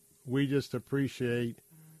we just appreciate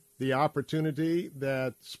the opportunity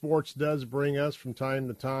that sports does bring us from time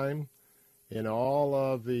to time in all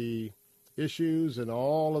of the issues and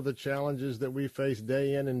all of the challenges that we face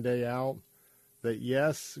day in and day out. That,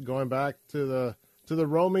 yes, going back to the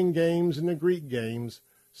Roman games and the Greek games,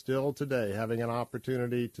 still today having an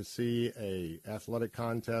opportunity to see a athletic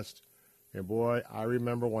contest. And boy, I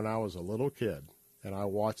remember when I was a little kid and I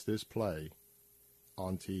watched this play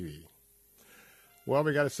on TV. Well,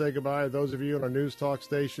 we got to say goodbye to those of you on our news talk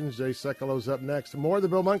stations. Jay Sekulo's up next. More of the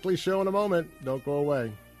Bill Bunkley Show in a moment. Don't go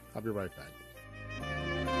away. I'll be right back.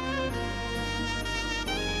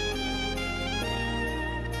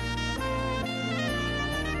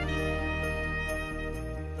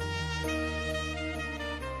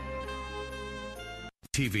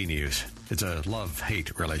 TV news. It's a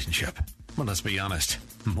love-hate relationship. Well, let's be honest.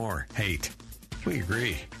 More hate. We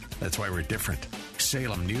agree. That's why we're different.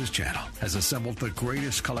 Salem News Channel has assembled the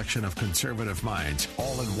greatest collection of conservative minds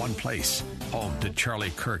all in one place. Home to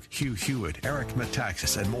Charlie Kirk, Hugh Hewitt, Eric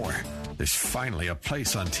Metaxas, and more. There's finally a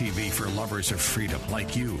place on TV for lovers of freedom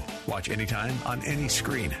like you. Watch anytime, on any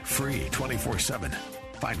screen, free 24/7.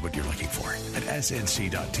 Find what you're looking for at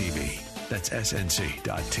snc.tv. That's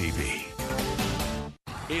snc.tv.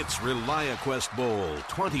 It's ReliaQuest Bowl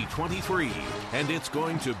 2023, and it's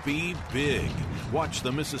going to be big. Watch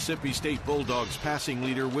the Mississippi State Bulldogs passing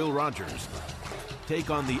leader Will Rogers take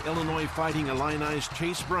on the Illinois Fighting Illini's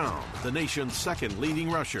Chase Brown, the nation's second leading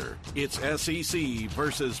rusher. It's SEC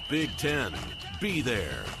versus Big Ten. Be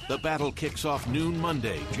there. The battle kicks off noon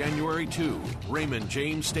Monday, January 2, Raymond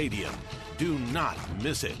James Stadium. Do not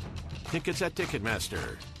miss it. Tickets at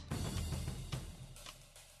Ticketmaster.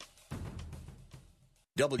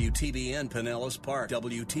 WTBN Pinellas Park,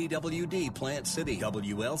 WTWD Plant City,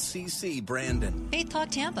 WLCC Brandon. Faith Talk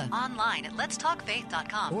Tampa. Online at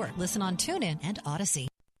letstalkfaith.com or listen on TuneIn and Odyssey.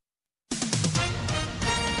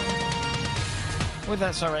 With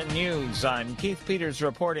SRN News, I'm Keith Peters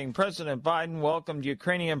reporting President Biden welcomed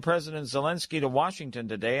Ukrainian President Zelensky to Washington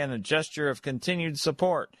today in a gesture of continued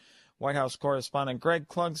support. White House correspondent Greg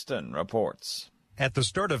Clugston reports. At the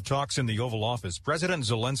start of talks in the Oval Office, President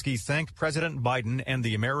Zelensky thanked President Biden and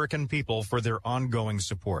the American people for their ongoing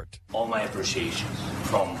support. All my appreciation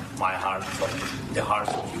from my heart, from the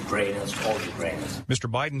hearts of Ukrainians, all Ukrainians.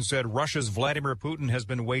 Mr. Biden said Russia's Vladimir Putin has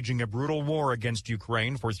been waging a brutal war against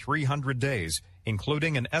Ukraine for 300 days,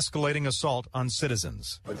 including an escalating assault on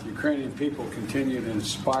citizens. But the Ukrainian people continue to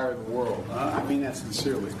inspire the world. I mean that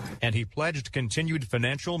sincerely. And he pledged continued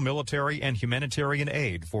financial, military, and humanitarian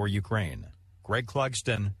aid for Ukraine. Greg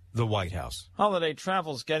Clugston, the White House. Holiday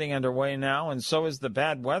travel's getting underway now, and so is the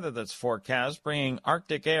bad weather that's forecast, bringing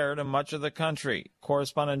Arctic air to much of the country.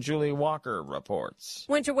 Correspondent Julie Walker reports.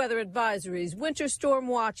 Winter weather advisories, winter storm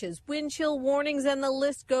watches, wind chill warnings, and the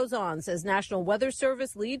list goes on, says National Weather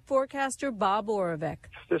Service lead forecaster Bob Oravec.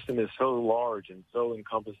 The system is so large and so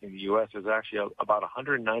encompassing the U.S. There's actually about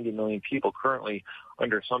 190 million people currently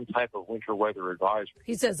under some type of winter weather advisory.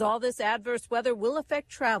 He says all this adverse weather will affect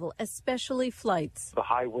travel, especially flights. The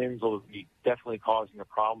high winds will be definitely causing a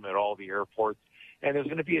problem at all the airports. And there's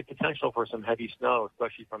going to be a potential for some heavy snow,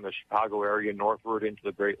 especially from the Chicago area northward into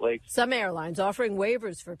the Great Lakes. Some airlines offering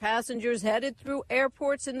waivers for passengers headed through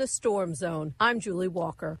airports in the storm zone. I'm Julie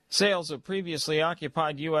Walker. Sales of previously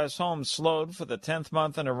occupied U.S. homes slowed for the 10th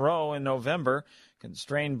month in a row in November,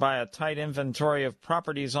 constrained by a tight inventory of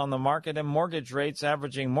properties on the market and mortgage rates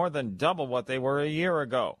averaging more than double what they were a year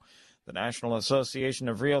ago. The National Association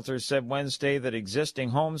of Realtors said Wednesday that existing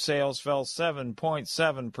home sales fell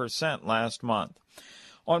 7.7% last month.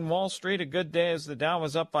 On Wall Street, a good day as the Dow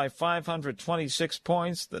was up by 526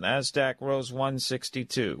 points. The Nasdaq rose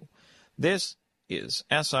 162. This is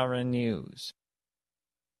SRN News.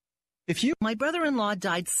 My brother-in-law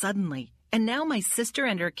died suddenly, and now my sister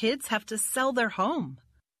and her kids have to sell their home.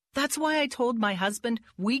 That's why I told my husband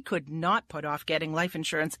we could not put off getting life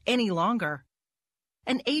insurance any longer.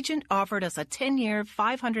 An agent offered us a 10-year,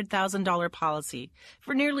 $500,000 policy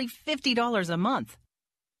for nearly $50 a month.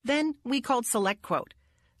 Then we called SelectQuote.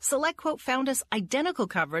 SelectQuote found us identical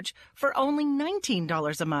coverage for only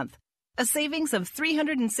 $19 a month, a savings of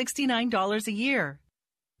 $369 a year.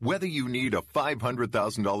 Whether you need a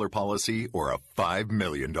 $500,000 policy or a $5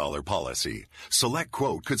 million policy,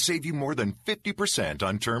 SelectQuote could save you more than 50%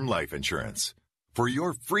 on term life insurance. For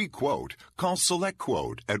your free quote, call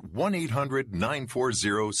SelectQuote at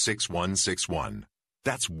 1-800-940-6161.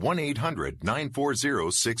 That's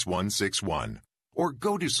 1-800-940-6161. Or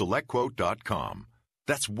go to SelectQuote.com.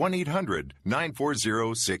 That's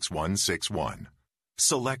 1-800-940-6161.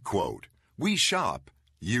 SelectQuote. We shop,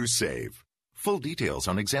 you save. Full details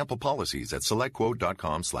on example policies at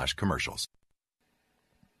SelectQuote.com/commercials.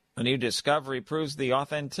 A new discovery proves the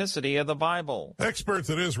authenticity of the Bible. Experts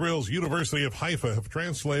at Israel's University of Haifa have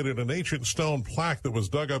translated an ancient stone plaque that was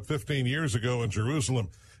dug up 15 years ago in Jerusalem.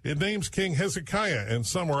 It names King Hezekiah and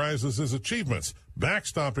summarizes his achievements,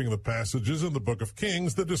 backstopping the passages in the book of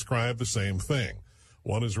Kings that describe the same thing.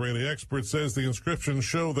 One Israeli expert says the inscriptions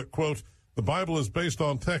show that, quote, the Bible is based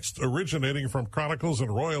on texts originating from chronicles and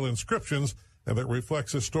royal inscriptions, and that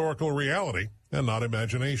reflects historical reality and not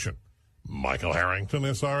imagination. Michael Harrington,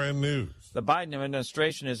 SRN News. The Biden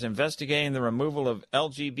administration is investigating the removal of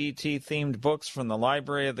LGBT-themed books from the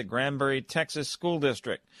library of the Granbury, Texas School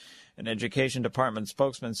District. An Education Department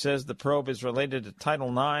spokesman says the probe is related to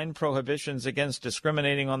Title IX prohibitions against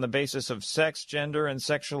discriminating on the basis of sex, gender, and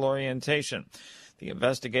sexual orientation. The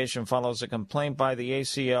investigation follows a complaint by the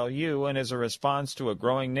ACLU and is a response to a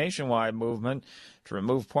growing nationwide movement to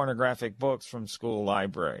remove pornographic books from school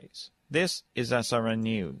libraries. This is SRN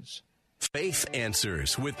News. Faith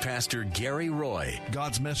Answers with Pastor Gary Roy.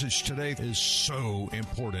 God's message today is so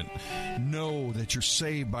important. Know that you're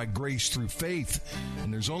saved by grace through faith,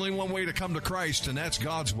 and there's only one way to come to Christ, and that's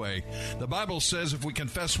God's way. The Bible says if we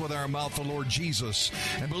confess with our mouth the Lord Jesus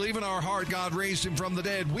and believe in our heart God raised him from the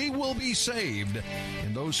dead, we will be saved,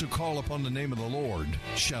 and those who call upon the name of the Lord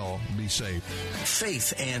shall be saved.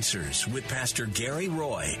 Faith Answers with Pastor Gary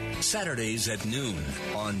Roy, Saturdays at noon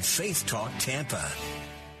on Faith Talk Tampa.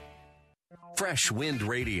 Fresh Wind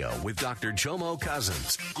Radio with Dr. Jomo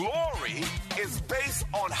Cousins. Glory is based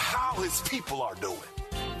on how his people are doing.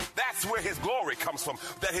 That's where his glory comes from,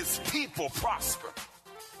 that his people prosper.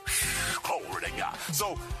 Glory to God.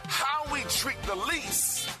 So how we treat the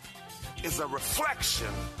least is a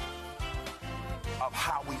reflection of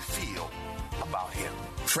how we feel about him.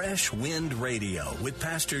 Fresh Wind Radio with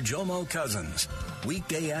Pastor Jomo Cousins.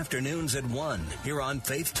 Weekday afternoons at 1 here on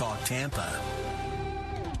Faith Talk Tampa.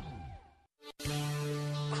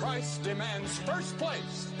 Christ demands first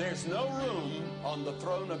place. There's no room on the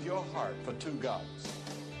throne of your heart for two gods.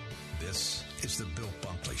 This is the Bill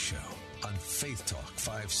Bunkley Show on Faith Talk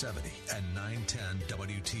 570 and 910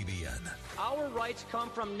 WTBN. Our rights come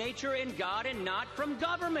from nature and God and not from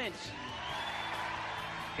government.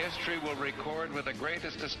 History will record with the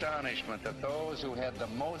greatest astonishment that those who had the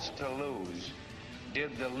most to lose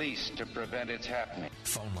did the least to prevent its happening.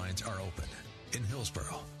 Phone lines are open. In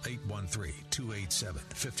Hillsborough,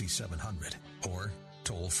 813-287-5700 or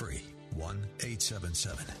toll free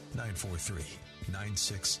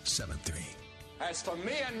 1-877-943-9673. As for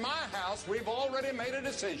me and my house, we've already made a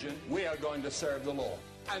decision. We are going to serve the Lord.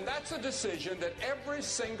 And that's a decision that every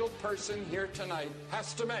single person here tonight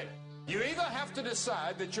has to make. You either have to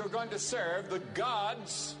decide that you're going to serve the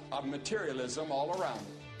gods of materialism all around you,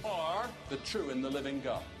 or the true and the living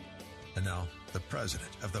God. And now, the president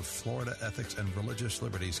of the Florida Ethics and Religious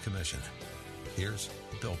Liberties Commission. Here's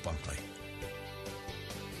Bill Bunkley.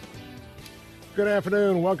 Good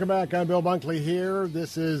afternoon. Welcome back. I'm Bill Bunkley here.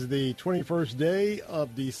 This is the 21st day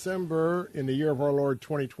of December in the year of our Lord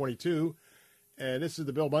 2022. And this is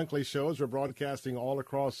the Bill Bunkley Show as we're broadcasting all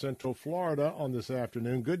across Central Florida on this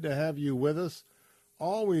afternoon. Good to have you with us.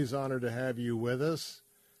 Always honored to have you with us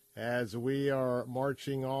as we are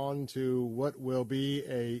marching on to what will be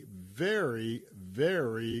a very,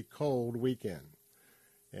 very cold weekend.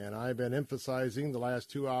 And I've been emphasizing the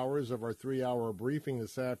last 2 hours of our 3-hour briefing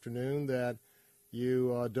this afternoon that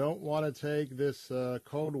you don't want to take this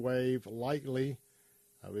cold wave lightly.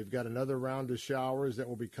 We've got another round of showers that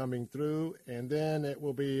will be coming through, and then it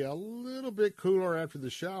will be a little bit cooler after the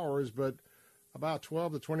showers, but about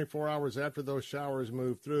 12 to 24 hours after those showers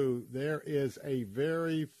move through, there is a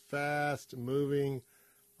very fast-moving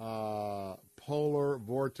polar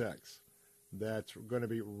vortex that's going to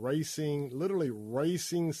be literally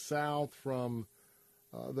racing south from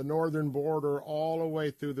the northern border all the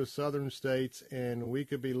way through the southern states, and we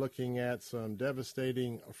could be looking at some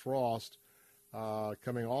devastating frost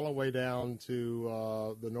coming all the way down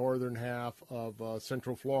to the northern half of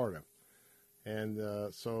Central Florida. And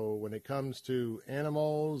so when it comes to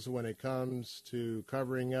animals, when it comes to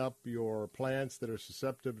covering up your plants that are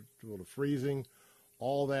susceptible to freezing,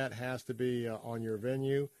 all that has to be on your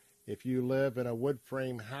venue. If you live in a wood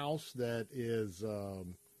frame house that is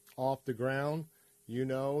off the ground, you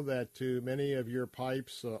know that too many of your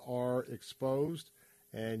pipes are exposed,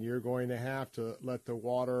 and you're going to have to let the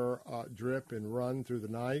water drip and run through the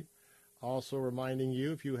night. Also reminding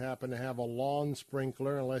you, if you happen to have a lawn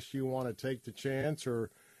sprinkler, unless you want to take the chance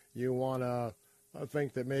or you want to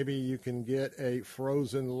think that maybe you can get a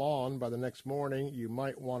frozen lawn by the next morning, you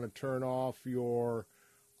might want to turn off your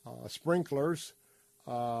sprinklers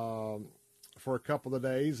for a couple of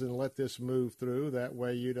days and let this move through. That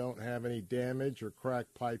way you don't have any damage or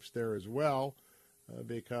cracked pipes there as well,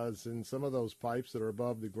 because in some of those pipes that are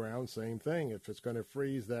above the ground, same thing. If it's going to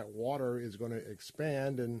freeze, that water is going to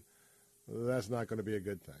expand and that's not going to be a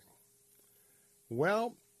good thing.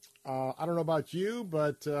 Well, I don't know about you,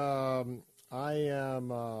 but I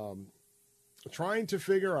am trying to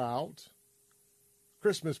figure out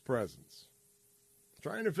Christmas presents.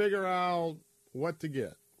 Trying to figure out what to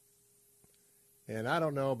get. And I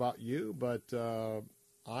don't know about you, but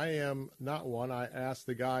I am not one. I asked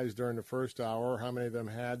the guys during the first hour how many of them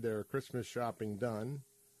had their Christmas shopping done.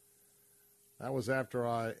 That was after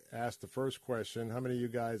I asked the first question, how many of you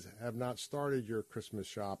guys have not started your Christmas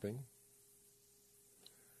shopping?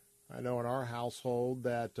 I know in our household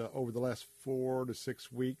that over the last 4 to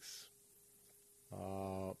 6 weeks,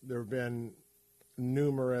 there have been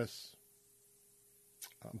numerous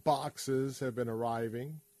boxes have been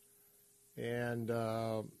arriving, and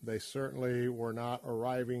they certainly were not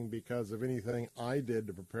arriving because of anything I did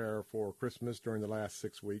to prepare for Christmas during the last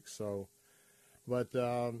 6 weeks. So, but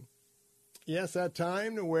yes, that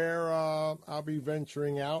time where I'll be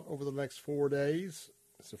venturing out over the next 4 days.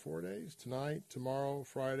 So 4 days, tonight, tomorrow,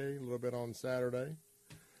 Friday, a little bit on Saturday.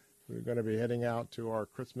 We're going to be heading out to our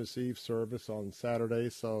Christmas Eve service on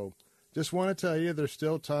Saturday. So just want to tell you there's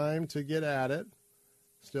still time to get at it.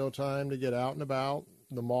 Still time to get out and about.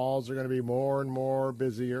 The malls are going to be more and more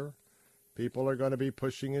busier. People are going to be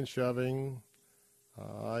pushing and shoving.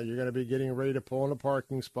 You're going to be getting ready to pull in a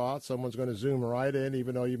parking spot. Someone's going to zoom right in,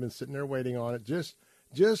 even though you've been sitting there waiting on it.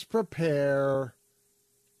 Just prepare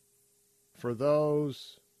for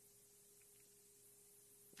those.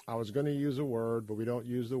 I was going to use a word, but we don't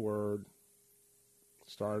use the word.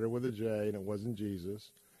 Started with a J, and it wasn't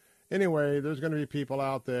Jesus. Anyway, there's going to be people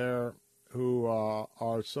out there who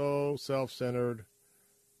are so self-centered.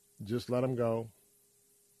 Just let them go.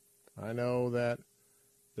 I know that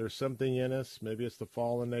there's something in us. Maybe it's the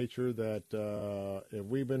fallen nature that if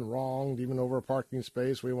we've been wronged, even over a parking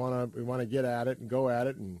space, we want to get at it and go at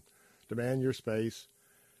it and demand your space.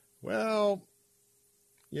 Well,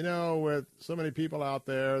 you know, with so many people out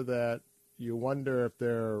there that you wonder if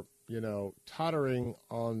they're, you know, tottering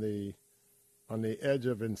on the edge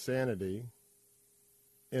of insanity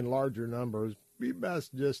in larger numbers, be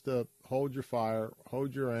best just to hold your fire,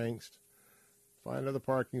 hold your angst, find another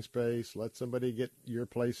parking space, let somebody get your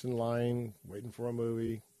place in line, waiting for a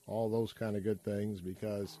movie, all those kind of good things,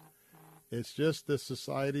 because it's just the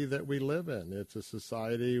society that we live in. It's a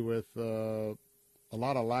society with a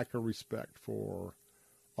lot of lack of respect for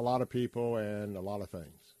a lot of people and a lot of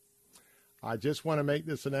things. I just want to make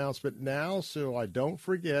this announcement now so I don't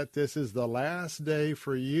forget. This is the last day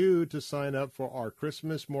for you to sign up for our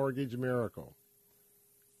Christmas Mortgage Miracle.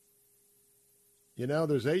 You know,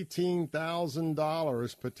 there's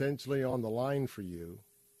 $18,000 potentially on the line for you.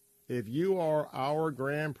 If you are our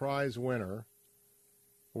grand prize winner,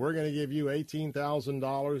 we're going to give you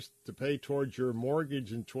 $18,000 to pay towards your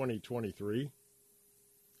mortgage in 2023.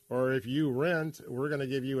 Or if you rent, we're going to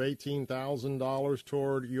give you $18,000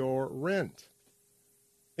 toward your rent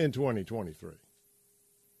in 2023.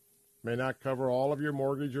 May not cover all of your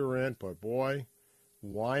mortgage or rent, but boy,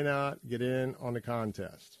 why not get in on the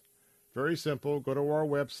contest? Very simple. Go to our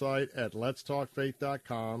website at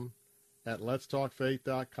letstalkfaith.com,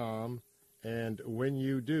 and when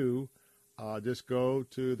you do, just go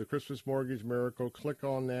to the Christmas Mortgage Miracle, click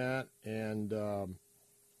on that, and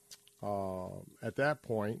at that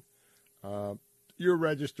point, you're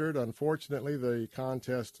registered. Unfortunately, the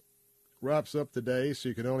contest wraps up today, so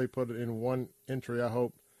you can only put it in one entry. I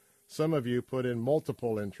hope some of you put in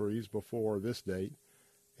multiple entries before this date,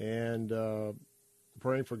 and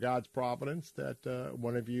praying for God's providence that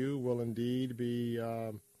one of you will indeed be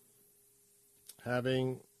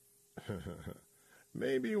having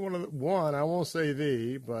maybe one, I won't say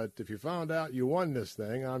the, but if you found out you won this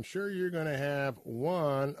thing, I'm sure you're going to have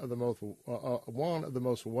one of the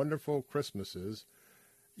most wonderful Christmases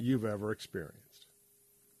you've ever experienced.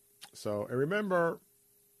 So, and remember,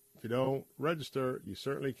 if you don't register, you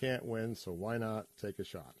certainly can't win, so why not take a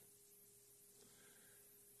shot?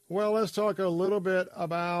 Well, let's talk a little bit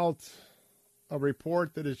about a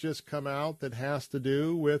report that has just come out that has to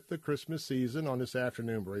do with the Christmas season on this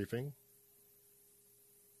afternoon briefing.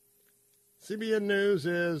 CBN News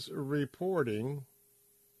is reporting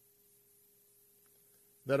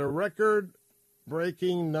that a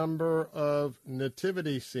record-breaking number of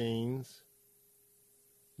nativity scenes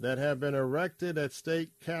that have been erected at state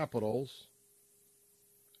capitals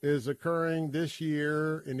is occurring this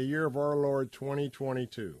year in the year of our Lord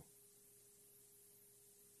 2022.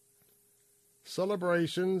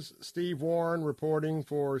 Celebrations, Steve Warren reporting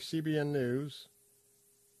for CBN News.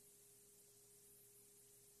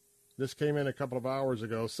 This came in a couple of hours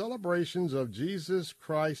ago. Celebrations of Jesus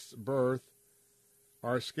Christ's birth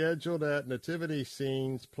are scheduled at nativity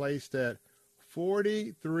scenes placed at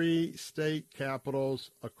 43 state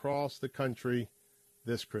capitals across the country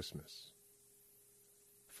this Christmas.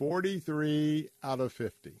 43 out of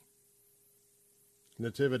 50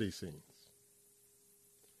 nativity scenes.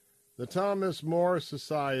 The Thomas More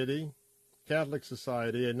Society, Catholic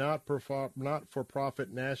Society, a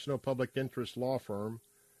not-for-profit national public interest law firm,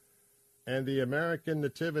 and the American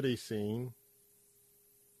Nativity Scene,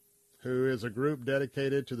 who is a group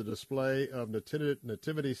dedicated to the display of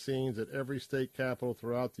nativity scenes at every state capital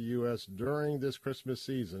throughout the U.S. during this Christmas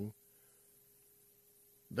season.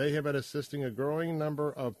 They have been assisting a growing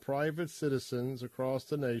number of private citizens across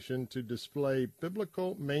the nation to display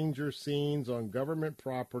biblical manger scenes on government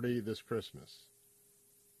property this Christmas.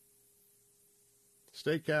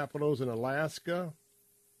 State capitals in Alaska,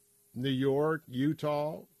 New York,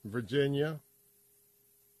 Utah, Virginia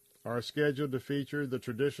are scheduled to feature the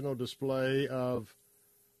traditional display of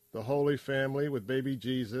the Holy Family with baby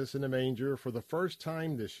Jesus in a manger for the first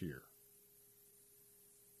time this year.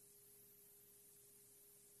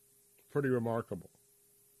 Pretty remarkable.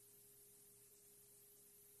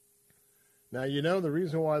 Now, you know, the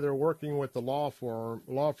reason why they're working with the law firm,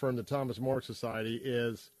 the Thomas More Society,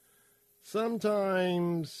 is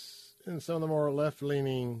sometimes in some of the more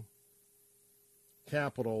left-leaning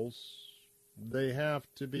capitals, they have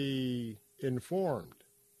to be informed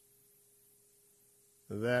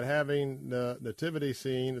that having the nativity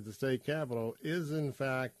scene at the state capitol is in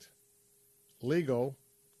fact legal,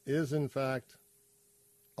 is in fact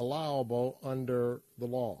allowable under the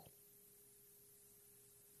law.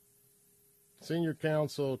 Senior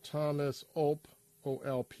Counsel Thomas Ope,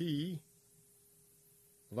 OLP,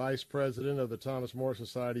 Vice President of the Thomas More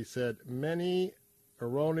Society, said many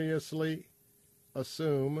erroneously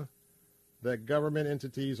assume that government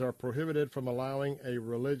entities are prohibited from allowing a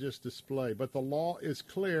religious display. But the law is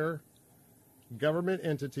clear. Government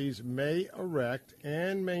entities may erect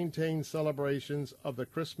and maintain celebrations of the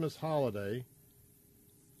Christmas holiday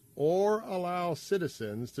or allow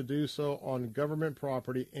citizens to do so on government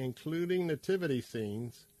property, including nativity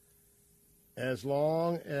scenes, as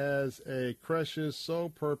long as a creche's sole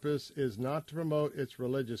purpose is not to promote its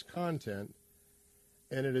religious content,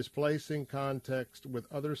 and it is placed in context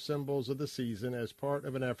with other symbols of the season as part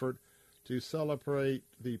of an effort to celebrate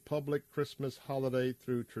the public Christmas holiday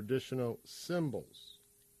through traditional symbols.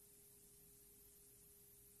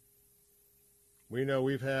 We know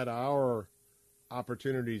we've had our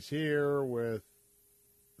opportunities here with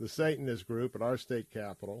the Satanist group at our state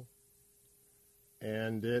capitol,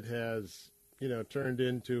 and it has, turned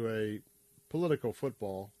into a political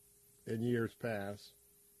football in years past.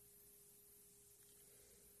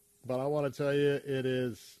 But I want to tell you, it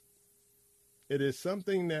is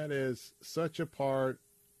something that is such a part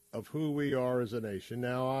of who we are as a nation.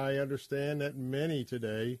 Now, I understand that many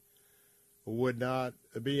today would not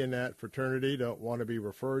be in that fraternity, don't want to be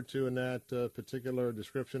referred to in that particular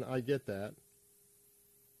description. I get that.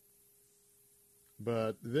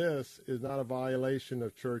 But this is not a violation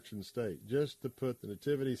of church and state. Just to put the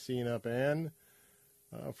nativity scene up and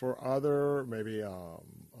for other, maybe a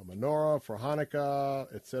menorah for Hanukkah,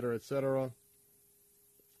 et cetera,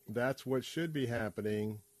 that's what should be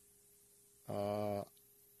happening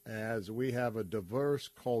as we have a diverse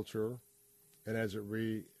culture, and as it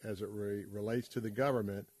relates to the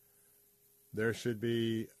government, there should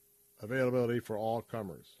be availability for all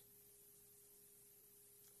comers.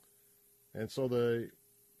 And so the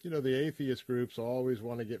atheist groups always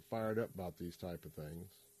want to get fired up about these type of things.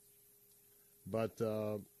 But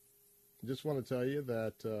just want to tell you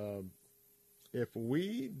that if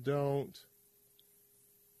we don't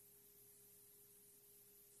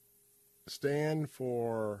stand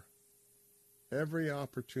for every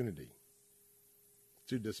opportunity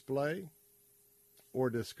to display or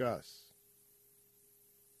discuss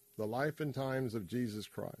the life and times of Jesus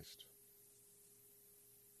Christ,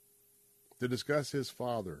 to discuss his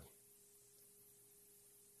Father,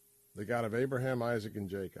 the God of Abraham, Isaac, and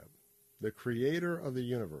Jacob, the creator of the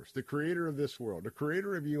universe, the creator of this world, the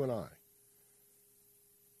creator of you and I,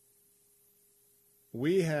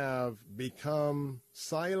 we have become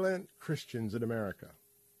silent Christians in America.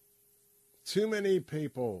 Too many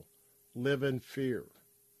people live in fear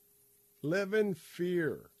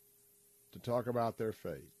to talk about their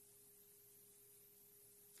faith.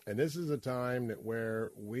 And this is a time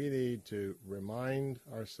where we need to remind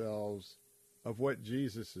ourselves of what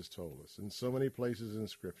Jesus has told us in so many places in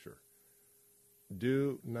Scripture.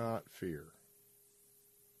 Do not fear.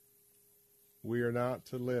 We are not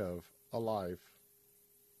to live a life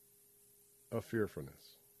of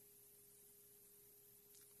fearfulness.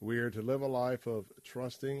 We are to live a life of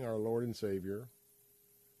trusting our Lord and Savior,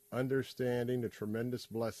 understanding the tremendous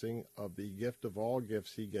blessing of the gift of all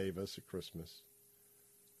gifts he gave us at Christmas,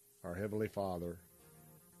 our Heavenly Father.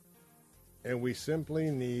 And we simply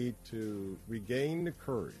need to regain the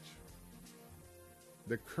courage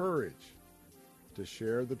to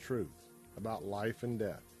share the truth about life and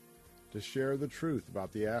death, to share the truth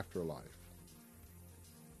about the afterlife,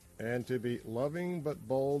 and to be loving but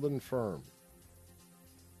bold and firm.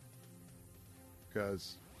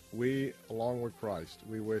 Because we, along with Christ,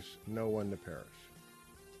 we wish no one to perish.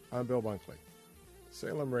 I'm Bill Bunkley,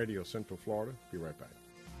 Salem Radio, Central Florida. Be right back.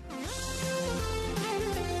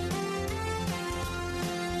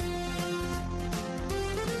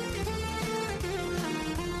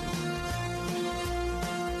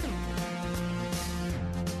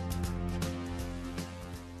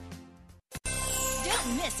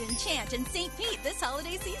 Miss Enchant in St. Pete this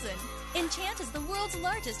holiday season. Enchant is the world's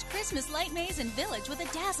largest Christmas light maze and village with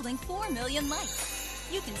a dazzling 4 million lights.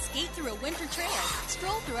 You can skate through a winter trail,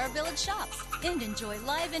 stroll through our village shops, and enjoy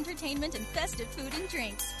live entertainment and festive food and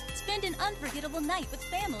drinks. Spend an unforgettable night with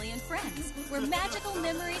family and friends, where magical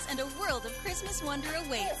memories and a world of Christmas wonder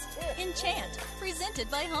awaits. Enchant,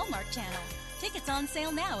 presented by Hallmark Channel. Tickets on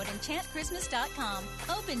sale now at enchantchristmas.com.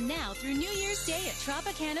 Open now through New Year's Day at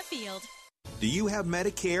Tropicana Field. Do you have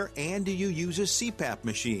Medicare and do you use a CPAP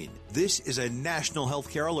machine? This is a national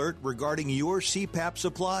healthcare alert regarding your CPAP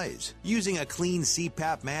supplies. Using a clean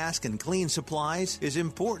CPAP mask and clean supplies is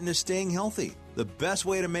important to staying healthy. The best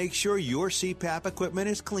way to make sure your CPAP equipment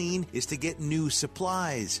is clean is to get new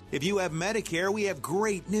supplies. If you have Medicare, we have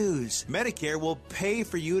great news. Medicare will pay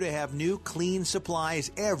for you to have new clean supplies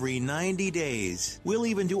every 90 days. We'll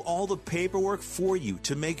even do all the paperwork for you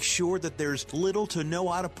to make sure that there's little to no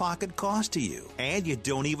out-of-pocket cost to you. And you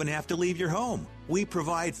don't even have to leave your home. We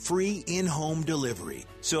provide free in-home delivery.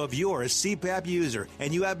 So if you're a CPAP user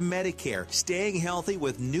and you have Medicare, staying healthy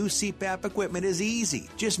with new CPAP equipment is easy.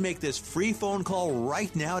 Just make this free phone call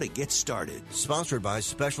right now to get started. Sponsored by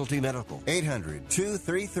Specialty Medical.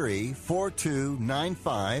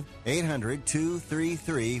 800-233-4295.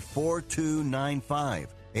 800-233-4295.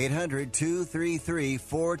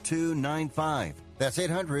 800-233-4295. That's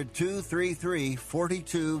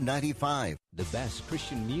 800-233-4295. The best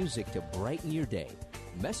Christian music to brighten your day.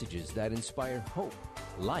 Messages that inspire hope,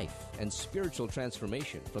 life, and spiritual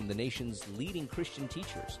transformation from the nation's leading Christian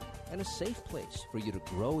teachers, and a safe place for you to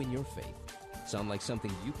grow in your faith. Sound like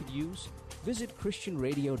something you could use? Visit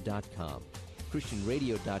ChristianRadio.com.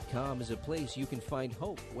 ChristianRadio.com is a place you can find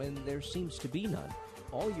hope when there seems to be none.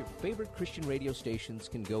 All your favorite Christian radio stations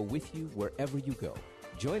can go with you wherever you go.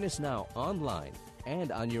 Join us now online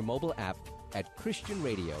and on your mobile app at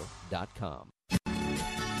ChristianRadio.com.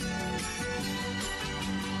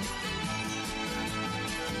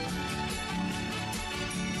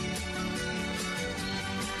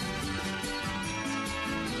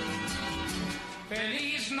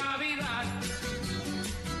 Feliz Navidad,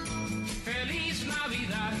 Feliz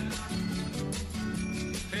Navidad,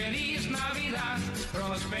 Feliz Navidad,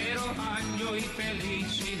 próspero año y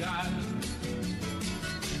felicidad.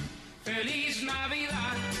 Feliz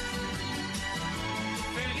Navidad,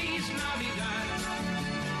 Feliz Navidad,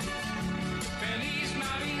 Feliz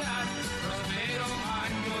Navidad, próspero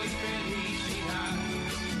año y felicidad.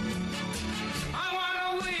 I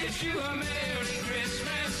wanna wish you a Merry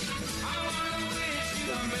Christmas. I wanna wish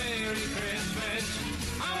you a Merry Christmas.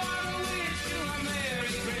 I wanna wish you a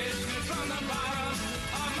Merry Christmas from the bottom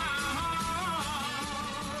of my heart.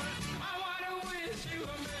 I wanna wish you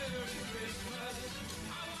a Merry Christmas.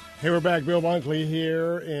 Hey, we're back. Bill Bunkley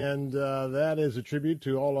here, and that is a tribute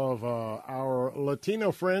to all of our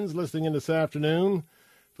Latino friends listening in this afternoon.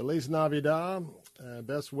 Feliz Navidad.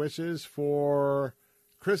 Best wishes for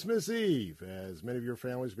Christmas Eve, as many of your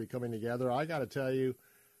families will be coming together. I got to tell you,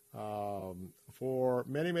 for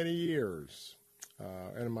many, many years,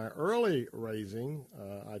 and in my early raising,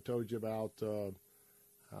 I told you about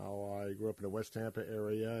how I grew up in the West Tampa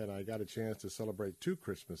area, and I got a chance to celebrate two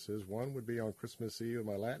Christmases. One would be on Christmas Eve with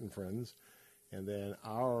my Latin friends, and then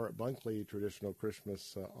our Bunkley traditional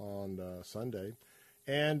Christmas on Sunday.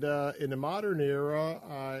 And in the modern era,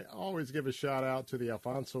 I always give a shout-out to the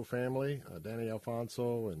Alfonso family, Danny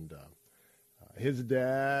Alfonso and his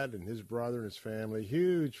dad and his brother and his family.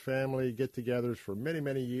 Huge family get-togethers for many,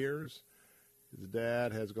 many years. His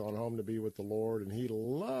dad has gone home to be with the Lord, and he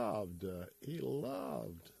loved the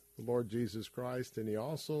Lord Jesus Christ, and he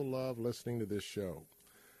also loved listening to this show.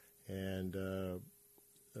 And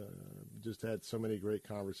just had so many great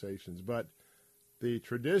conversations. But the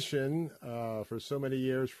tradition for so many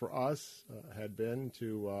years for us had been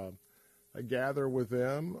to gather with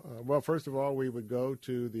them. Well, first of all, we would go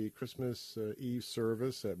to the Christmas Eve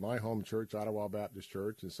service at my home church, Ottawa Baptist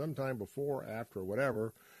Church, and sometime before, after,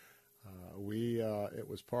 whatever, it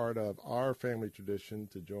was part of our family tradition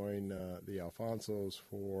to join the Alfonsos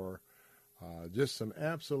for just some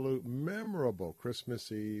absolute memorable Christmas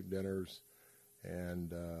Eve dinners.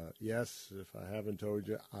 And yes, if I haven't told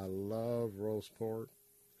you, I love roast pork.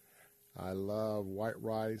 I love white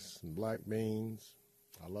rice and black beans.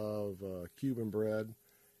 I love Cuban bread,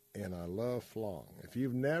 and I love flan. If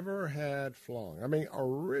you've never had flan, I mean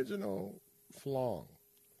original flan,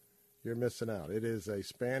 you're missing out. It is a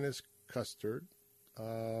Spanish custard.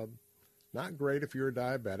 Not great if you're a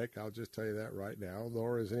diabetic, I'll just tell you that right now,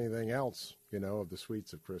 nor is anything else, of the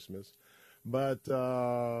sweets of Christmas. But,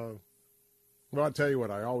 well, I'll tell you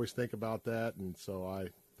what, I always think about that, and so I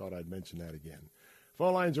thought I'd mention that again.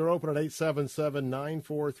 Phone lines are open at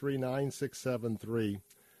 877-943-9673.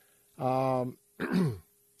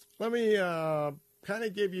 Let me kind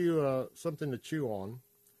of give you something to chew on,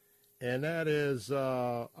 and that is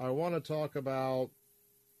I want to talk about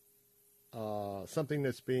something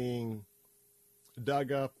that's being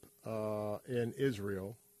dug up in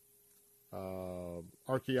Israel.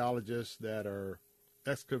 Archaeologists that are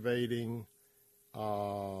excavating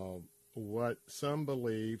what some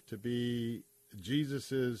believe to be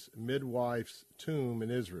Jesus' midwife's tomb in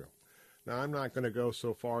Israel. Now, I'm not going to go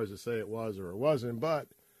so far as to say it was or it wasn't, but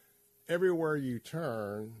everywhere you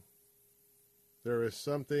turn, there is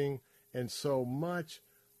something, and so much,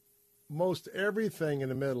 most everything in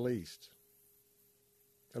the Middle East,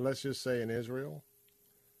 and let's just say in Israel,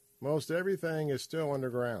 most everything is still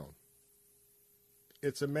underground.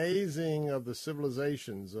 It's amazing of the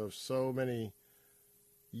civilizations of so many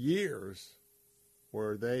years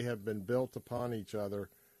where they have been built upon each other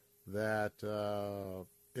that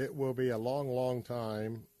it will be a long, long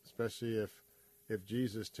time, especially if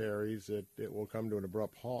Jesus tarries, it will come to an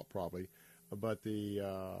abrupt halt probably. But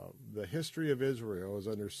the history of Israel is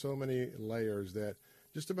under so many layers that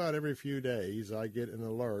just about every few days I get an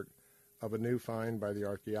alert of a new find by the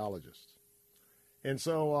archaeologists. And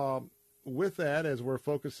so with that, as we're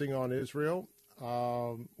focusing on Israel,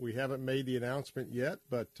 we haven't made the announcement yet,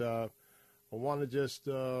 but I want to just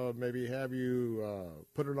maybe have you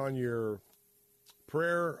put it on your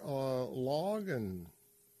prayer log and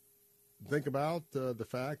think about the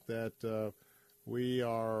fact that we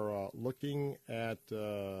are looking at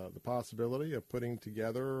the possibility of putting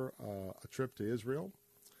together a trip to Israel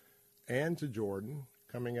and to Jordan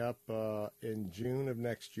coming up in June of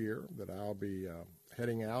next year, that I'll be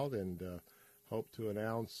heading out and hope to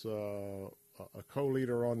announce a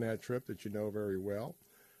co-leader on that trip that you know very well.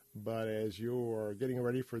 But as you're getting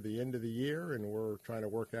ready for the end of the year and we're trying to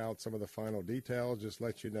work out some of the final details, just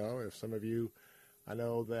let you know, if some of you, I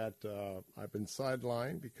know that I've been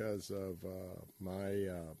sidelined because of my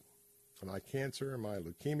cancer, my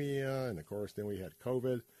leukemia, and of course then we had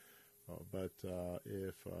COVID. But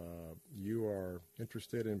if you are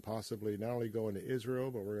interested in possibly not only going to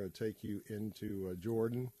Israel, but we're going to take you into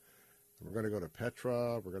Jordan. We're going to go to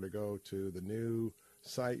Petra. We're going to go to the new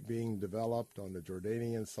site being developed on the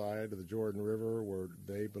Jordanian side of the Jordan River, where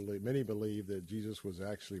many believe that Jesus was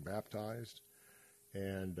actually baptized,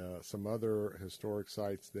 and some other historic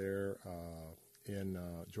sites there in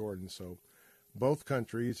Jordan. So both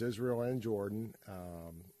countries, Israel and Jordan,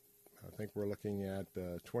 I think we're looking at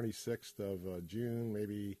 26th of June,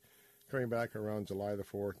 maybe coming back around July the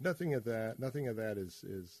 4th. Nothing of that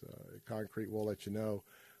is concrete. We'll let you know.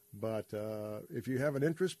 But if you have an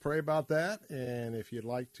interest, pray about that. And if you'd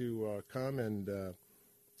like to come and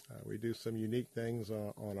we do some unique things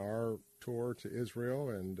on our tour to Israel,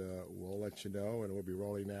 and we'll let you know, and we'll be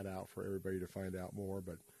rolling that out for everybody to find out more.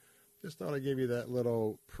 But just thought I'd give you that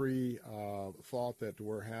little thought that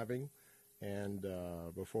we're having. And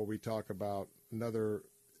before we talk about another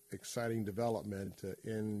exciting development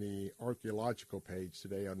in the archaeological page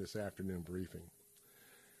today on this afternoon briefing.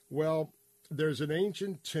 Well, there's an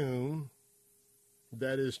ancient tomb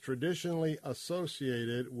that is traditionally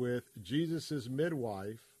associated with Jesus'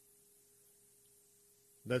 midwife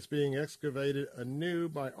that's being excavated anew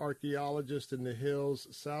by archaeologists in the hills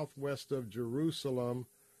southwest of Jerusalem,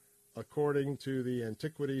 according to the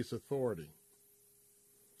Antiquities Authority.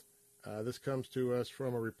 This comes to us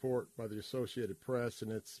from a report by the Associated Press,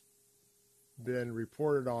 and it's been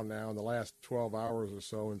reported on now in the last 12 hours or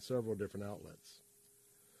so in several different outlets.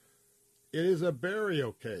 It is a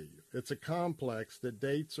burial cave. It's a complex that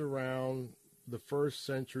dates around the 1st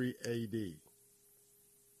century A.D.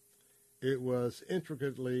 It was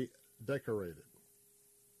intricately decorated.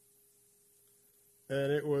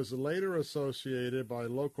 And it was later associated by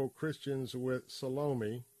local Christians with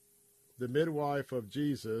Salome, the midwife of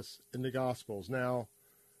Jesus, in the Gospels. Now,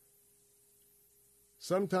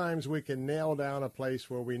 sometimes we can nail down a place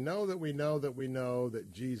where we know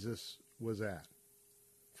that Jesus was at.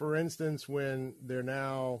 For instance, when they're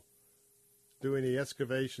now doing the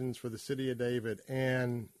excavations for the city of David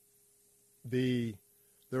and the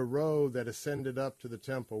road that ascended up to the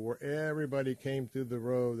temple, where everybody came through the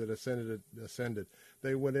road that ascended.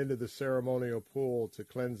 They went into the ceremonial pool to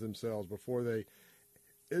cleanse themselves before they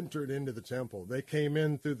entered into the temple. They came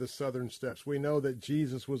in through the southern steps. We know that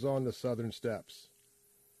Jesus was on the southern steps.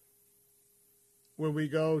 When we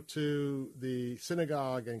go to the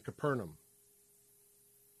synagogue in Capernaum,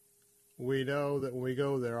 we know that when we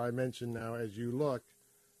go there, I mentioned now, as you look,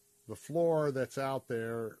 the floor that's out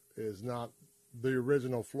there is not the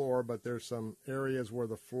original floor, but there's some areas where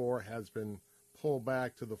the floor has been pulled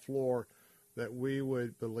back to the floor that we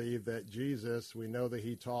would believe that Jesus, we know that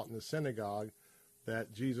he taught in the synagogue,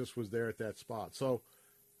 that Jesus was there at that spot. So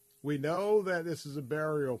we know that this is a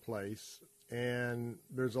burial place, and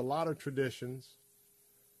there's a lot of traditions.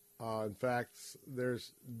 In fact,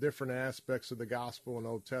 there's different aspects of the gospel and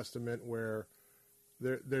Old Testament where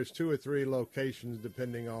there's 2 or 3 locations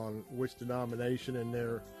depending on which denomination and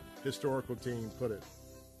their historical team put it.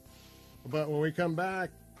 But when we come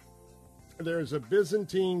back, there's a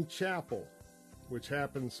Byzantine chapel, which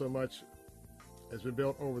happened so much has been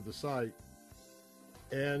built over the site.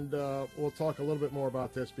 And we'll talk a little bit more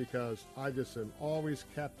about this because I just am always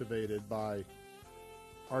captivated by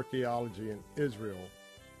archaeology in Israel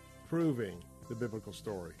proving the biblical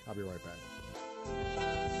story. I'll be right back.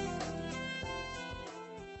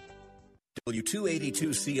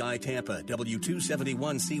 W282CI Tampa,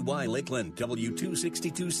 W271CY Lakeland,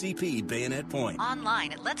 W262CP Bayonet Point.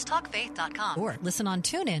 Online at letstalkfaith.com or listen on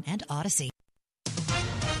TuneIn and Odyssey.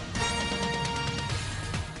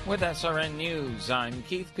 With SRN News, I'm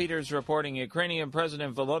Keith Peters reporting Ukrainian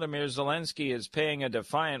President Volodymyr Zelensky is paying a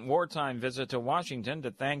defiant wartime visit to Washington to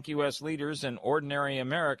thank U.S. leaders and ordinary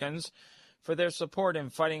Americans for their support in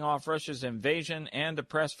fighting off Russia's invasion and to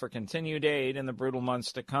press for continued aid in the brutal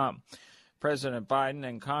months to come. President Biden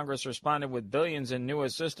and Congress responded with billions in new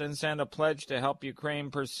assistance and a pledge to help Ukraine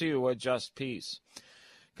pursue a just peace.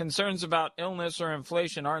 Concerns about illness or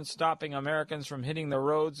inflation aren't stopping Americans from hitting the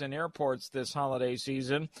roads and airports this holiday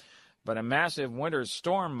season, but a massive winter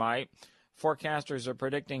storm might. Forecasters are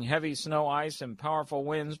predicting heavy snow, ice, and powerful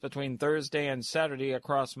winds between Thursday and Saturday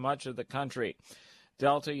across much of the country.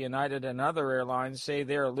 Delta, United, and other airlines say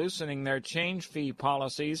they are loosening their change fee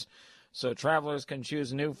policies so travelers can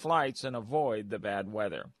choose new flights and avoid the bad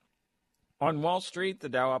weather. On Wall Street, the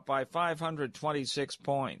Dow up by 526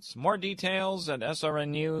 points. More details at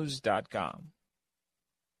srnnews.com.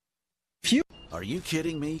 Are you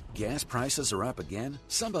kidding me? Gas prices are up again?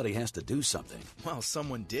 Somebody has to do something. Well,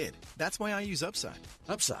 someone did. That's why I use Upside.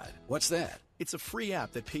 Upside? What's that? It's a free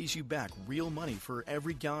app that pays you back real money for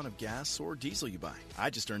every gallon of gas or diesel you buy.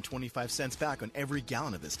 I just earned 25 cents back on every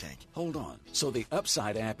gallon of this tank. Hold on. So the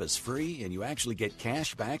Upside app is free and you actually get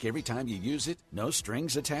cash back every time you use it? No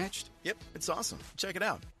strings attached? Yep, it's awesome. Check it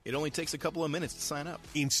out. It only takes a couple of minutes to sign up.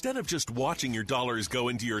 Instead of just watching your dollars go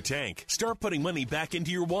into your tank, start putting money back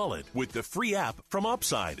into your wallet with the free app from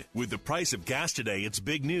Upside. With the price of gas today, it's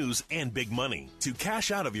big news and big money. To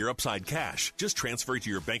cash out of your Upside cash, just transfer it to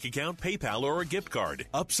your bank account, PayPal, or a gift card.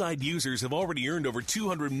 Upside users have already earned over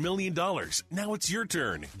 $200 million. Now it's your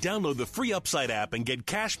turn. Download the free Upside app and get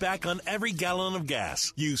cash back on every gallon of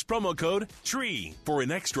gas. Use promo code TREE for an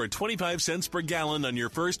extra 25 cents per gallon on your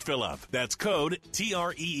first fill-up. That's code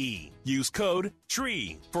TREE. Use code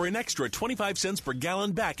TREE for an extra 25 cents per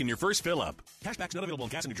gallon back in your first fill-up. Cashback's not available in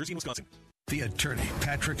gas in New Jersey and Wisconsin. The Attorney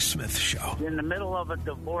Patrick Smith Show. In the middle of a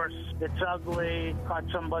divorce, it's ugly. Caught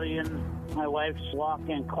somebody in my wife's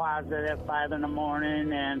walk-in closet at 5 in the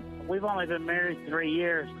morning, and we've only been married 3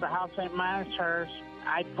 years. The house ain't mine, it's hers.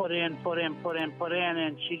 I put in,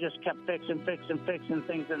 and she just kept fixing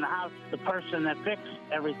things in the house. The person that fixed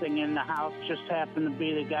everything in the house just happened to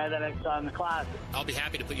be the guy that I saw in the closet. I'll be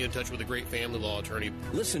happy to put you in touch with a great family law attorney.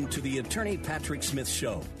 Listen to the Attorney Patrick Smith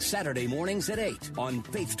Show, Saturday mornings at 8 on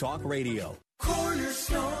Faith Talk Radio.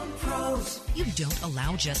 Cornerstone Pros. You don't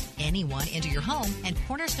allow just anyone into your home, and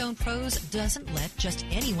Cornerstone Pros doesn't let just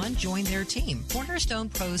anyone join their team. Cornerstone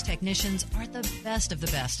Pros technicians are the best of the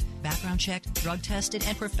best. Background checked, drug tested,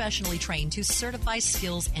 and professionally trained to certify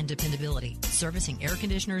skills and dependability. Servicing air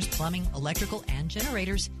conditioners, plumbing, electrical, and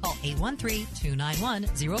generators. Call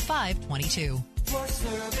 813-291-0522. For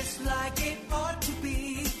service like it ought to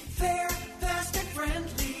be, fair, fast, and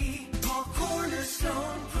friendly. Call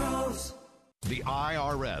Cornerstone Pros. The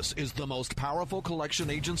IRS is the most powerful collection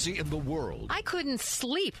agency in the world. I couldn't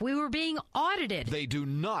sleep. We were being audited. They do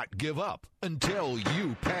not give up until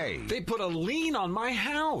you pay. They put a lien on my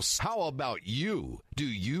house. How about you? Do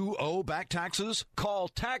you owe back taxes? Call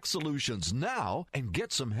Tax Solutions now and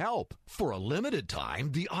get some help. For a limited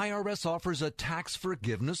time, the IRS offers a tax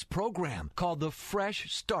forgiveness program called the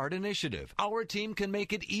Fresh Start Initiative. Our team can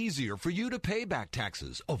make it easier for you to pay back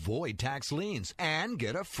taxes, avoid tax liens, and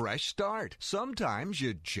get a fresh start. Sometimes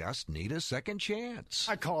you just need a second chance.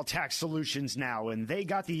 I call Tax Solutions now, and they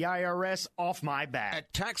got the IRS off my back.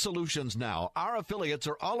 At Tax Solutions Now, our affiliates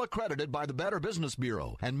are all accredited by the Better Business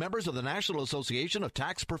Bureau and members of the National Association of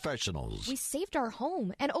Tax Professionals. We saved our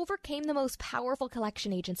home and overcame the most powerful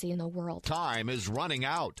collection agency in the world. Time is running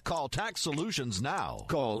out. Call Tax Solutions now.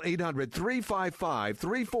 Call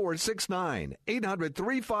 800-355-3469.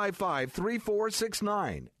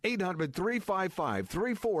 800-355-3469.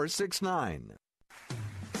 800-355-3469.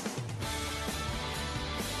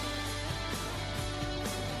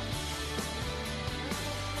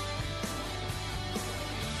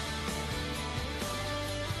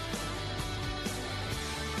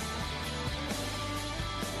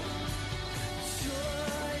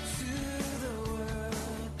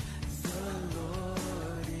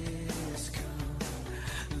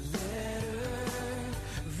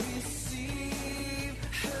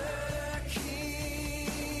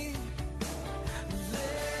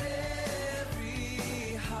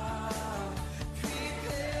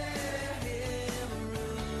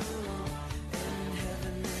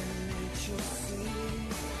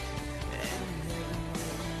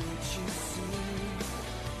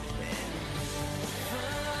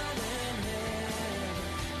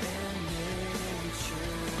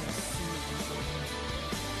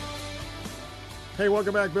 Hey,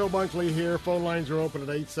 welcome back. Bill Bunkley here. Phone lines are open at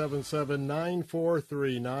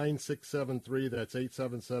 877-943-9673. That's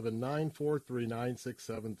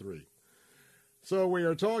 877-943-9673. So we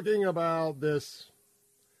are talking about this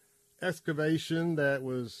excavation that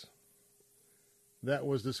was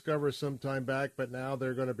discovered some time back, but now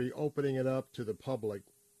they're going to be opening it up to the public.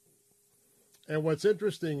 And what's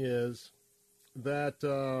interesting is that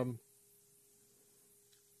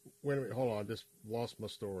wait a minute, hold on, I just lost my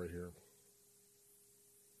story here.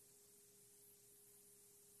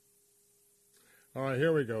 All right,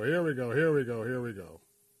 here we go. You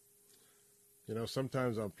know,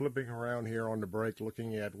 sometimes I'm flipping around here on the break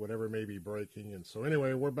looking at whatever may be breaking. And so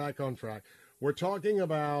anyway, we're back on track. We're talking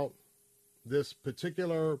about this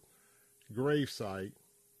particular grave site.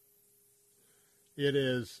 It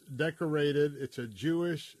is decorated. It's a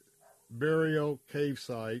Jewish burial cave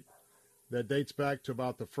site that dates back to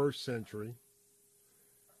about the 1st century.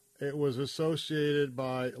 It was associated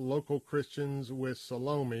by local Christians with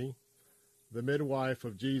Salome, the midwife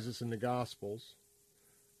of Jesus in the Gospels.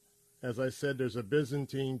 As I said, there's a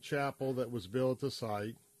Byzantine chapel that was built at the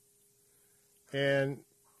site. And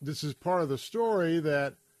this is part of the story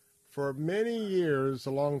that for many years,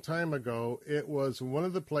 a long time ago, it was one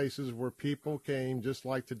of the places where people came, just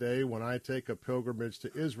like today when I take a pilgrimage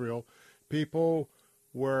to Israel. People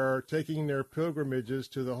were taking their pilgrimages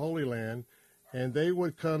to the Holy Land, and they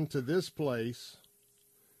would come to this place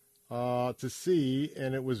to see,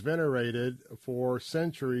 and it was venerated for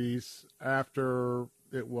centuries after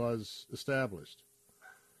it was established.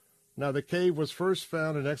 Now, the cave was first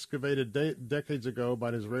found and excavated decades ago by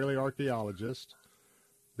an Israeli archaeologist.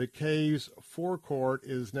 The cave's forecourt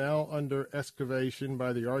is now under excavation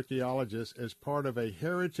by the archaeologists as part of a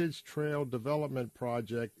heritage trail development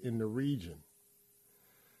project in the region.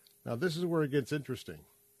 Now, this is where it gets interesting.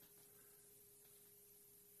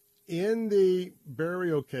 In the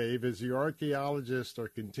burial cave, as the archaeologists are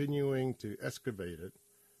continuing to excavate it,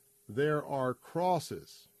 there are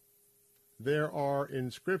crosses. There are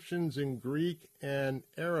inscriptions in Greek and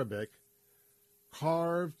Arabic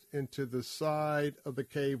carved into the side of the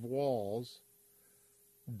cave walls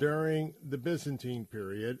during the Byzantine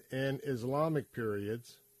period and Islamic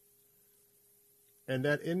periods, and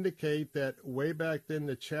that indicate that way back then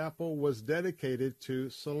the chapel was dedicated to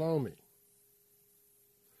Salome.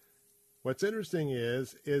 What's interesting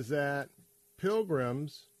is that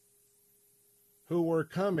pilgrims who were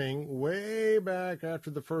coming way back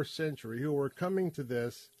after the 1st century, who were coming to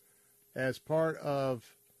this as part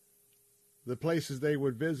of the places they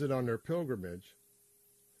would visit on their pilgrimage,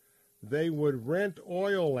 they would rent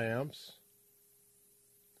oil lamps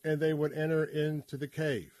and they would enter into the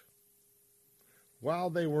cave.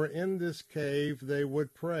 While they were in this cave, they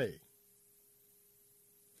would pray.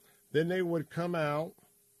 Then they would come out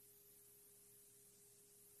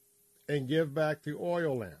and give back the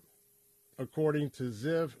oil lamp. According to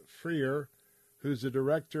Ziv Freer, who's the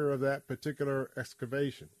director of that particular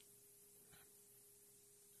excavation.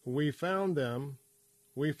 We found them.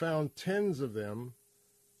 We found tens of them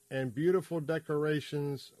and beautiful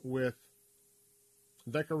decorations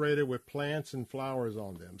decorated with plants and flowers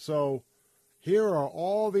on them. So here are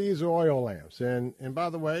all these oil lamps. And by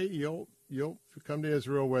the way, you'll if you come to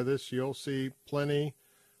Israel with us, you'll see plenty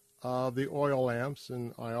of the oil lamps.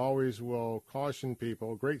 And I always will caution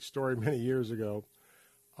people, great story many years ago,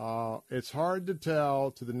 it's hard to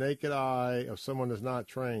tell to the naked eye of someone that's not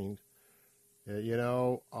trained. An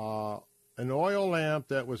oil lamp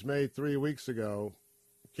that was made 3 weeks ago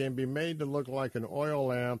can be made to look like an oil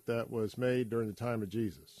lamp that was made during the time of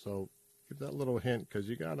Jesus. So give that little hint, because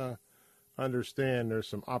you got to understand there's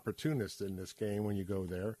some opportunists in this game when you go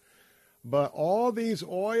there. But all these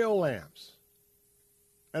oil lamps,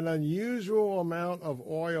 an unusual amount of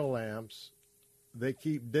oil lamps, they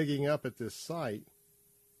keep digging up at this site.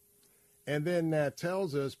 And then that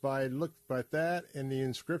tells us by that and the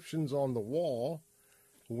inscriptions on the wall,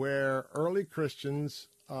 where early Christians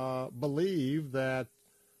believe that,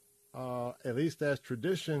 at least as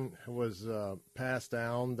tradition was passed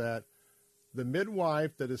down, that the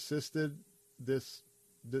midwife that assisted this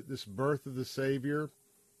birth of the Savior,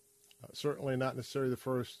 certainly not necessarily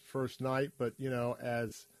the first night, but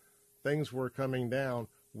as things were coming down,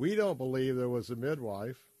 we don't believe there was a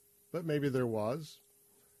midwife, but maybe there was.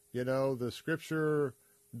 The Scripture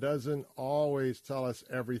doesn't always tell us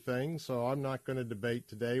everything, so I'm not going to debate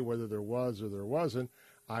today whether there was or there wasn't.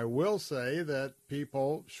 I will say that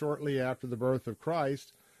people shortly after the birth of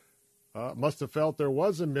Christ must have felt there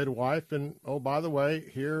was a midwife. And, oh, by the way,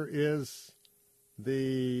 here is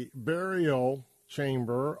the burial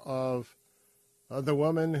chamber of the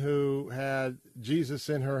woman who had Jesus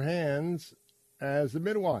in her hands as the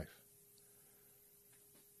midwife.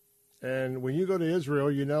 And when you go to Israel,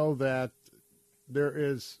 you know that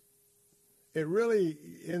it really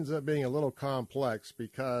ends up being a little complex,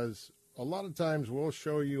 because a lot of times we'll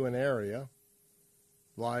show you an area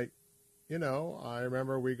like, I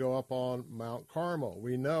remember we go up on Mount Carmel.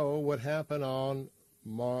 We know what happened on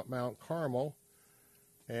Mount Carmel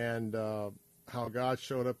and how God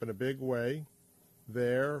showed up in a big way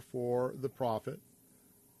there for the prophet.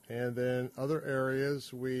 And then other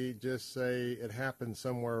areas, we just say it happened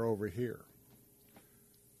somewhere over here.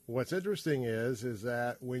 What's interesting is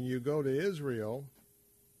that when you go to Israel,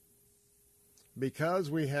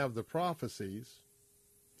 because we have the prophecies,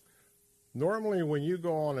 normally when you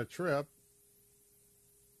go on a trip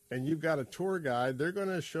and you've got a tour guide, they're going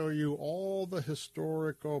to show you all the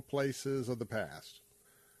historical places of the past,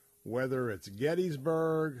 whether it's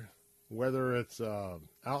Gettysburg, whether it's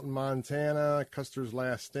out in Montana, Custer's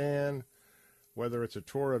Last Stand, whether it's a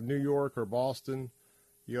tour of New York or Boston,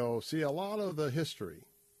 you'll see a lot of the history.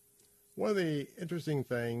 One of the interesting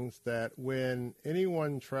things that when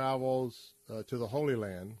anyone travels to the Holy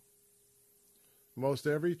Land, most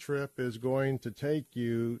every trip is going to take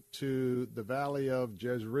you to the Valley of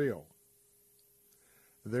Jezreel.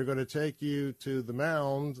 They're going to take you to the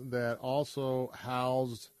mound that also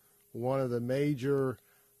housed one of the major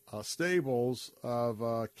stables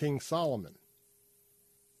of King Solomon.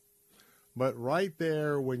 But right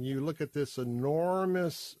there, when you look at this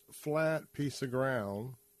enormous flat piece of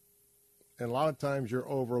ground, and a lot of times you're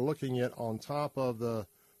overlooking it on top of the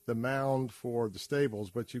mound for the stables,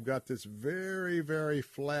 but you've got this very, very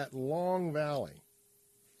flat, long valley.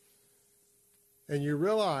 And you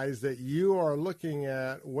realize that you are looking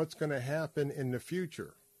at what's going to happen in the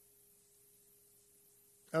future.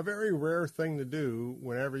 A very rare thing to do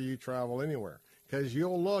whenever you travel anywhere, because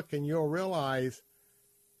you'll look and you'll realize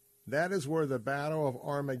that is where the Battle of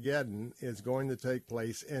Armageddon is going to take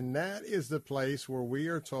place, and that is the place where we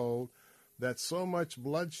are told that so much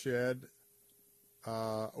bloodshed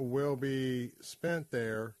will be spent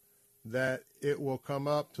there that it will come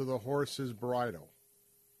up to the horse's bridle.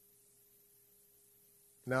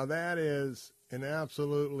 Now that is an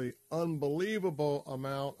absolutely unbelievable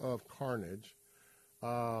amount of carnage.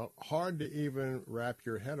 Hard to even wrap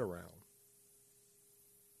your head around.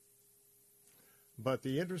 But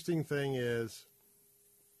the interesting thing is,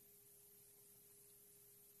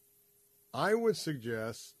 I would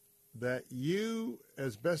suggest that you,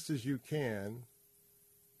 as best as you can,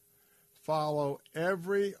 follow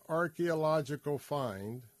every archaeological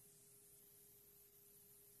find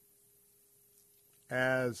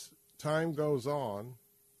as time goes on,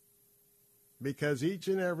 because each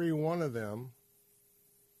and every one of them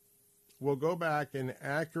will go back and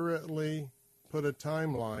accurately put a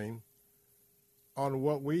timeline on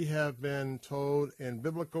what we have been told in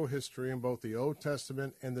biblical history in both the Old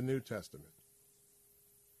Testament and the New Testament.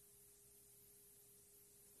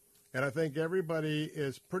 And I think everybody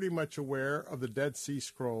is pretty much aware of the Dead Sea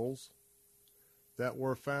Scrolls that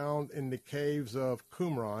were found in the caves of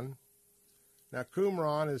Qumran. Now,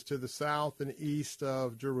 Qumran is to the south and east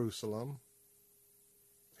of Jerusalem,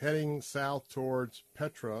 heading south towards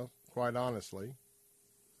Petra, quite honestly.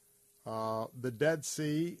 The Dead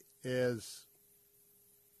Sea is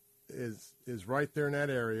right there in that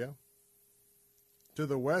area. To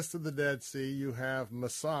the west of the Dead Sea, you have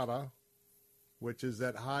Masada, which is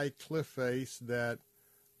that high cliff face that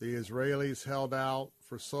the Israelis held out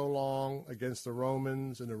for so long against the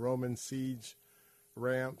Romans and the Roman siege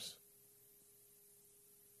ramps.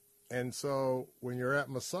 And so when you're at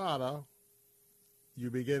Masada, you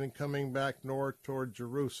begin coming back north toward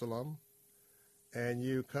Jerusalem, and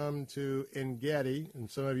you come to En-Gedi, and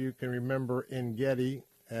some of you can remember En-Gedi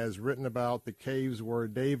as written about the caves where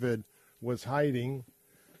David was hiding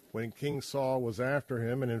when King Saul was after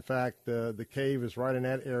him. And in fact, the cave is right in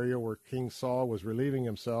that area where King Saul was relieving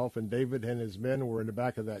himself, and David and his men were in the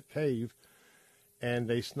back of that cave, and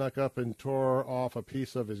they snuck up and tore off a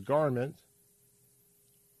piece of his garment,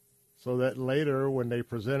 so that later when they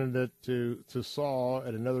presented it to Saul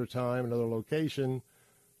at another time, another location,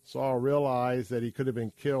 Saul realized that he could have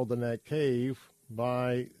been killed in that cave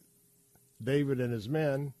by David and his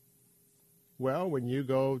men. Well, when you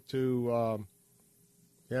go to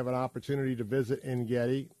you have an opportunity to visit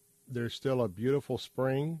En-Gedi, there's still a beautiful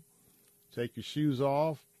spring. Take your shoes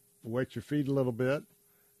off, wet your feet a little bit.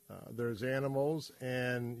 There's animals,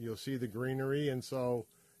 and you'll see the greenery. And so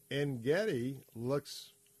En-Gedi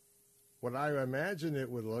looks what I imagine it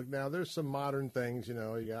would look. Now, there's some modern things, you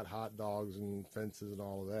got hot dogs and fences and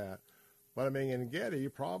all of that. But, I mean, En-Gedi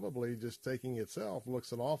probably just taking itself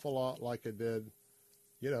looks an awful lot like it did,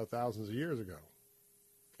 thousands of years ago.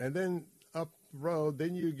 And then up the road,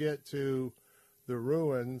 then you get to the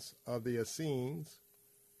ruins of the Essenes,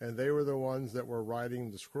 and they were the ones that were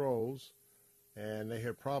writing the scrolls, and they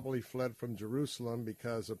had probably fled from Jerusalem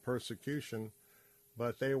because of persecution,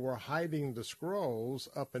 but they were hiding the scrolls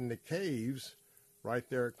up in the caves right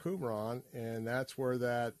there at Qumran, and that's where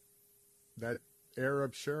that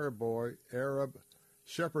Arab shepherd boy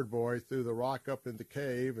threw the rock up in the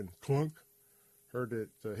cave, and clunk, heard it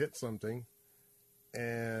hit something,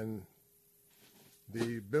 and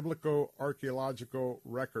the biblical archaeological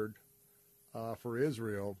record for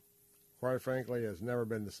Israel, quite frankly, has never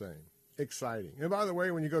been the same. Exciting. And by the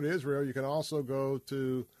way, when you go to Israel, you can also go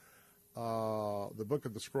to the Book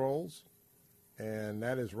of the Scrolls, and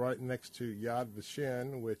that is right next to Yad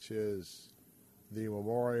Vashem, which is the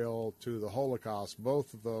memorial to the Holocaust.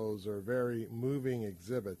 Both of those are very moving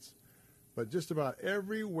exhibits. But just about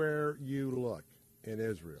everywhere you look in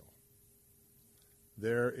Israel,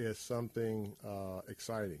 there is something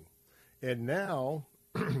exciting. And now,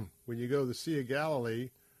 when you go to the Sea of Galilee,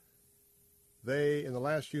 they, in the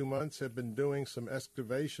last few months, have been doing some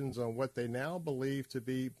excavations on what they now believe to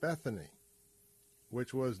be Bethany,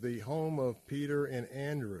 which was the home of Peter and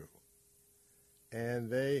Andrew. And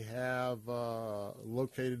they have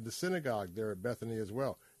located the synagogue there at Bethany as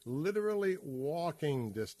well. Literally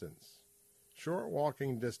walking distance, short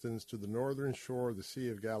walking distance to the northern shore of the Sea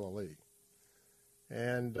of Galilee.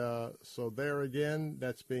 And so there again,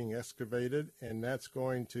 that's being excavated, and that's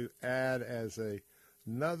going to add as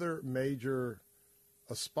another major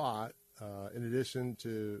spot, in addition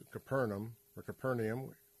to Capernaum,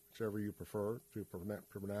 whichever you prefer to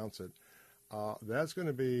pronounce it. That's going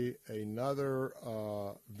to be another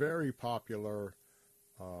very popular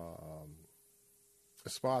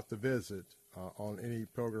spot to visit on any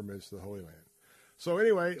pilgrimage to the Holy Land. So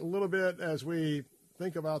anyway, a little bit as we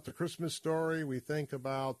think about the Christmas story, we think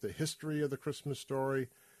about the history of the Christmas story,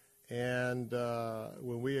 and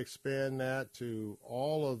when we expand that to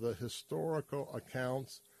all of the historical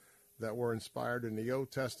accounts that were inspired in the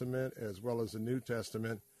Old Testament as well as the New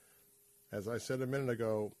Testament, as I said a minute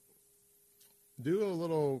ago, do a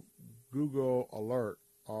little Google alert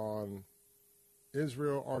on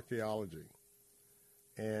Israel archaeology.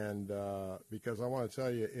 And because I want to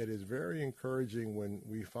tell you, it is very encouraging when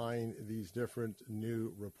we find these different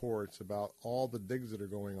new reports about all the digs that are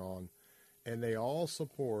going on, and they all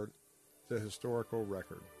support the historical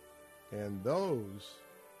record. And those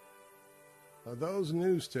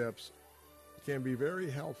news tips can be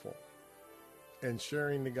very helpful in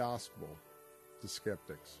sharing the gospel to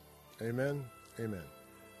skeptics. Amen? Amen.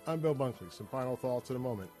 I'm Bill Bunkley. Some final thoughts in a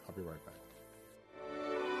moment. I'll be right back.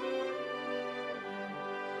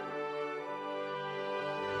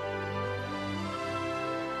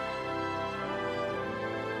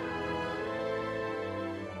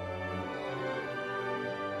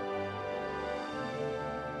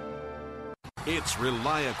 It's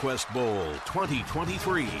ReliaQuest Bowl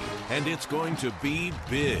 2023, and it's going to be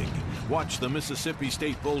big. Watch the Mississippi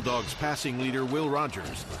State Bulldogs passing leader Will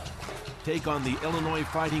Rogers take on the Illinois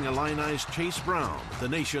Fighting Illini's Chase Brown, the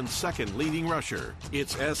nation's second leading rusher.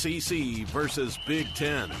 It's SEC versus Big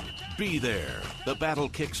Ten. Be there. The battle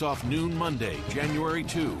kicks off noon Monday, January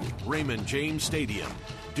 2, Raymond James Stadium.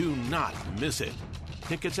 Do not miss it.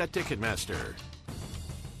 Tickets at Ticketmaster.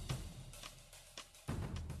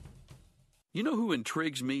 You know who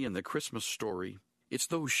intrigues me in the Christmas story? It's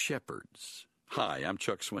those shepherds. Hi, I'm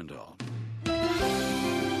Chuck Swindoll.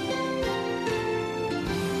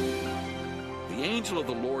 The angel of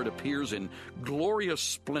the Lord appears in glorious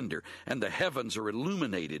splendor, and the heavens are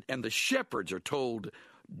illuminated, and the shepherds are told,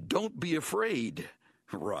 "Don't be afraid."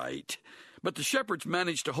 Right. But the shepherds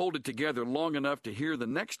manage to hold it together long enough to hear the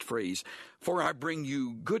next phrase, "For I bring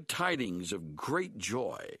you good tidings of great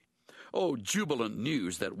joy." Oh, jubilant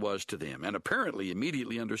news that was to them, and apparently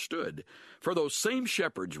immediately understood. For those same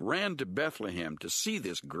shepherds ran to Bethlehem to see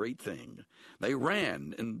this great thing. They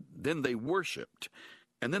ran, and then they worshipped,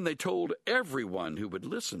 and then they told everyone who would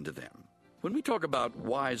listen to them. When we talk about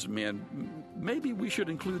wise men, maybe we should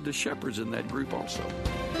include the shepherds in that group also.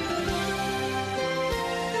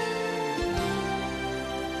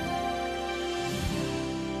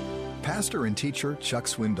 Pastor and teacher Chuck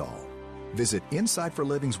Swindoll. Visit Insight for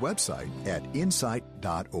Living's website at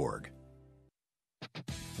insight.org.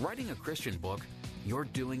 Writing a Christian book, you're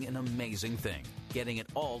doing an amazing thing, getting it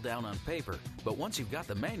all down on paper. But once you've got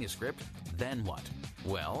the manuscript, then what?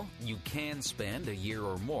 Well, you can spend a year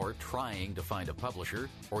or more trying to find a publisher,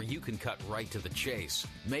 or you can cut right to the chase.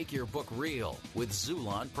 Make your book real with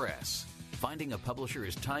Xulon Press. Finding a publisher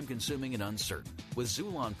is time-consuming and uncertain. With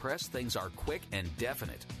Xulon Press, things are quick and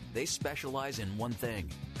definite. They specialize in one thing,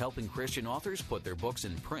 helping Christian authors put their books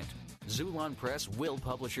in print. Xulon Press will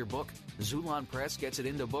publish your book. Xulon Press gets it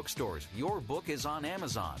into bookstores. Your book is on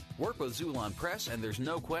Amazon. Work with Xulon Press, and there's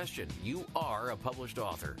no question, you are a published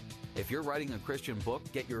author. If you're writing a Christian book,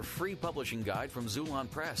 get your free publishing guide from Xulon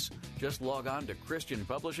Press. Just log on to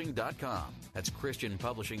ChristianPublishing.com. That's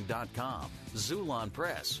ChristianPublishing.com. Xulon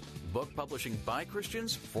Press. Book publishing by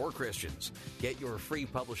Christians for Christians. Get your free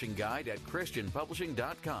publishing guide at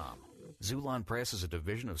ChristianPublishing.com. Xulon Press is a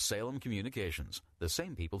division of Salem Communications, the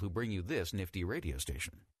same people who bring you this nifty radio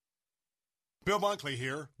station. Bill Bunkley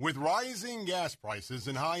here. With rising gas prices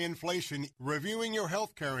and high inflation, reviewing your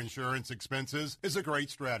health care insurance expenses is a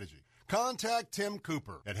great strategy. Contact Tim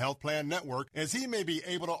Cooper at Health Plan Network, as he may be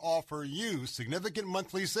able to offer you significant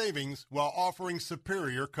monthly savings while offering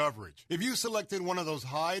superior coverage. If you selected one of those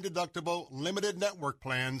high-deductible, limited network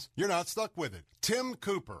plans, you're not stuck with it. Tim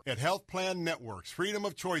Cooper at Health Plan Network's Freedom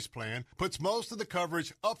of Choice plan puts most of the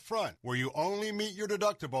coverage up front, where you only meet your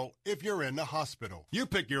deductible if you're in the hospital. You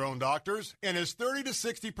pick your own doctors, and is 30 to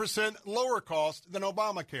 60% lower cost than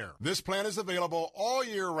Obamacare. This plan is available all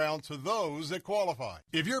year round to those that qualify.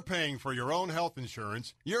 If you're paying for your own health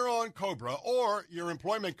insurance, you're on COBRA, or your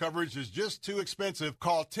employment coverage is just too expensive,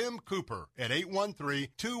 call Tim Cooper at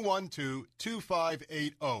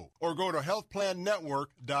 813-212-2580 or go to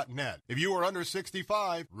healthplannetwork.net. If you are under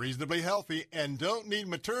 65, reasonably healthy, and don't need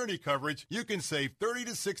maternity coverage, you can save 30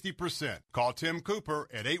 to 60%. Call Tim Cooper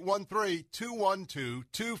at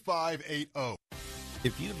 813-212-2580.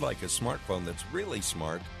 If you'd like a smartphone that's really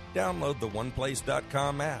smart, download the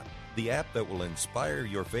OnePlace.com app. The app that will inspire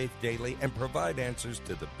your faith daily and provide answers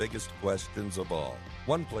to the biggest questions of all.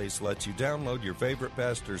 OnePlace lets you download your favorite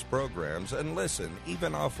pastor's programs and listen,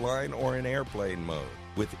 even offline or in airplane mode,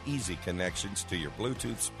 with easy connections to your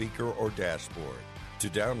Bluetooth speaker or dashboard. To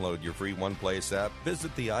download your free OnePlace app,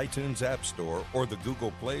 visit the iTunes App Store or the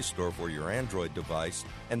Google Play Store for your Android device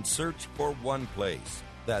and search for OnePlace.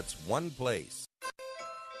 That's OnePlace.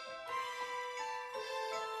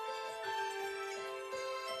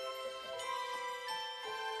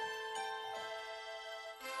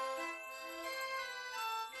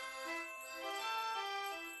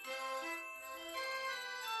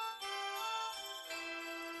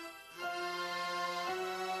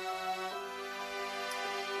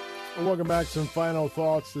 Welcome back. Some final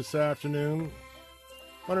thoughts this afternoon. I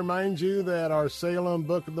want to remind you that our Salem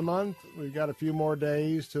Book of the Month, we've got a few more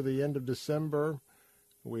days to the end of December.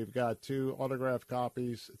 We've got 2 autographed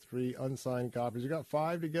copies, 3 unsigned copies. We've got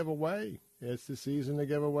 5 to give away. It's the season to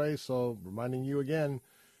give away, so reminding you again,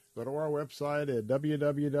 go to our website at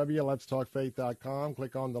www.letstalkfaith.com.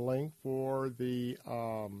 Click on the link for the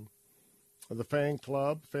fan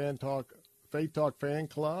club, Faith Talk Fan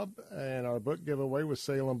Club, and our book giveaway with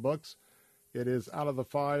Salem Books. It is Out of the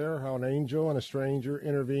Fire, How an Angel and a Stranger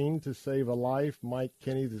Intervened to Save a Life. Mike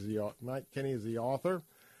Kenny is the author.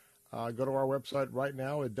 Go to our website right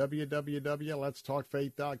now at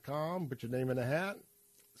www.letstalkfaith.com. Put your name in a hat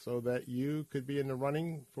so that you could be in the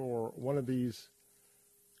running for one of these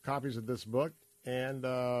copies of this book, and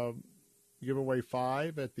give away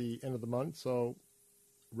 5 at the end of the month. So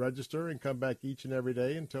register and come back each and every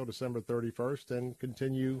day until December 31st and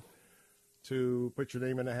continue to put your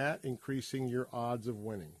name in a hat, increasing your odds of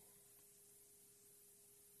winning.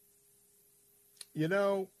 You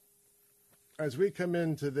know, as we come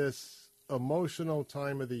into this emotional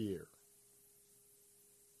time of the year,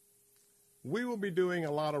 we will be doing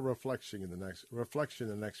a lot of reflection in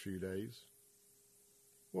the next few days.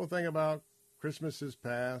 We'll think about Christmas is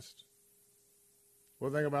past.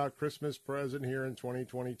 We'll think about Christmas present here in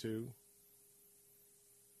 2022.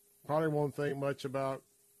 Probably won't think much about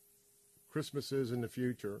Christmases in the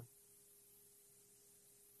future.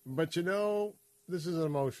 But you know, this is an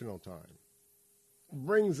emotional time. It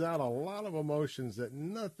brings out a lot of emotions that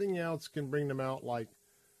nothing else can bring them out like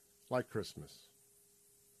Christmas.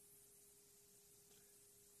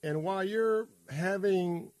 And while you're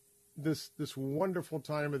having this wonderful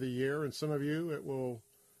time of the year, and some of you,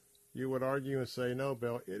 you would argue and say, no,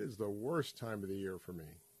 Bill, it is the worst time of the year for me.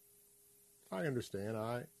 I understand.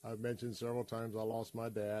 I've mentioned several times I lost my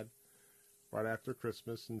dad right after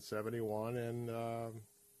Christmas in 71, and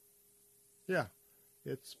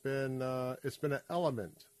it's been an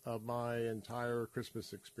element of my entire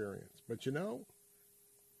Christmas experience. But you know,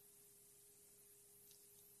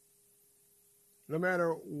 no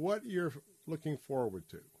matter what you're looking forward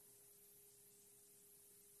to,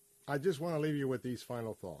 I just want to leave you with these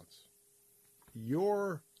final thoughts.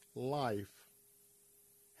 Your life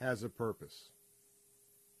has a purpose.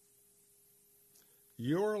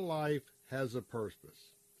 Your life has a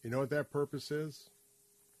purpose. You know what that purpose is?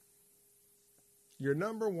 Your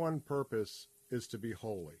number one purpose is to be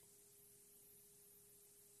holy.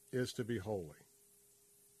 Is to be holy.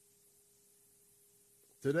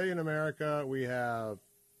 Today in America, we have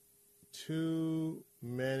too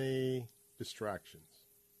many distractions.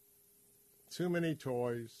 Too many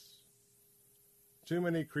toys, too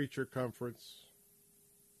many creature comforts,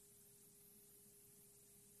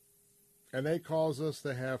 and they cause us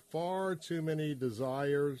to have far too many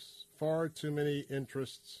desires, far too many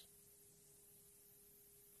interests,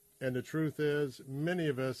 and the truth is, many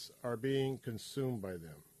of us are being consumed by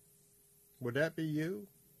them. Would that be you?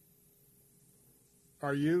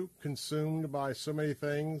 Are you consumed by so many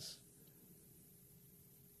things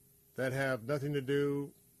that have nothing to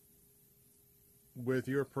do with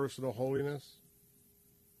your personal holiness?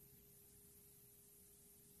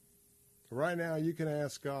 Right now, you can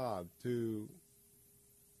ask God to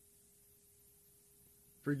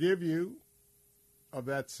forgive you of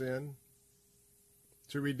that sin,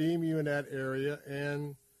 to redeem you in that area,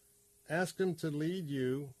 and ask Him to lead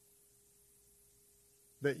you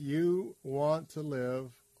that you want to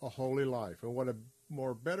live a holy life. And what a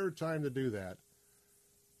more better time to do that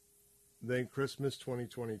than Christmas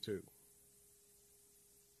 2022.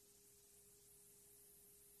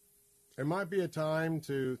 It might be a time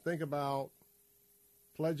to think about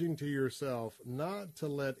pledging to yourself not to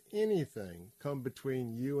let anything come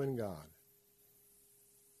between you and God.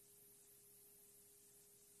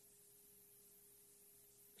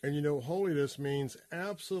 And you know, holiness means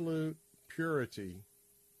absolute purity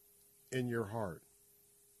in your heart.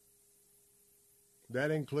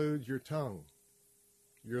 That includes your tongue,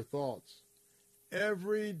 your thoughts,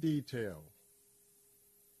 every detail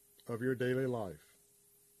of your daily life.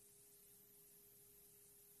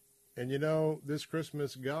 And you know, this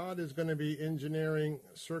Christmas, God is going to be engineering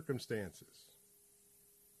circumstances.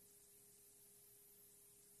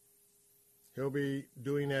 He'll be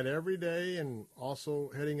doing that every day and also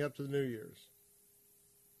heading up to the New Year's.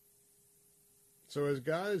 So as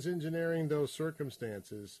God is engineering those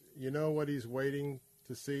circumstances, you know what He's waiting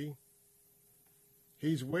to see?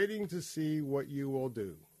 He's waiting to see what you will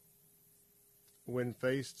do when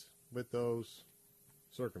faced with those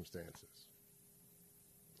circumstances.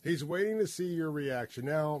 He's waiting to see your reaction.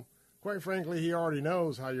 Now, quite frankly, He already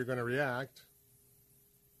knows how you're going to react,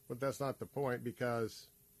 but that's not the point, because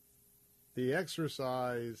the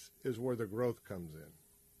exercise is where the growth comes in.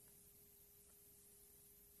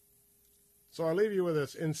 So I leave you with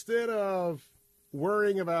this. Instead of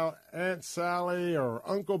worrying about Aunt Sally or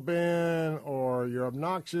Uncle Ben or your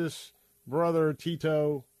obnoxious brother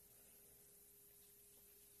Tito,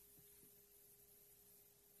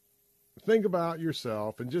 think about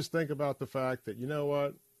yourself and just think about the fact that, you know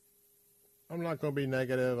what, I'm not going to be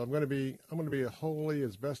negative. I'm going to be holy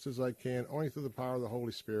as best as I can, only through the power of the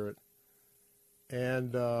Holy Spirit.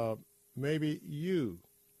 And maybe you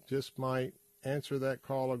just might answer that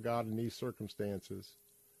call of God in these circumstances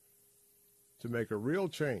to make a real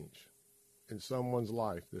change in someone's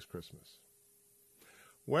life this Christmas.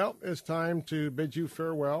 Well, it's time to bid you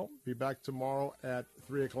farewell. Be back tomorrow at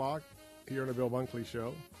 3 o'clock here on the Bill Bunkley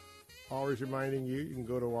Show. Always reminding you, you can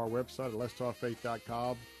go to our website at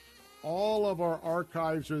letstalkfaith.com. All of our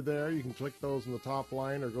archives are there. You can click those in the top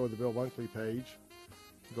line or go to the Bill Bunkley page.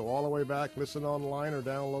 Go all the way back, listen online or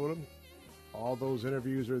download them. All those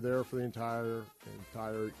interviews are there for the entire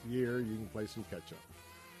year. You can play some catch-up.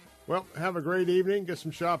 Well, have a great evening. Get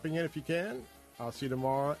some shopping in if you can. I'll see you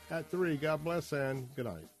tomorrow at 3. God bless and good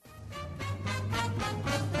night.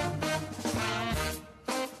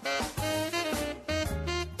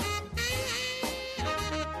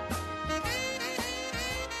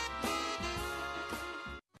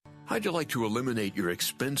 How'd you like to eliminate your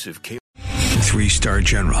expensive cable? 3-star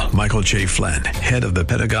General Michael J. Flynn, head of the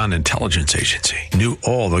Pentagon Intelligence Agency, knew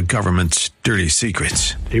all the government's dirty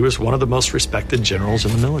secrets. He was one of the most respected generals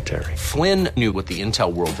in the military. Flynn knew what the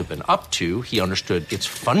intel world had been up to. He understood its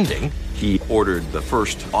funding. He ordered the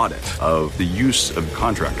first audit of the use of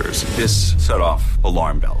contractors. This set off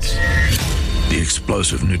alarm bells. The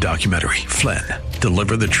explosive new documentary, Flynn,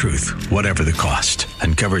 Deliver the Truth, Whatever the Cost,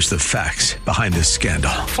 uncovers the facts behind this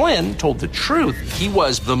scandal. Flynn told the truth. He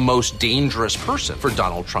was the most dangerous person for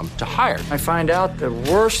Donald Trump to hire. I find out the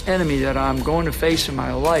worst enemy that I'm going to face in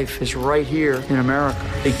my life is right here in America.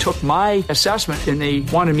 They took my assessment and they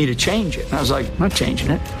wanted me to change it. And I was like, I'm not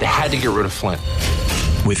changing it. They had to get rid of Flynn.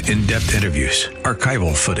 With in-depth interviews,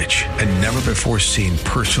 archival footage, and never-before-seen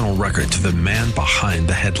personal records of the man behind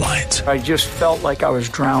the headlines. I just felt like I was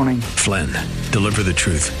drowning. Flynn, Deliver the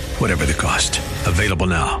Truth, Whatever the Cost. Available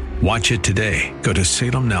now. Watch it today. Go to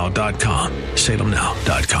salemnow.com.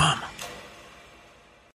 salemnow.com.